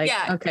and I was like,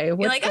 okay,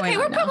 what's going on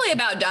we're now? probably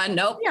about done.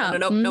 Nope.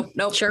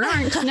 Nope. Sure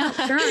aren't. No,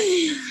 sure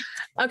aren't.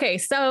 Okay.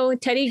 So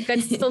Teddy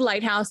gets to the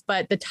lighthouse,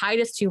 but the tide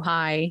is too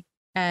high.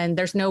 And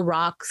there's no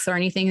rocks or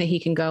anything that he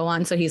can go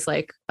on. So he's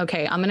like,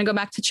 okay, I'm going to go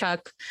back to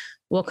Chuck.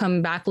 We'll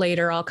come back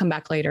later. I'll come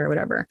back later or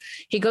whatever.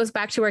 He goes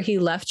back to where he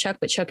left Chuck,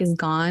 but Chuck is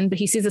gone. But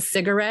he sees a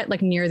cigarette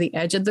like near the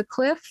edge of the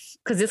cliff.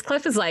 Because this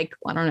cliff is like,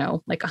 I don't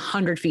know, like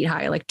 100 feet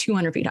high, like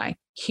 200 feet high,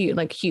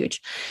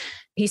 huge.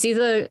 He sees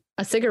a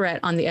cigarette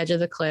on the edge of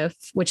the cliff,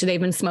 which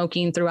they've been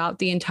smoking throughout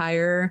the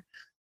entire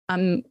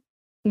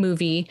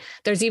movie.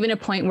 There's even a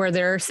point where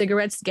their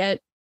cigarettes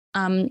get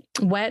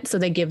wet. So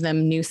they give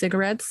them new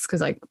cigarettes.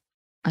 Because like,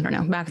 I don't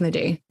know, back in the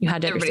day, you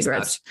had to have your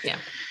cigarettes. Yeah.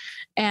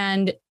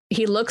 And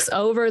he looks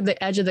over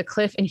the edge of the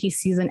cliff and he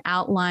sees an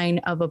outline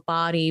of a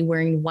body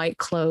wearing white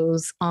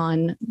clothes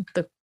on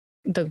the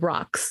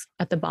rocks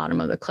at the bottom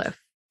of the cliff.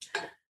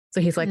 So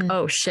he's like,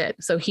 oh shit.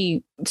 So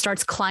he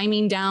starts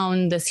climbing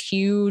down this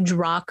huge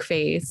rock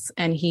face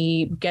and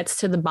he gets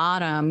to the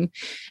bottom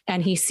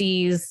and he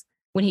sees,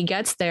 when he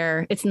gets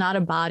there, it's not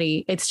a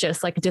body. It's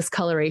just like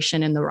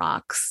discoloration in the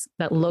rocks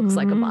that looks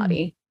like a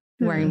body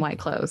wearing white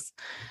clothes.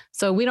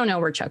 So we don't know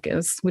where Chuck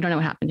is. We don't know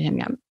what happened to him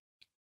yet.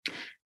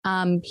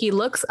 He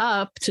looks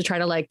up to try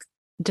to like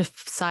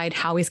decide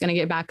how he's going to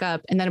get back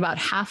up. And then about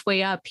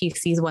halfway up, he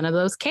sees one of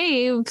those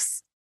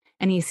caves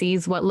and he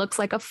sees what looks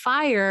like a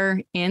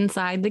fire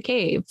inside the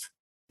cave.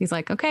 He's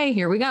like, okay,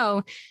 here we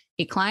go.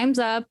 He climbs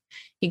up.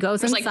 He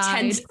goes There's inside.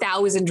 like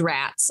 10,000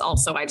 rats.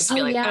 Also, I just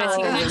feel like as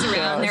he climbs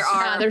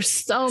around, there's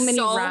so many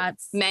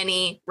rats.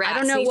 Many rats. I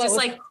don't know. He's just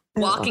like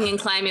walking and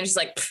climbing, just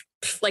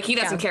like he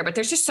doesn't care. But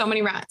there's just so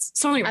many rats.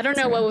 So many rats. I don't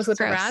know what was with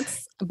the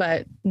rats,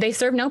 but they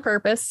serve no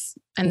purpose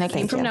and they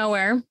came from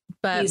nowhere.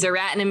 But he's a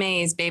rat in a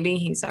maze, baby.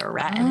 He's a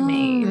rat in a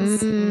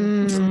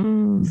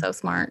maze. So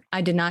smart.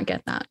 I did not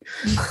get that.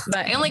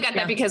 But I only got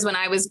that because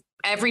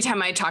every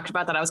time I talked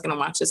about that I was going to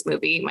watch this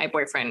movie, my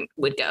boyfriend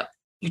would go,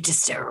 "You're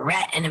just a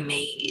rat in a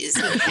maze."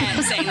 He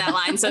kept saying that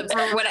line. So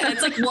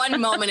it's like one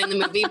moment in the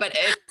movie, but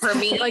for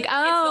me, like,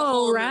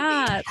 oh,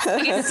 rats.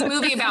 Like, it's a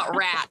movie about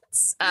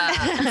rats.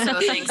 So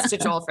thanks to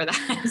Joel for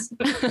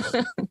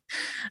that.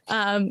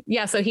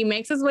 So he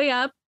makes his way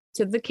up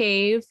to the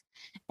cave.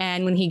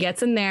 And when he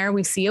gets in there,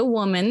 we see a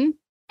woman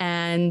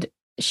and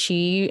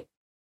she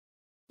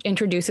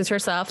introduces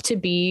herself to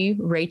be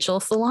Rachel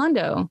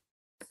Solando.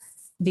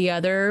 The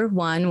other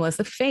one was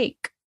a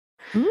fake.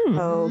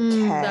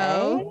 Okay.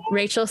 So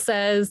Rachel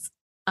says,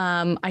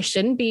 I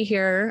shouldn't be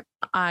here.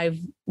 I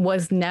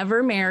was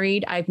never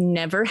married. I've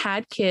never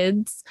had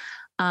kids.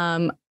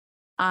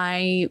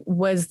 I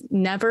was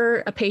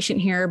never a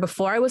patient here.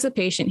 Before I was a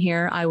patient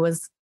here, I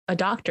was a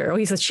doctor.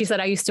 She said,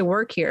 I used to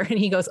work here. And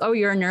he goes, oh,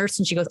 you're a nurse.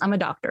 And she goes, I'm a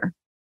doctor.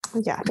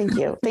 Yeah. Thank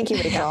you. Thank you,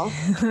 Rachel.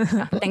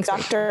 Thanks.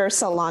 Dr.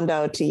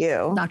 Solando to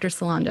you. Dr.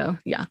 Solando.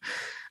 Yeah.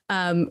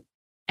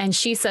 And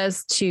she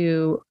says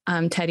to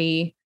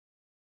Teddy,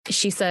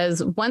 she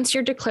says, once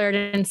you're declared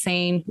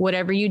insane,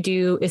 whatever you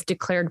do is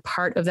declared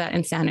part of that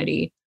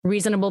insanity.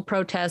 Reasonable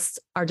protests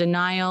are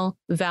denial.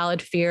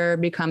 Valid fear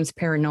becomes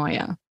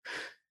paranoia.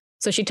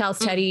 So she tells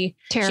Teddy,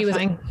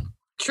 terrifying,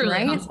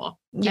 truly helpful.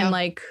 Yeah. And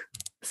like,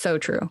 so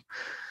true.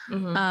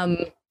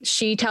 Mm-hmm.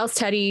 She tells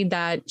Teddy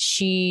that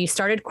she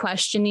started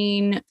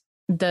questioning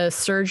the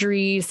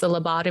surgeries, the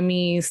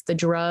lobotomies, the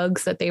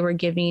drugs that they were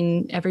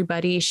giving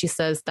everybody. She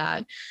says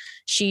that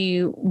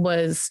she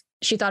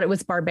thought it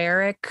was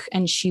barbaric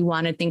and she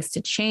wanted things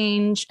to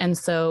change. And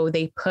so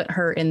they put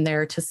her in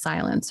there to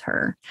silence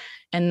her.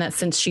 And that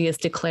since she is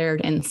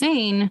declared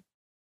insane,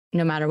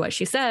 no matter what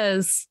she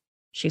says,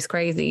 she's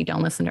crazy.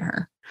 Don't listen to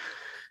her.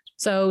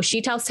 So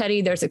she tells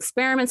Teddy there's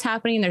experiments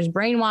happening. There's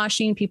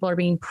brainwashing. People are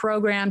being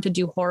programmed to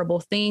do horrible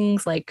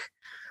things. Like,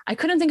 I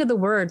couldn't think of the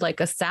word,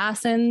 like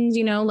assassins,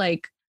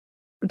 like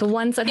the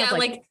ones that have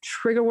like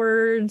trigger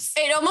words.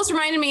 It almost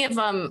reminded me of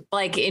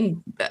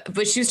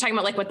but she was talking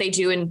about like what they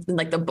do in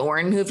like the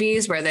Bourne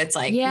movies, where that's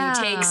like you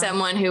take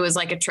someone who is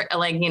like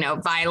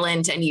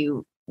violent and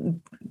you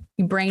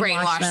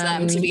brainwash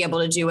them to be able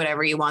to do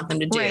whatever you want them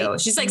to do. Right.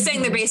 She's like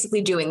saying they're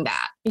basically doing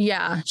that.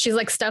 Yeah. She's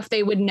like stuff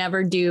they would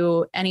never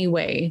do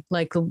anyway.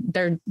 Like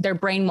they're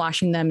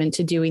brainwashing them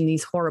into doing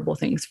these horrible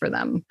things for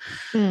them.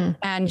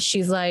 And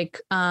she's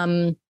like,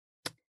 now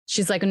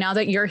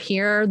that you're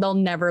here, they'll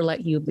never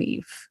let you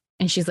leave.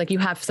 And she's like, you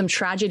have some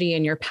tragedy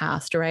in your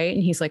past, right?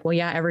 And he's like, well,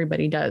 yeah,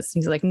 everybody does.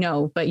 He's like,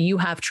 no, but you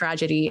have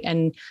tragedy.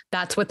 And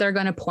that's what they're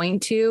going to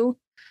point to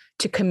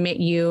commit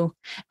you.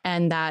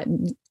 And that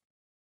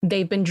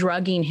they've been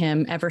drugging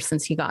him ever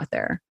since he got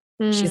there.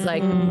 She's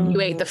like, you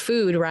ate the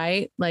food,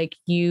 right? Like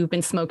you've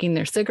been smoking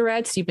their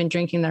cigarettes. You've been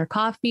drinking their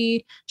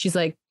coffee. She's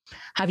like,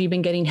 have you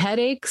been getting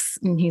headaches?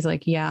 And he's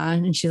like, yeah.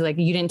 And she's like,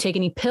 you didn't take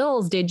any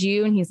pills, did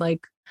you? And he's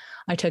like,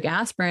 I took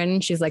aspirin.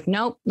 She's like,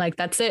 nope, like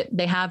that's it.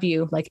 They have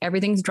you, like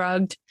everything's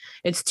drugged.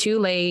 It's too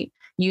late.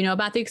 You know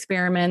about the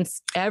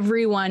experiments.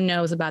 Everyone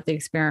knows about the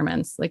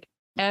experiments. Like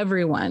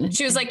everyone.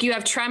 She was like, you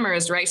have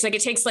tremors, right? She's like,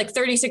 it takes like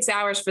 36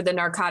 hours for the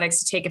narcotics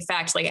to take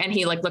effect. Like, and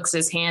he like looks at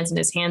his hands and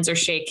his hands are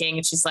shaking.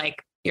 And she's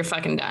like, you're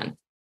fucking done.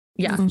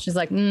 Yeah. She's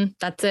like,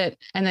 that's it.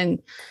 And then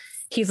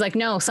he's like,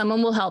 no,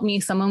 someone will help me.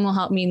 Someone will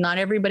help me. Not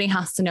everybody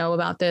has to know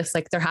about this.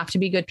 Like there have to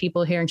be good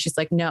people here. And she's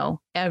like,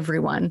 no,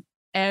 everyone.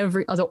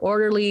 The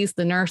orderlies,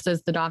 the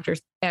nurses, the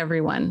doctors,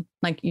 everyone.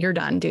 Like you're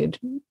done, dude.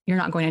 You're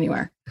not going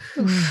anywhere.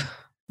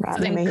 Rat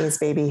in a maze,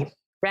 baby.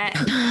 Rat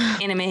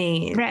in a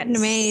maze. Rat in a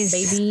maze,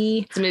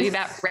 baby. It's a movie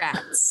about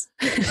rats.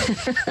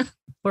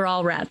 We're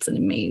all rats in a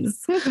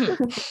maze.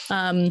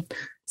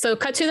 So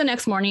cut to the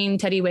next morning,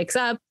 Teddy wakes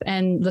up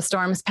and the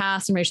storm has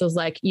passed and Rachel's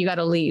like, you got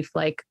to leave.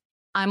 Like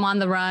I'm on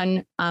the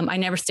run. I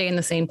never stay in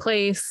the same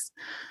place.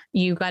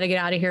 You got to get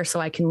out of here so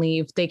I can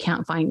leave. They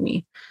can't find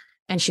me.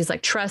 And she's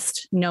like,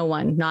 trust no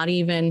one, not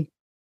even,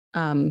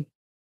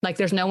 like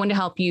there's no one to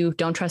help you.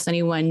 Don't trust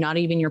anyone, not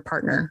even your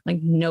partner, like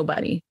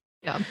nobody.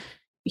 Yeah.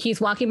 He's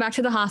walking back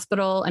to the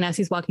hospital. And as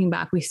he's walking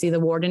back, we see the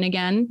warden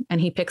again,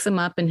 and he picks him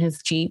up in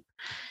his Jeep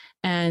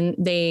and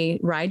they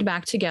ride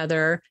back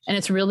together. And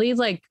it's really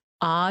like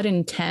odd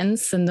and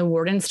tense. And the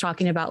warden's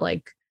talking about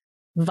like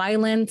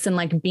violence and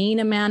like being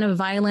a man of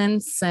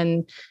violence,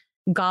 and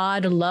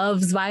God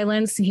loves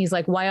violence. And he's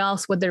like, why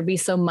else would there be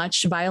so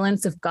much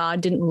violence if God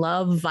didn't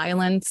love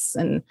violence?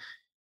 And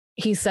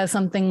he says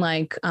something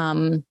like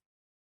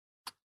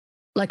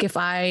if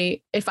I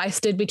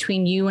stood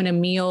between you and a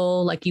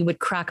meal, like you would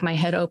crack my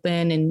head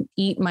open and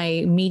eat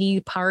my meaty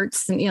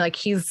parts. And like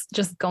he's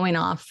just going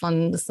off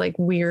on this like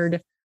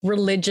weird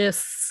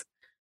religious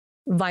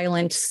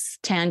violent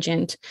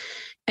tangent.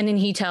 And then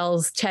he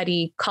tells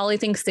Teddy, Collie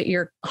thinks that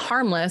you're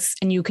harmless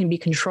and you can be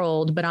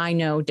controlled, but I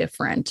know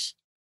different.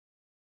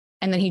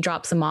 And then he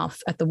drops him off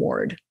at the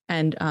ward,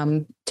 and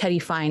Teddy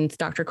finds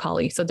Dr.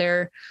 Collie. So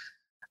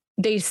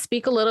they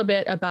speak a little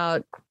bit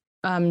about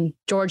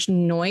George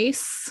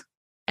Noyce,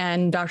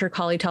 and Dr.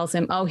 Collie tells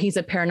him, oh, he's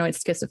a paranoid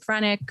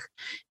schizophrenic,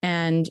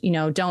 and, you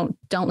know, don't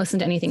listen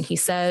to anything he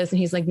says. And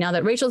he's like, now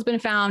that Rachel's been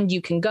found,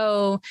 you can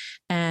go.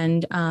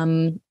 And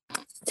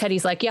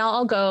Teddy's like, yeah,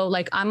 I'll go.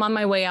 Like, I'm on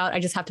my way out. I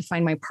just have to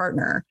find my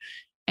partner.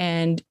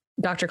 And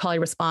Dr. Collie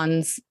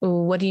responds,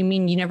 what do you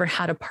mean you never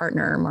had a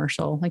partner,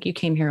 Marshall? Like, you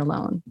came here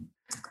alone.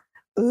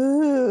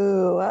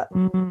 Ooh.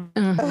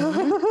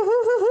 Mm-hmm.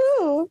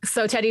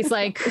 So Teddy's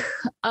like,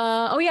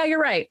 oh yeah,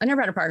 you're right. I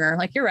never had a partner.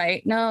 Like, you're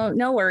right.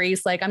 No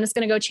worries. Like, I'm just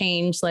going to go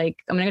change.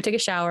 Like, I'm going to go take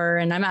a shower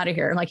and I'm out of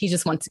here. Like, he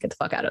just wants to get the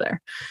fuck out of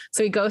there.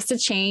 So he goes to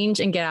change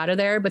and get out of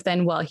there. But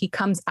then while he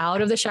comes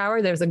out of the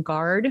shower, there's a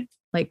guard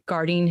like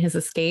guarding his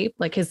escape,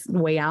 like his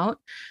way out.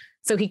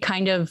 So he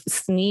kind of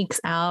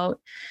sneaks out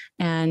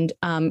and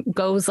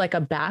goes like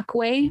a back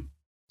way.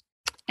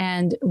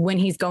 And when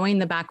he's going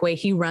the back way,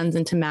 he runs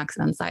into Max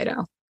von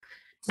Sydow.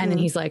 And then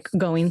he's like,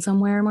 going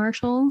somewhere,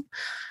 Marshall?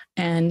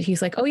 And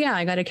he's like, oh yeah,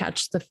 I got to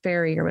catch the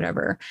ferry or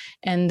whatever.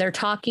 And they're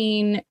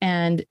talking,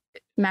 and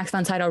Max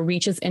von Sydow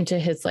reaches into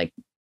his like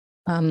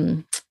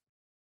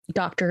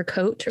doctor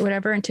coat or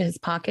whatever, into his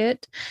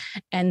pocket.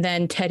 And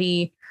then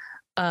Teddy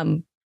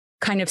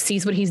kind of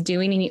sees what he's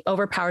doing, and he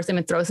overpowers him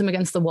and throws him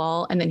against the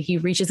wall. And then he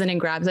reaches in and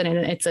grabs it, and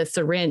it's a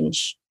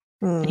syringe.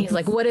 And he's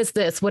like, what is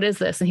this? What is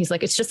this? And he's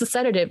like, it's just a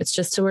sedative. It's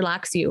just to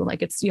relax you.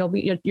 Like,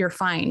 you're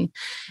fine.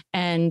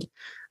 And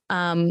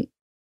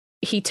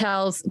he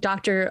tells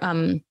Dr.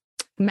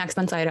 Max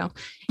von Sydow,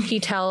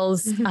 he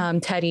tells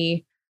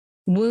Teddy,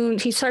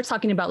 wound. He starts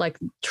talking about like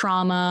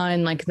trauma,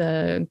 and like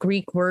the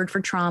Greek word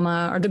for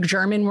trauma, or the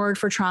German word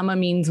for trauma,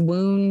 means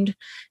wound.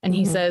 And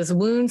he says,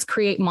 wounds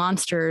create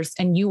monsters,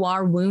 and you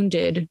are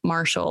wounded,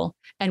 Marshall.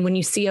 And when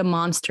you see a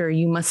monster,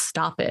 you must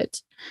stop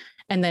it.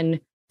 And then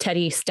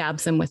Teddy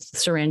stabs him with the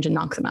syringe and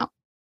knocks him out.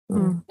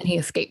 And he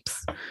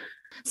escapes.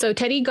 So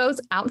Teddy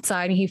goes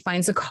outside and he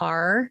finds a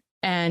car,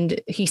 and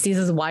he sees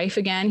his wife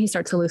again. He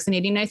starts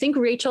hallucinating. And I think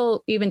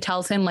Rachel even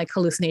tells him like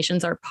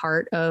hallucinations are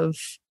part of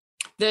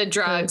the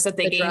drugs that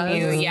they gave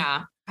you.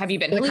 Yeah. Have you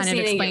been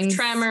hallucinating? Kind of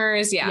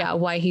tremors? Yeah. Yeah.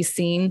 Why he's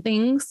seeing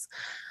things.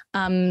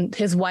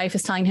 His wife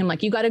is telling him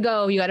like, you got to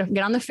go, you got to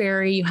get on the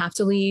ferry, you have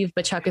to leave.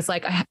 But Chuck is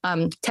like,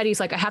 Teddy's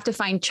like, I have to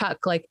find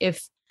Chuck. Like,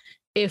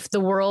 if the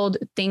world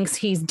thinks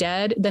he's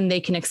dead, then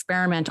they can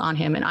experiment on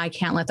him. And I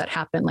can't let that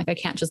happen. Like, I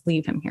can't just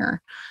leave him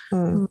here.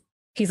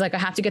 He's like, I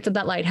have to get to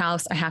that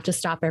lighthouse. I have to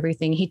stop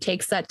everything. He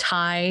takes that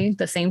tie,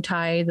 the same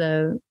tie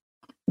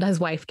his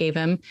wife gave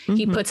him.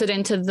 He puts it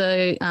into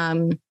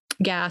the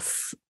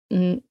gas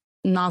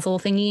nozzle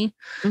thingy,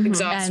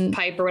 exhaust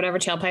pipe or whatever,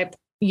 tailpipe.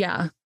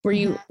 Yeah. Where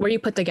you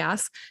put the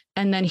gas,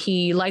 and then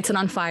he lights it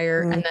on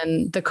fire, and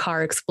then the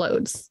car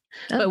explodes.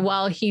 But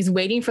while he's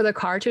waiting for the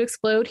car to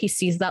explode, he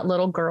sees that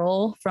little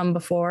girl from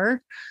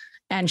before,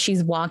 and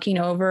she's walking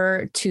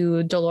over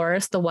to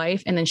Dolores, the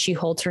wife, and then she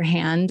holds her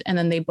hand, and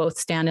then they both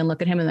stand and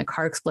look at him, and the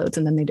car explodes,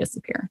 and then they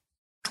disappear.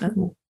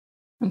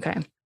 Okay.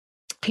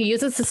 He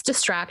uses this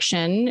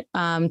distraction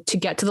to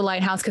get to the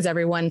lighthouse, because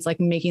everyone's like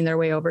making their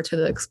way over to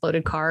the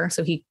exploded car.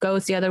 So he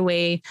goes the other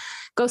way,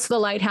 goes to the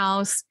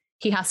lighthouse.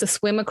 He has to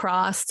swim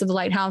across to the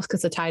lighthouse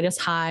because the tide is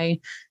high.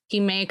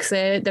 He makes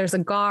it. There's a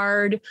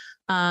guard.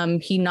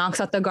 He knocks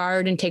out the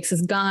guard and takes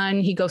his gun.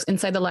 He goes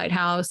inside the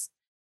lighthouse.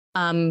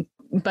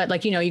 But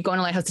like, you go in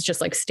a lighthouse, it's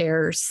just like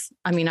stairs.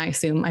 I mean, I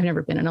assume, I've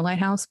never been in a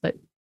lighthouse, but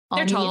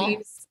they're tall.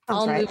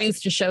 All movies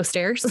just show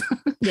stairs.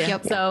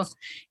 Yep. So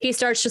he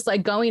starts just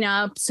like going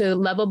up to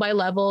level by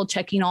level,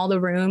 checking all the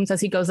rooms as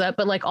he goes up.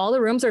 But like all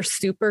the rooms are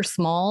super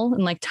small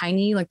and like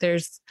tiny. Like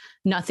there's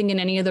nothing in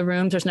any of the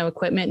rooms. There's no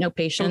equipment, no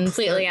patients.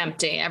 Completely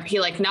empty. He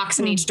like knocks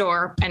on each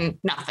door and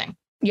nothing.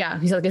 Yeah.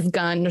 He's like his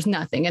gun. There's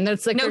nothing. And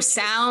there's like no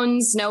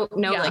sounds, no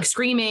like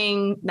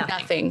screaming,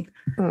 nothing.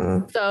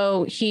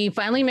 So he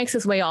finally makes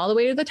his way all the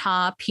way to the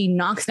top. He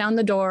knocks down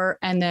the door.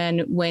 And then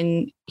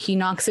when he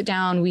knocks it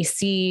down, we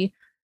see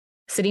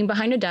sitting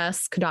behind a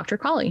desk, Dr.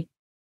 Collie.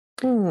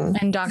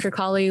 And Dr.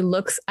 Collie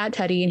looks at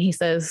Teddy and he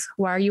says,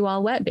 why are you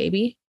all wet,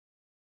 baby?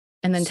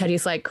 And then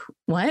Teddy's like,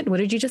 what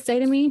did you just say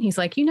to me? He's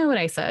like, you know what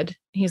I said.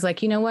 He's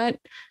like, you know what,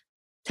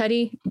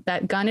 Teddy,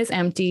 that gun is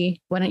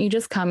empty. Why don't you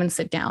just come and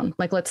sit down?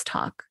 Like, let's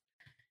talk.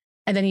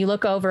 And then you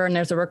look over and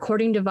there's a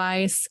recording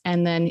device.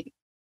 And then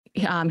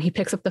he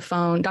picks up the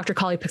phone. Dr.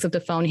 Collie picks up the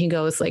phone. He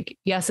goes like,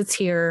 yes, it's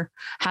here.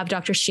 Have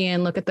Dr.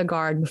 Sheehan look at the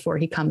guard before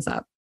he comes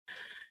up.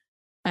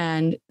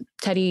 And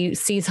Teddy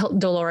sees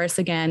Dolores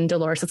again.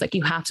 Dolores is like,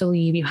 you have to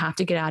leave. You have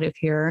to get out of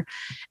here.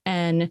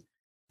 And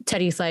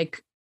Teddy's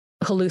like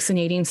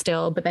hallucinating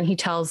still. But then he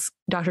tells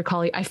Dr.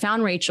 Collie, I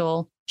found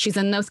Rachel. She's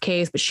in those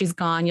caves, but she's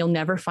gone. You'll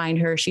never find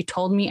her. She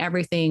told me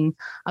everything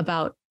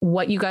about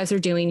what you guys are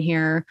doing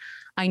here.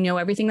 I know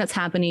everything that's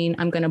happening.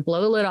 I'm going to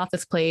blow the lid off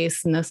this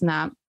place and this and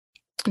that.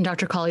 And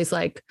Dr. Collie's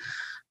like,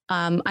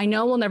 I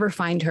know we'll never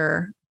find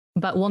her.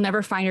 but we'll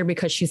never find her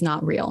because she's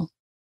not real.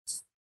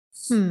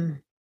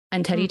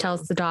 And Teddy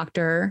tells the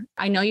doctor,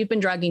 I know you've been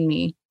drugging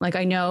me. Like,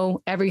 I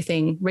know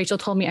everything. Rachel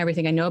told me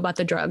everything. I know about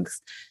the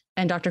drugs.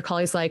 And Dr.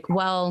 Cawley's like,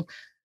 well,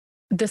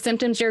 the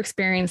symptoms you're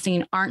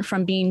experiencing aren't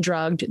from being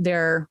drugged.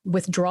 They're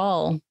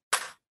withdrawal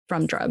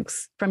from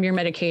drugs, from your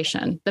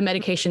medication, the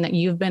medication that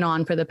you've been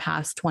on for the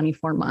past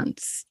 24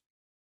 months.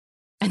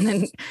 And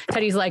then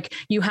Teddy's like,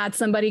 you had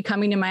somebody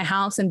coming to my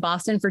house in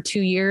Boston for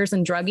 2 years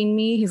and drugging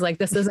me. He's like,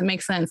 this doesn't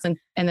make sense. And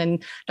then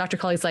Dr.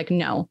 Cawley's like,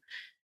 no,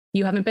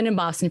 you haven't been in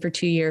Boston for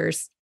 2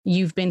 years.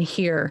 You've been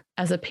here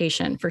as a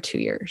patient for 2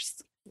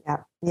 years.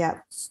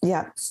 Yep.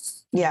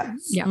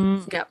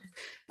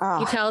 Oh,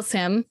 he tells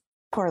him,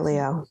 poor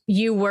Leo.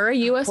 You were a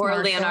U.S. Poor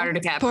Marshal. Leonardo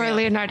DiCaprio. Poor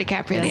Leonardo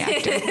DiCaprio, the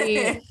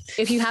actor.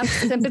 If you have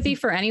sympathy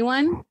for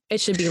anyone, it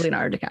should be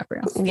Leonardo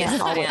DiCaprio. Yes,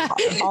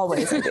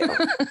 always I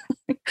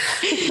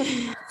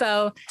do.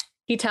 So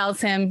he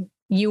tells him,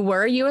 you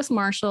were a U.S.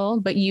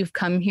 Marshal, but you've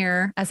come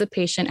here as a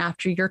patient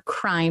after your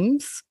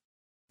crimes.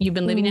 You've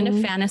been living in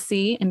a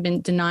fantasy and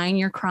been denying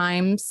your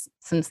crimes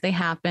since they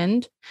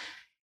happened.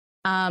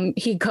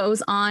 He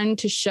goes on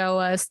to show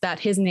us that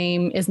his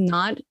name is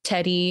not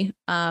Teddy.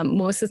 What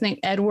was his name?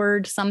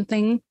 Edward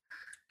something.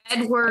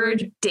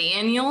 Edward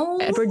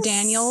Daniels. Edward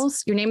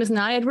Daniels. Your name is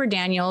not Edward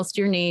Daniels.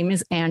 Your name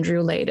is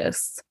Andrew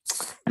Laeddis.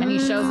 And he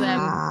shows them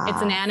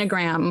it's an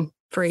anagram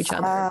for each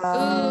other.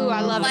 Ooh,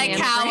 I love like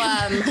how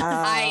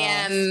I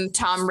am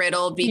Tom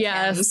Riddle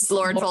becomes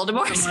Lord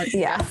Voldemort.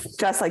 Yeah,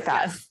 just like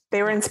that.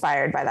 They were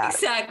inspired by that.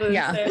 Exactly.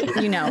 Yeah,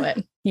 you know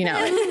it. You know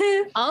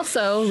it.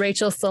 Also,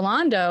 Rachel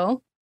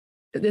Solando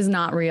is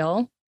not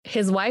real.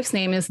 His wife's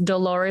name is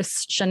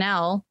Dolores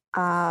Chanel.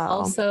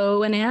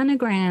 Also an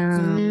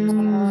anagram.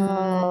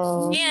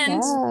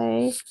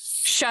 And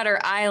Shutter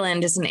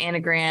Island is an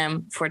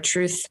anagram for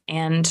truth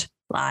and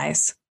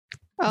lies.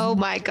 Oh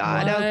my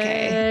God.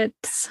 Okay.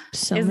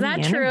 So is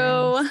that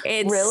true?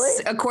 It's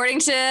really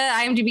according to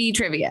IMDb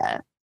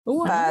trivia.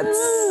 That's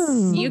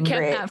you kept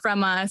great. that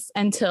from us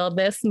until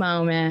this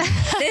moment.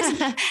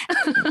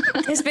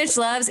 This bitch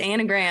loves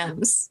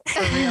anagrams.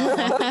 For real.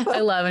 I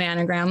love an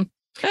anagram.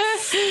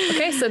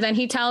 Okay, so then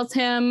he tells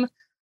him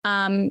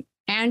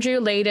Andrew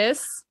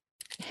Laeddis,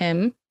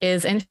 him,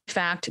 is in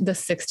fact the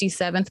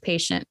 67th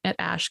patient at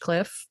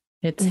Ashcliffe.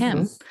 It's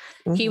him.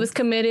 He was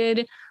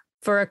committed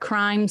for a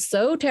crime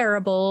so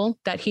terrible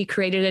that he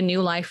created a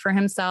new life for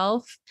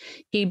himself.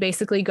 He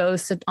basically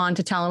goes on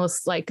to tell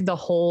us like the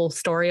whole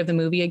story of the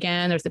movie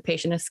again. There's a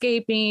patient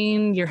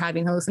escaping, you're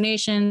having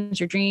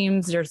hallucinations, your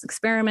dreams, there's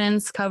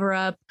experiments, cover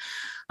up,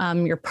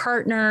 your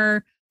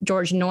partner,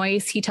 George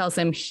Noyce. He tells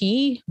him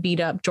he beat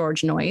up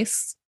George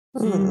Noyce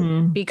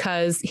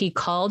because he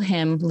called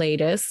him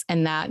Laeddis,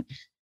 and that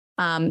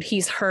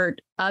he's hurt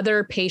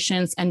other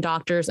patients and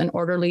doctors and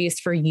orderlies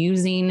for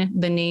using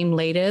the name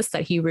Laeddis,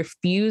 that he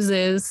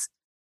refuses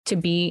to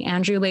be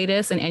Andrew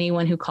Laeddis, and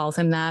anyone who calls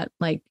him that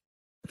like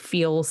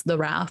feels the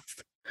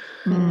wrath.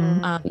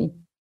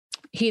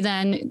 He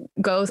then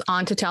goes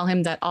on to tell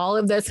him that all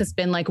of this has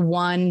been like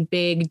one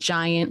big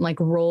giant like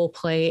role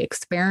play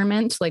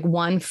experiment, like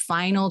one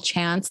final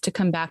chance to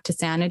come back to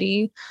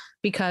sanity,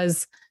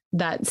 because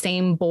that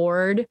same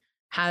board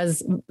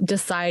has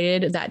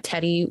decided that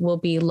Teddy will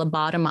be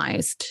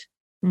lobotomized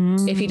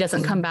if he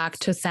doesn't come back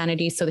to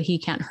sanity so that he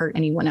can't hurt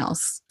anyone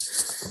else.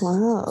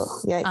 Wow.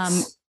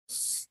 Yikes.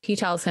 He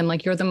tells him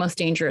like, you're the most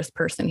dangerous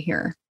person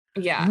here.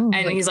 Yeah.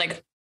 And he's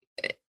like,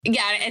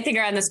 yeah, I think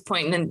around this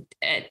point, and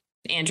then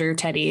Andrew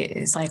Teddy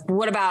is like,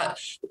 what about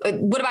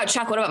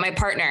Chuck? What about my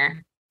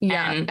partner?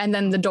 Yeah. And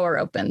then the door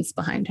opens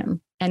behind him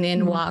and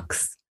in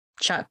walks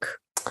Chuck.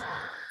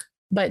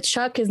 But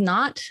Chuck is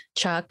not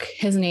Chuck.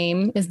 His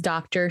name is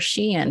Dr.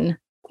 Sheehan.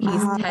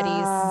 He's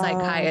Teddy's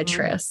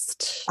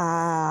psychiatrist.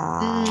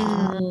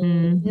 Not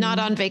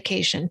on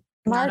vacation.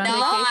 Not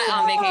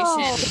on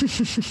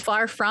vacation.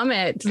 Far from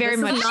it. Very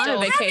much not a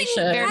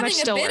vacation. Very much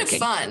still a bit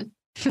working. of fun.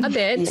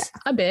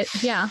 A bit.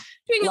 Yeah.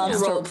 Doing a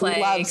little role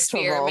play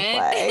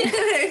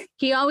experiment.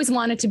 He always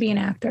wanted to be an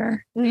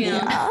actor.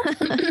 Yeah.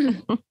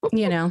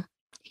 You know,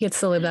 he gets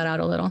to live that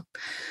out a little.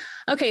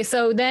 Okay,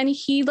 so then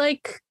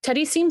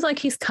Teddy seems like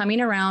he's coming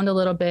around a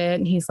little bit,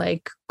 and he's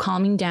like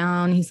calming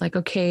down. He's like,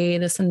 okay,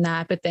 this and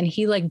that. But then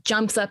he like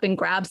jumps up and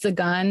grabs the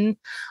gun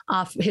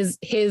off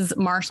his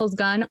marshal's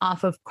gun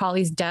off of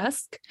Cawley's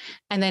desk.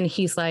 And then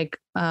he's like,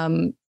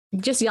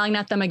 just yelling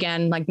at them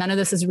again, like, none of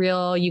this is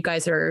real. You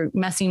guys are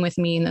messing with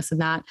me and this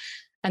and that.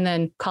 And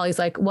then Cawley's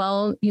like,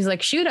 well, he's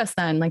like, shoot us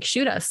then, like,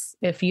 shoot us.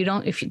 If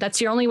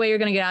that's your only way you're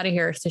going to get out of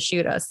here is to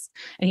shoot us.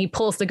 And he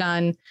pulls the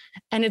gun.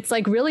 And it's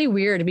like really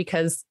weird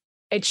because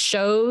it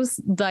shows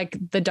like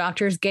the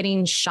doctors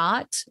getting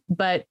shot,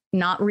 but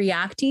not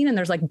reacting. And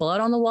there's like blood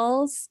on the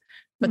walls,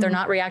 but they're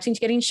not reacting to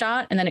getting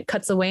shot. And then it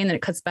cuts away and then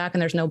it cuts back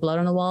and there's no blood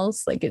on the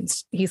walls. Like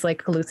he's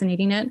like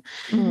hallucinating it.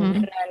 And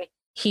then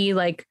he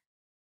like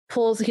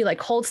holds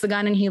the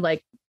gun and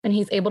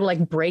he's able to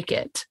like break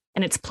it,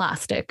 and it's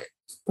plastic.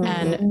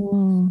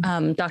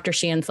 And Dr.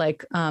 Sheehan's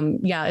like,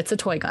 yeah, it's a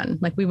toy gun.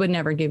 Like we would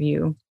never give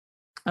you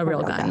a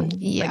real gun.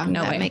 Yeah, like,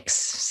 no that way. makes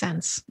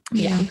sense.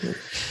 Yeah.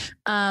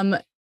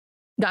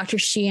 Dr.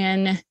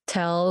 Sheehan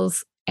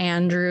tells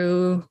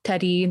Andrew,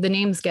 Teddy, the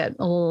names get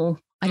a little,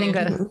 I think,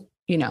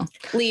 you know,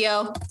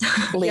 Leo.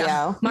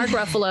 Yeah. Mark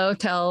Ruffalo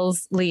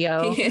tells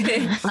Leo,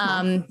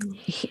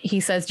 he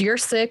says, you're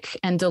sick.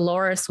 And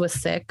Dolores was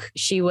sick.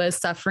 She was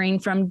suffering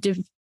from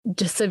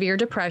severe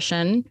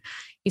depression.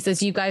 He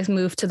says, you guys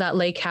moved to that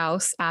lake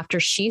house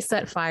after she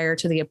set fire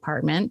to the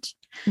apartment.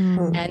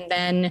 And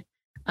then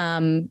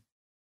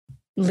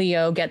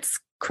Leo gets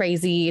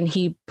crazy and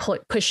he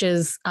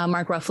pushes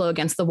Mark Ruffalo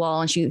against the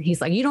wall. And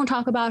he's like, you don't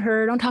talk about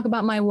her. Don't talk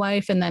about my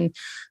wife. And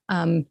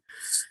then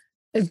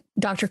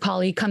Dr.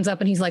 Colley comes up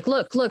and he's like,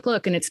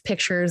 look. And it's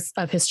pictures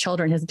of his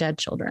children, his dead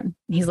children.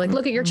 He's like,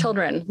 look at your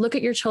children. Look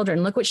at your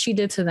children. Look what she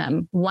did to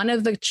them. One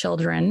of the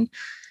children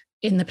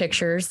in the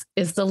pictures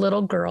is the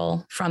little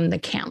girl from the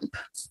camp.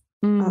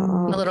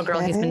 The little girl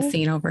he's been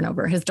seeing over and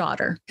over. His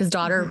daughter,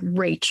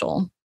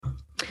 Rachel.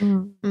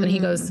 But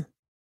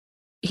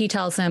he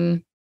tells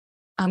him,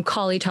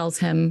 Colley tells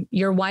him,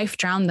 your wife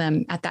drowned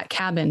them at that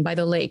cabin by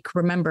the lake.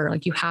 Remember,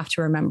 like, you have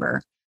to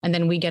remember. And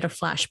then we get a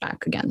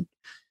flashback again.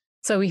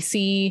 So we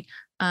see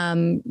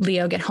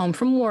Leo get home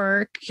from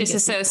work.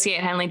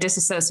 Disassociate, Henley,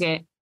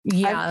 disassociate.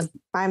 Yeah.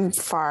 I'm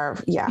far.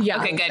 Yeah.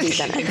 Okay, good.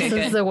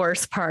 This is the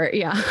worst part.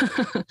 Yeah.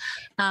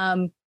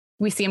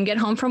 We see him get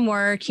home from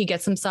work. He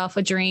gets himself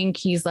a drink.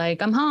 He's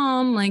like, I'm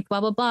home, like, blah,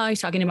 blah, blah. He's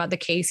talking about the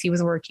case he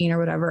was working or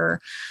whatever.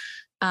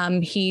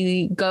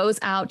 He goes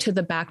out to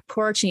the back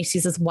porch and he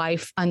sees his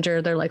wife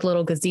under their like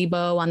little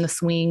gazebo on the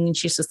swing. And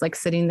she's just like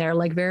sitting there,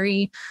 like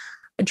very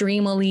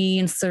dreamily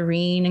and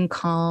serene and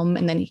calm.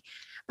 And then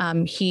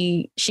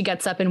she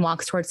gets up and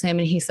walks towards him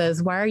and he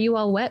says, why are you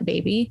all wet,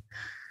 baby?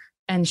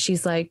 And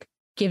she's like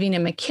giving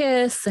him a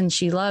kiss and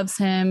she loves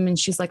him. And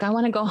she's like, I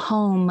want to go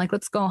home. Like,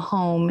 let's go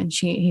home. And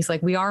he's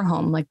like, we are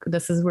home. Like,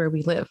 this is where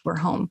we live. We're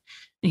home.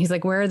 And he's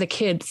like, where are the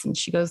kids? And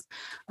she goes,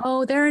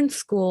 oh, they're in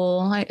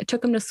school. I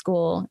took them to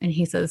school. And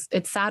he says,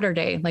 it's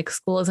Saturday. Like,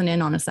 school isn't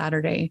in on a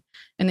Saturday.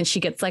 And then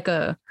she gets like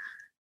a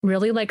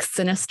really like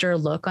sinister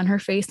look on her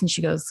face. And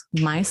she goes,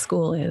 my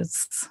school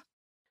is.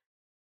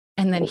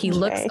 And then he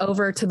looks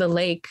over to the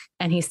lake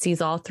and he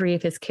sees all three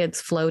of his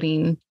kids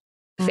floating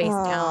face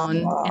down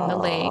in the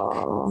lake.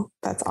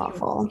 That's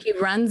awful. He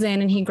runs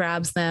in and he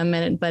grabs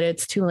them, but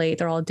it's too late.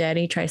 They're all dead.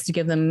 He tries to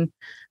give them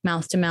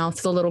mouth to mouth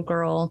to the little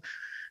girl.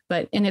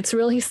 And it's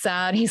really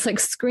sad. He's like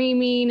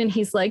screaming and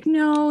he's like,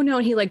 no.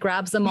 And he like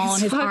grabs them all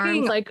in his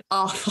arms, like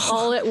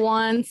all at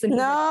once. And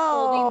he's like,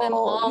 holding them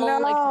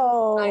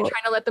all, like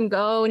trying to let them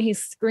go. And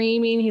he's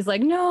screaming. He's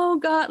like, no,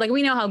 God. Like,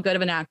 we know how good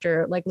of an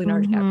actor, like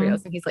Leonardo DiCaprio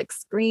is. And he's like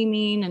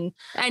screaming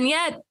and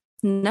yet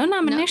no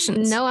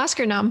nominations. No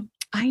Oscar nom.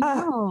 I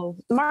know.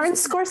 Martin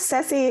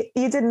Scorsese,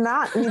 you did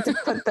not need to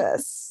put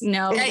this.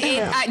 No.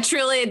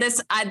 Truly,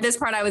 this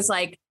part, I was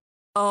like,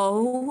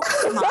 oh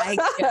my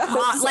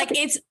God. Like,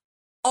 it's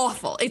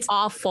awful. It's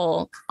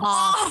awful.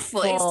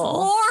 It's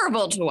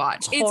horrible to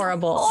watch. It's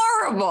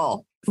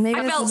horrible. Maybe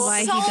I felt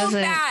so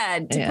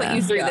bad to put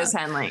you through this,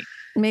 Henley.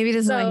 Maybe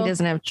this is why he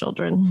doesn't have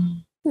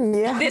children.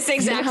 Yeah. This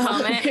exact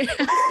comment.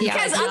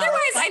 Because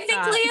otherwise, I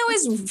think Leo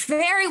is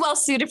very well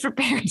suited for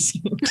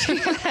parenting.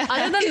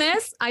 Other than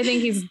this, I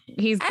think he's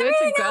good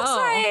to go.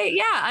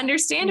 Else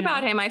understand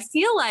about him. I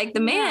feel like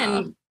the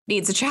man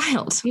needs a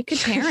child. You could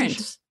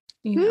parent.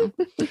 You know.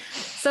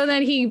 So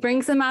then he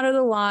brings them out of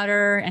the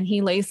water and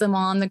he lays them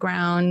on the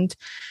ground.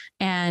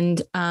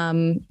 And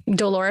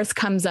Dolores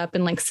comes up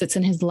and like sits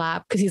in his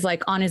lap because he's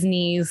like on his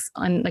knees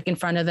on like in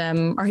front of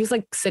them, or he's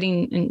like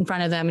sitting in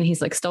front of them and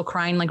he's like still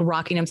crying, like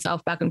rocking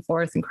himself back and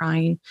forth and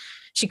crying.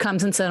 She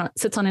comes and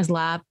sits on his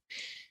lap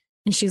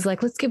and she's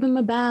like, let's give him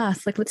a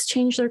bath. Like, let's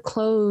change their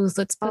clothes.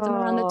 Let's put them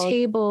around the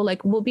table.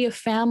 Like, we'll be a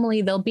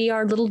family. They'll be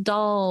our little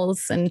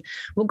dolls and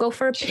we'll go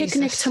for a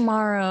picnic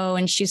tomorrow.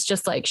 And she's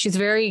just like, she's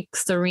very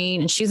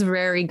serene and she's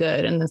very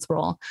good in this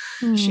role.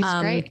 She's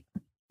great.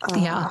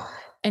 Yeah.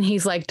 And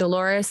he's like,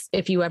 Dolores,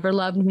 if you ever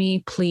loved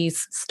me,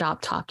 please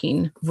stop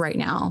talking right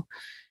now.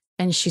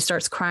 And she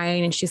starts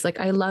crying and she's like,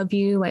 I love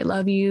you. I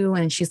love you.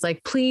 And she's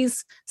like,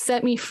 please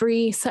set me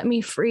free. Set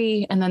me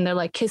free. And then they're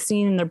like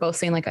kissing and they're both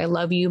saying like, I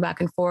love you back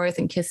and forth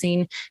and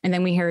kissing. And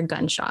then we hear a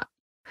gunshot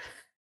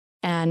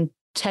and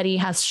Teddy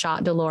has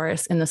shot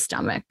Dolores in the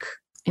stomach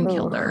and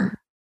killed her.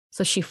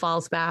 So she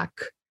falls back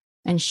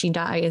and she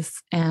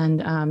dies.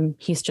 And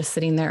he's just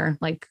sitting there,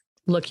 like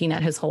looking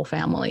at his whole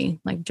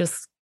family, like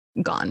just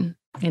gone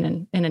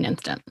in an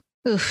instant.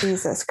 Oof.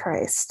 Jesus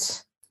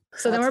Christ.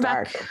 So then we're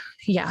back.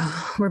 Yeah,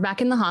 we're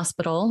back in the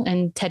hospital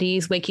and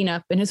Teddy's waking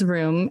up in his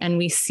room and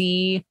we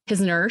see his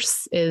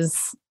nurse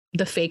is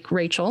the fake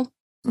Rachel.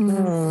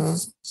 Dr.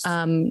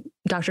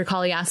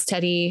 Colley asks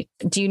Teddy,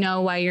 do you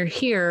know why you're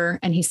here?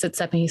 And he sits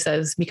up and he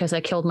says, because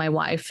I killed my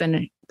wife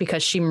and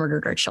because she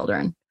murdered our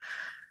children.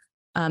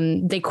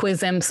 They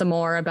quiz him some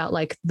more about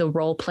like the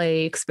role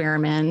play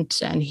experiment.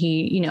 And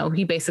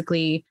he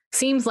basically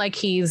seems like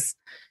he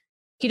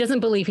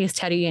doesn't believe he's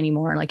Teddy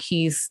anymore. Like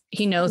he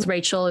knows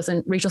Rachel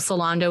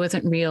Solando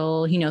isn't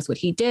real. He knows what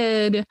he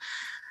did.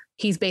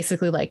 He's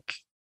basically like,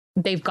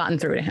 they've gotten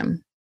through to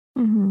him.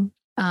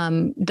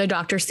 The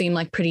doctor seemed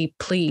like pretty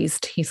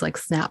pleased. He's like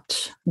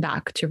snapped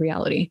back to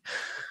reality.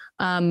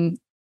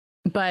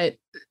 But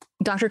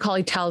Dr.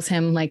 Cawley tells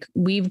him like,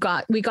 we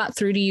got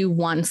through to you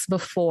once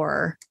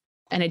before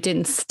and it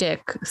didn't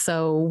stick.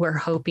 So we're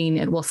hoping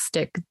it will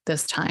stick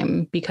this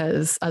time,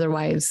 because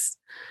otherwise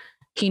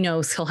he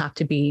knows he'll have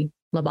to be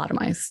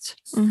lobotomized.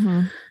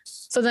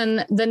 So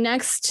then the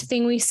next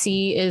thing we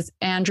see is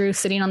Andrew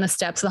sitting on the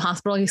steps of the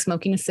hospital. He's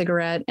smoking a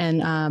cigarette, and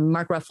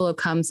Mark Ruffalo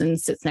comes and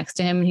sits next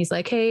to him, and he's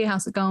like, "Hey,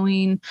 how's it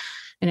going?"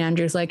 And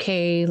Andrew's like,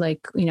 "Hey,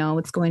 like, you know,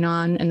 what's going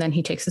on?" And then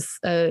he takes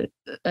a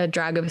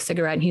drag of a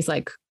cigarette, and he's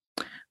like,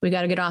 "We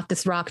got to get off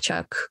this rock,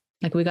 Chuck.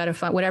 Like, we got to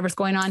find whatever's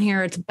going on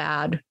here. It's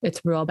bad.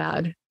 It's real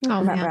bad."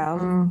 Oh,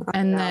 man.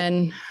 And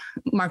then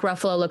Mark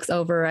Ruffalo looks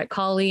over at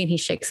Cawley and he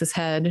shakes his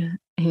head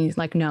and he's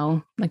like,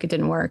 "No, like it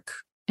didn't work."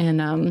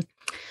 And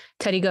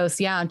Teddy goes,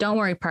 "Yeah, don't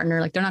worry,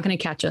 partner. Like, they're not going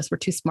to catch us. We're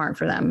too smart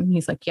for them." And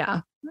he's like,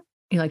 "Yeah."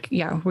 He's like,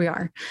 "Yeah, we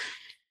are."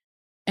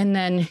 And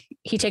then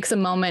he takes a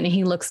moment and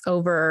he looks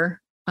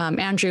over,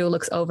 Andrew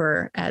looks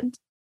over at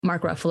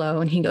Mark Ruffalo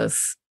and he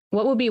goes,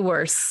 "What would be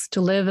worse, to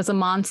live as a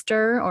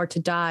monster or to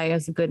die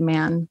as a good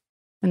man?"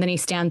 And then he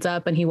stands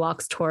up and he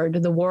walks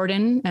toward the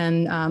warden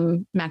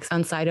and Max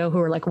von Sydow, who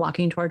are like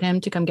walking toward him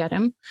to come get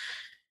him.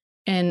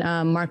 And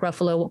Mark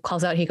Ruffalo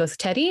calls out, he goes,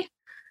 "Teddy?"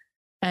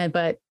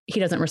 But he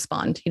doesn't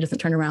respond. He doesn't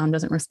turn around,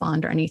 doesn't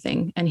respond or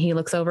anything. And he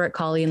looks over at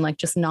Cawley and like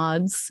just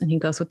nods, and he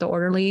goes with the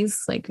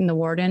orderlies, like in the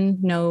warden,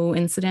 no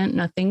incident,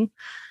 nothing.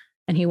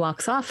 And he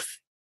walks off.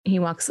 He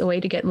walks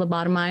away to get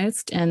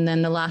lobotomized. And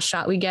then the last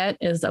shot we get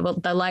is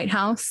of the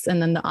lighthouse.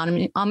 And then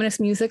the ominous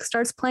music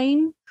starts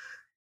playing.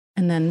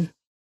 And then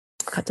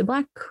cut to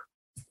black.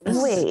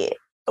 Wait.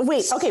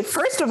 Okay.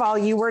 First of all,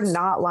 you were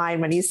not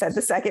lying when you said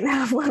the second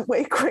half went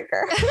way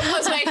quicker. It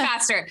was way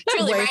faster.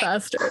 Truly, way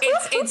faster.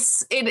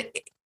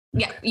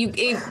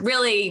 It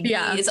really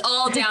is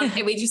all down.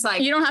 We just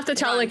like, you don't have to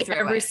tell like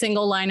every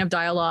single line of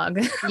dialogue.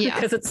 Yeah.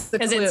 because it's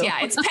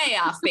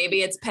payoff,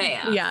 baby. It's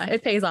payoff. Yeah.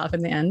 It pays off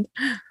in the end.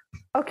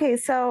 Okay.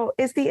 So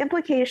is the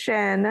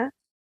implication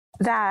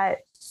that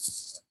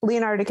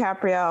Leonardo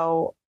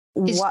DiCaprio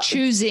is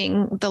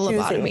choosing the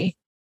lobotomy?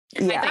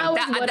 Yeah,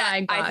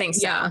 I think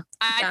so. Yeah.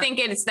 I think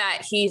it's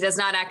that he does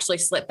not actually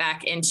slip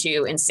back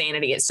into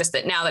insanity. It's just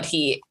that now that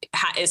he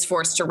is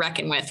forced to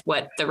reckon with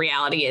what the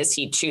reality is,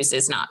 he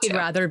chooses not to. He'd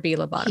rather be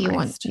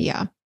lobotomized.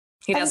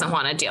 He doesn't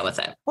want to deal with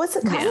it.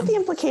 What's kind of the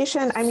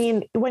implication? I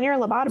mean, when you're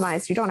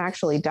lobotomized, you don't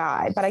actually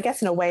die, but I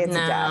guess in a way it's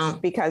a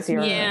death because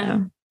you're.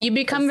 Yeah. You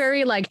become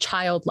very like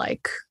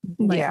childlike,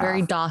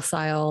 very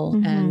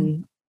docile.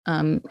 And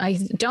I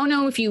don't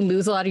know if you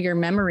lose a lot of your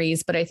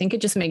memories, but I think it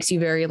just makes you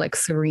very like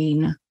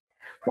serene.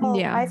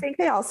 Well, I think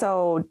they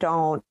also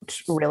don't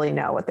really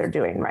know what they're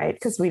doing, right?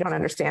 Because we don't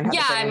understand how the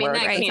brain works.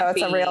 Right? So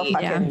it's a real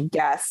fucking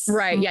guess.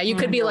 Right. Yeah. You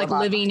could be like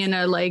living in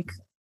a like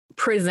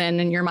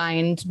prison in your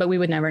mind, but we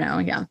would never know.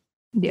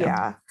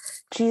 Yeah.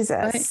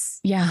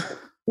 Jesus. But,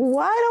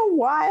 what a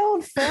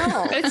wild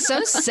film. It's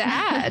so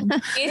sad.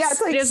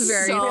 It's like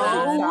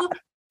very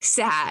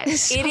sad.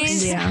 It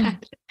is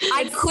sad.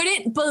 I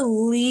couldn't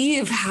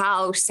believe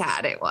how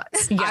sad it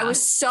was. I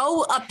was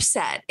so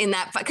upset in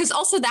that because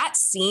also that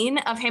scene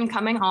of him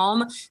coming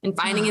home and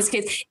finding his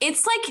kids,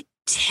 it's like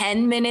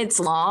 10 minutes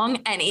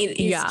long and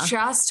it is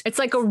just it's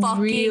like a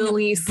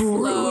really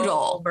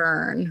slow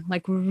burn,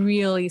 like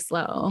really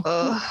slow.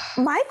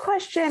 My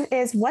question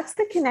is, what's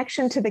the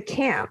connection to the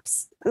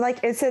camps?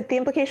 Like, is it the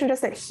implication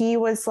just that he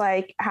was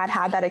like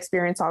had that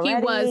experience already?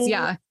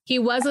 He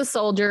was a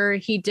soldier.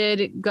 He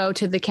did go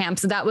to the camp.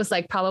 So that was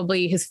like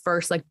probably his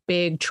first like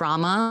big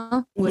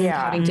trauma was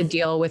having to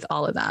deal with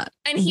all of that.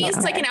 And he's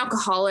like an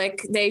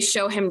alcoholic. They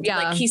show him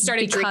like he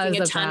started drinking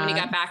a ton when he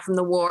got back from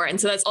the war. And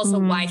so that's also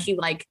why he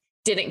like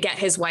didn't get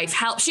his wife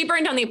help. She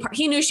burned down the apartment.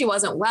 He knew she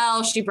wasn't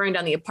well. She burned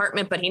down the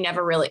apartment, but he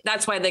never really,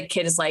 that's why the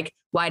kid is like,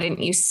 why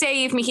didn't you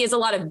save me? He has a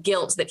lot of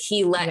guilt that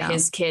he let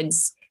his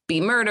kids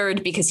be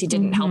murdered because he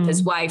didn't help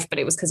his wife, but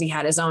it was because he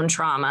had his own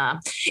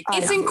trauma.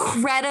 It's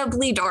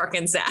incredibly dark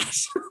and sad.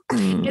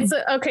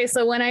 Okay.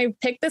 So when I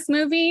picked this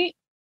movie,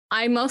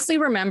 I mostly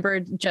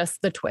remembered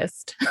just the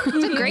twist.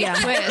 It's a great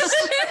twist.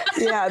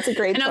 Yeah, it's a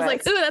great twist. And I was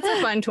like, ooh, that's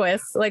a fun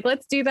twist. Like,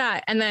 let's do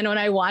that. And then when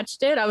I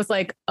watched it, I was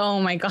like,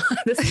 oh my God,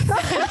 this is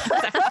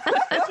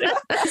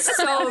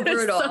so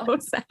brutal.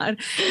 It's so sad.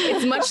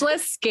 It's much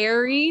less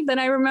scary than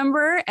I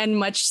remember and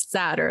much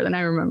sadder than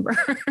I remember.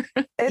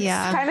 It's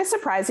kind of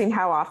surprising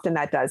how often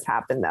that does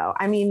happen though.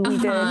 I mean,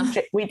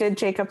 we did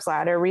Jacob's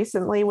Ladder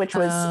recently, which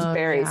was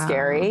very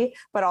scary,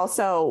 but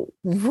also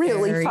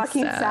really very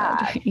fucking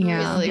sad.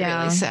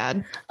 Really sad.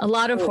 A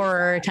lot of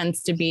horror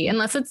tends to be,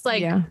 unless it's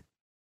like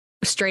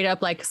straight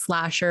up like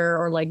slasher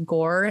or like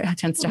gore, it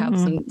tends to have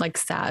some like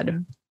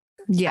sad.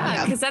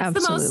 Because that's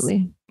the most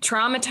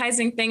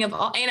traumatizing thing of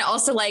all. And it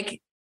also like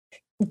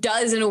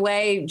does in a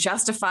way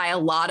justify a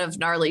lot of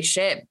gnarly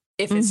shit.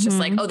 If it's just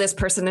like, oh, this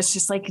person is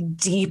just like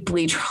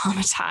deeply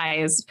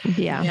traumatized.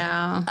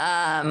 Yeah.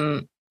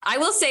 I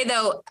will say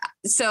though,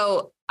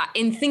 so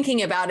in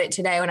thinking about it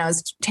today when I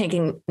was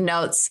taking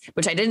notes,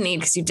 which I didn't need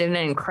because you did an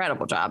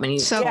incredible job and you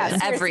did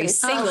every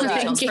single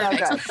detail.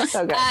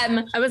 So good.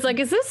 I was like,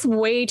 is this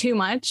way too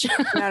much?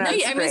 No,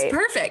 it was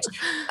perfect.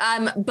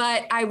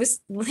 But I was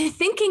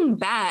thinking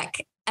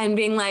back and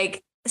being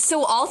like,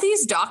 so all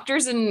these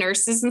doctors and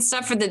nurses and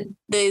stuff for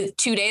the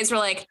 2 days were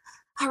like,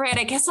 all right,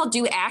 I guess I'll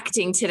do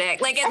acting today.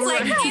 Like, it's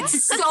like,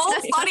 it's so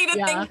funny to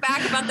think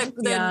back about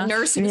the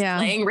nurse who's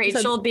playing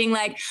Rachel being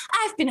like,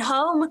 I've been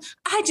home.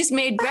 I just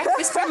made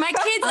breakfast for my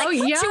kids. Like,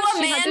 to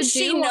a man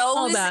she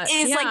knows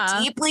is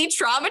like deeply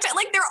traumatized.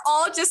 Like, they're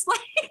all just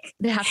like,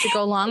 they have to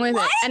go along with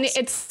it. And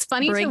it's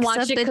funny to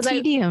watch it because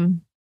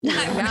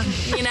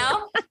you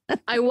know,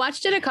 I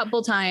watched it a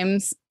couple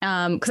times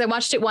because I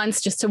watched it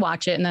once just to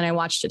watch it, and then I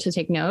watched it to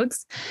take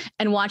notes.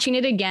 And watching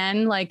it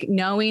again, like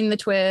knowing the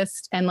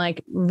twist and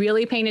like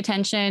really paying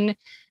attention,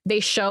 they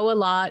show a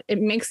lot.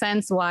 It makes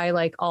sense why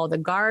like all the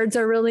guards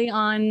are really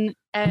on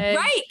edge,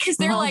 right? Because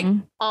they're like,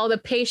 all the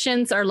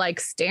patients are like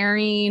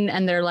staring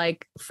and they're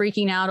like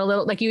freaking out a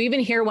little. Like you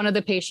even hear one of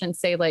the patients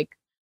say like,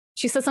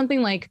 she says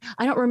something like,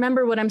 I don't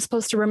remember what I'm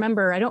supposed to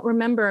remember. I don't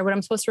remember what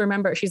I'm supposed to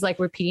remember. She's like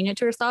repeating it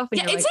to herself.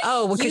 And you're like,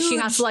 oh, because she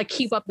has to like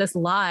keep up this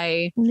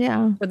lie.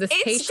 Yeah. For this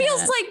patient. It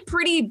feels like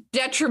pretty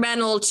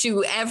detrimental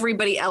to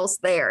everybody else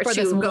there for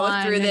to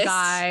go through this.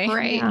 Guy.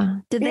 Right. Yeah.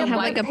 Did they have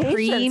like a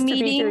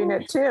pre-meeting?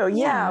 It too.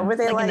 Yeah. Were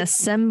they like an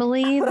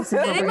assembly? They must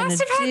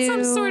have had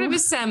some sort of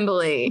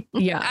assembly.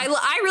 Yeah.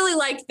 I really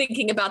like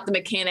thinking about the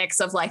mechanics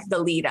of like the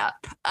lead up.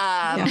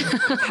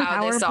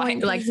 How they saw it.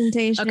 Like,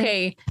 presentation.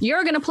 Okay,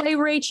 you're going to play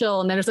Rachel.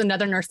 And then there's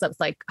another nurse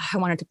that's like, I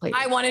wanted to play.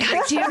 I wanted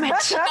to. Damn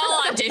it!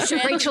 I'll audition.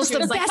 Rachel's the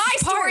best like, my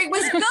story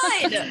was good.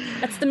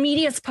 That's the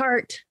meatiest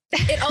part.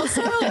 It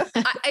also,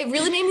 it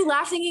really made me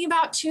laugh thinking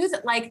about too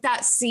that like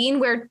that scene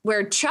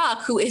where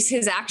Chuck, who is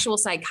his actual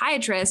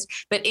psychiatrist,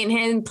 but in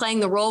him playing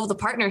the role of the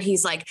partner,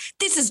 he's like,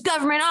 this is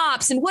government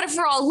ops, and what if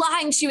they're all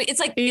lying to you? It's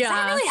like, is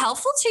that really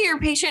helpful to your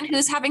patient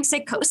who's having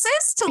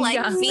psychosis to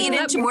like feed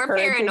into more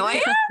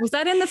paranoia? Was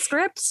that in the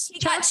script? He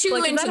got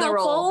too into the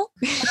role.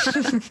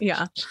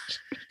 Yeah,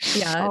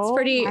 it's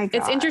pretty.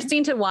 It's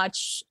interesting to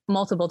watch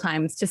multiple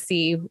times to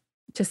see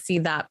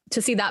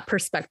that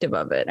perspective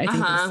of it. I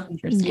think it's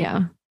interesting.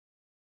 Yeah.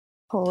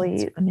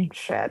 Holy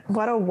shit.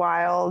 What a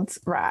wild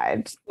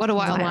ride. What a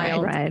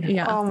wild ride.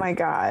 Yeah. Oh my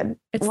God.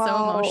 It's so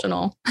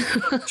emotional.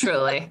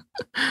 Truly.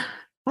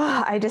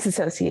 I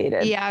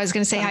disassociated. Yeah, I was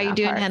going to say, how you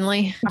doing,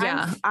 Henley?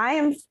 Yeah. I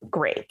am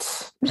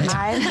great.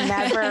 I've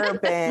never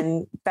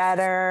been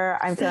better.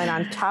 I'm feeling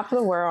on top of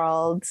the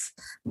world.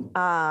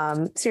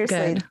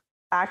 Seriously. Good.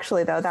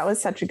 Actually, though, that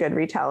was such a good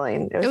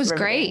retelling. It was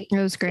great. It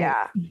was great.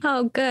 Yeah.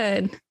 Oh,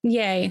 good.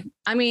 Yay.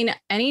 I mean,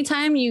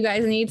 anytime you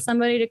guys need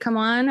somebody to come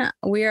on,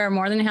 we are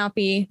more than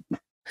happy.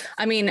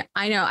 I mean,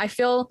 I know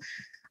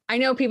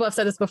people have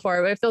said this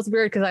before, but it feels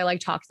weird because I like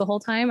talked the whole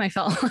time. I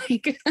felt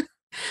like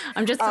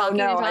I'm just talking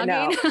and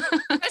talking.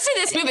 Especially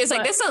this movie is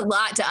like, this is a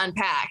lot to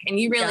unpack, and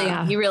you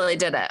really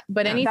did it.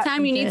 But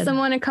anytime you need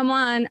someone to come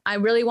on, I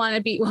really want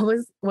to be,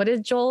 what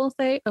did Joel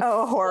say?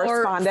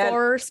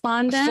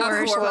 Horror-spondent.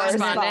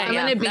 I'm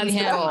going to be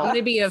him. I'm going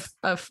to be a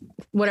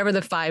whatever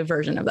the 5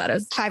 version of that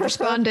is. 5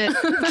 respondent.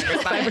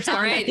 5 respondent. All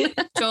right.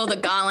 Joel, the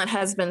gauntlet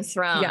has been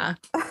thrown. Yeah.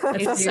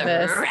 Let's do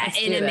this.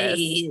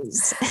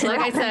 Enemies. Like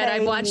I said,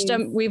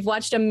 we've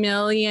watched a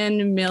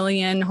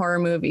million horror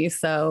movies,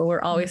 so we're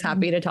always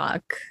happy to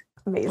talk.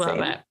 Amazing. Love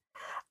it.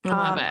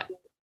 Love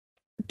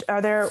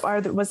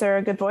it. Was there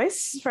a good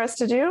voice for us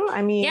to do?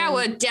 I mean,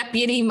 with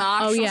deputy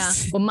marshals. Oh yeah,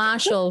 well,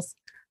 marshals.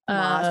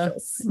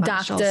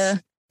 Doctor.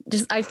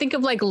 Just I think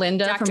of like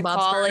Linda Dr. from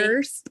Bob's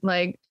Burgers.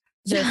 Like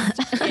just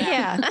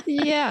yeah.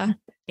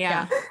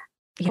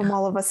 From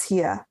all of us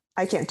here.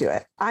 I can't do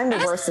it. I'm the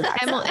worst at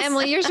that.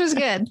 Emily, yours was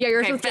good. Yeah,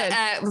 yours was good.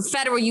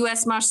 Federal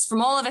U.S. marshals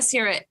from all of us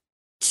here at.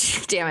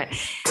 Damn it!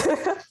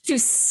 Too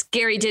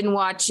scary. Didn't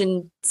watch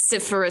and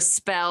sit for a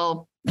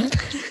spell.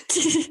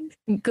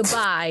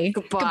 Goodbye.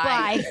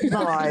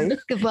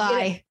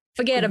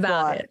 Forget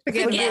about it.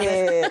 Forget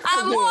it.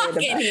 I'm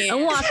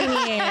walking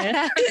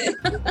here.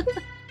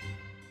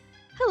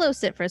 Hello,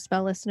 Sit for a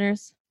Spell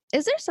listeners.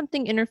 Is there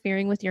something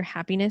interfering with your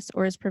happiness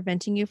or is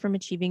preventing you from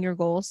achieving your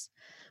goals?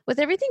 With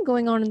everything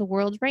going on in the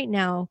world right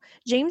now,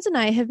 James and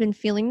I have been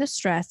feeling the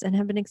stress and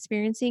have been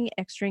experiencing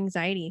extra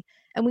anxiety.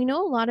 And we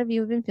know a lot of you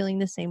have been feeling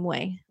the same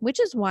way,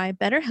 which is why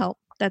BetterHelp,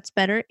 that's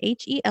better,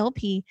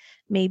 H-E-L-P,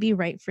 may be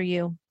right for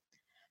you.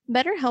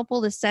 BetterHelp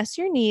will assess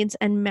your needs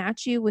and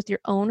match you with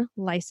your own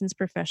licensed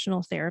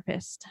professional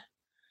therapist.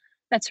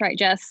 That's right,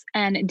 Jess.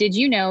 And did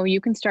you know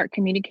you can start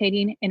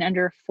communicating in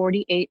under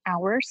 48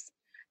 hours?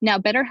 Now,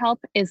 BetterHelp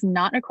is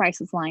not a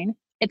crisis line.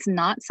 It's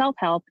not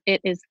self-help.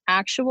 It is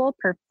actual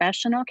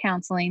professional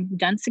counseling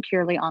done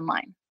securely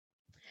online.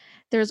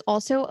 There's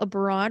also a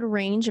broad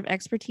range of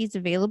expertise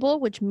available,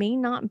 which may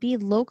not be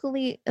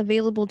locally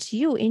available to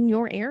you in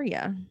your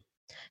area.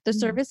 The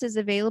service is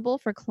available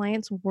for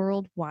clients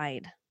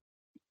worldwide.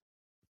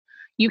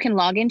 You can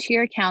log into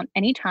your account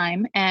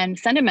anytime and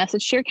send a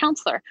message to your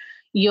counselor.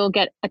 You'll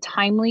get a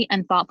timely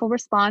and thoughtful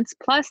response.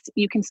 Plus,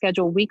 you can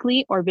schedule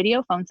weekly or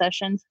video phone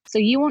sessions, so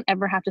you won't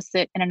ever have to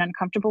sit in an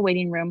uncomfortable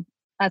waiting room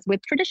as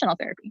with traditional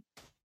therapy.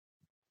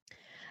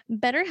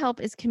 BetterHelp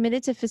is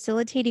committed to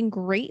facilitating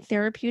great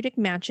therapeutic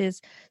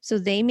matches, so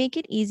they make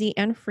it easy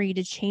and free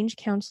to change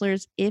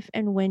counselors if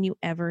and when you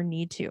ever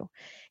need to.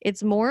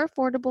 It's more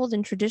affordable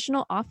than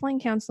traditional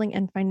offline counseling,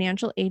 and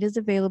financial aid is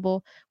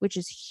available, which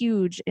is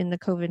huge in the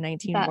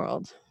COVID-19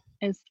 world.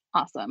 Is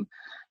awesome.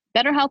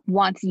 BetterHelp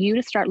wants you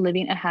to start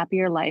living a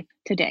happier life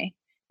today.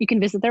 You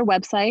can visit their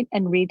website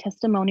and read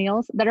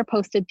testimonials that are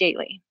posted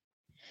daily.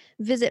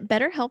 Visit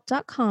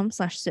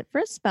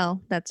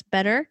betterhelp.com/sitforaspell. That's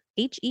better,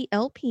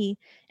 HELP,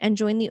 and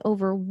join the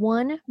over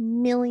 1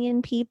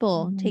 million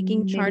people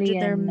taking charge of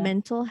their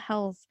mental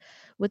health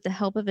with the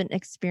help of an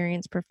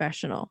experienced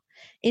professional.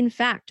 In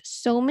fact,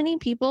 so many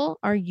people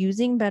are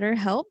using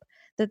BetterHelp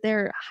that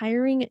they're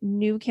hiring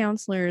new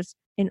counselors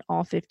in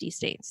all 50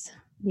 states.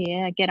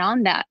 Yeah, get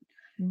on that.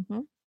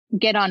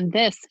 Get on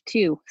this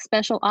too.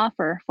 Special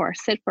offer for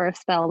Sit for a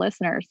Spell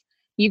listeners.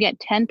 You get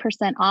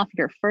 10% off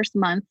your first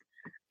month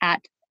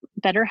at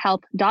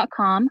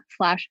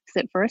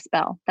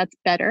betterhelp.com/sitforaspell. That's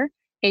better,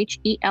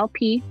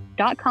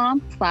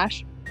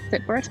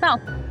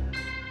 HELP.com/sitforaspell.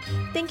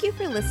 Thank you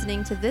for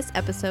listening to this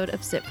episode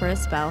of Sit for a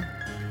Spell.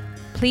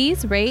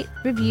 Please rate,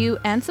 review,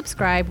 and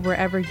subscribe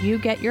wherever you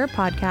get your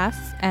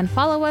podcasts, and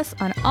follow us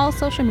on all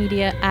social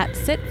media at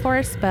Sit for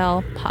a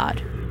Spell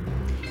Pod.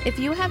 If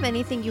you have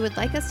anything you would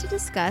like us to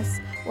discuss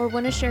or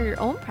want to share your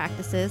own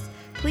practices,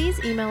 please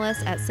email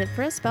us at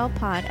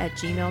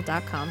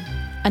sitforaspellpod@gmail.com.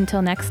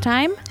 Until next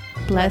time,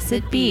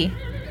 blessed be.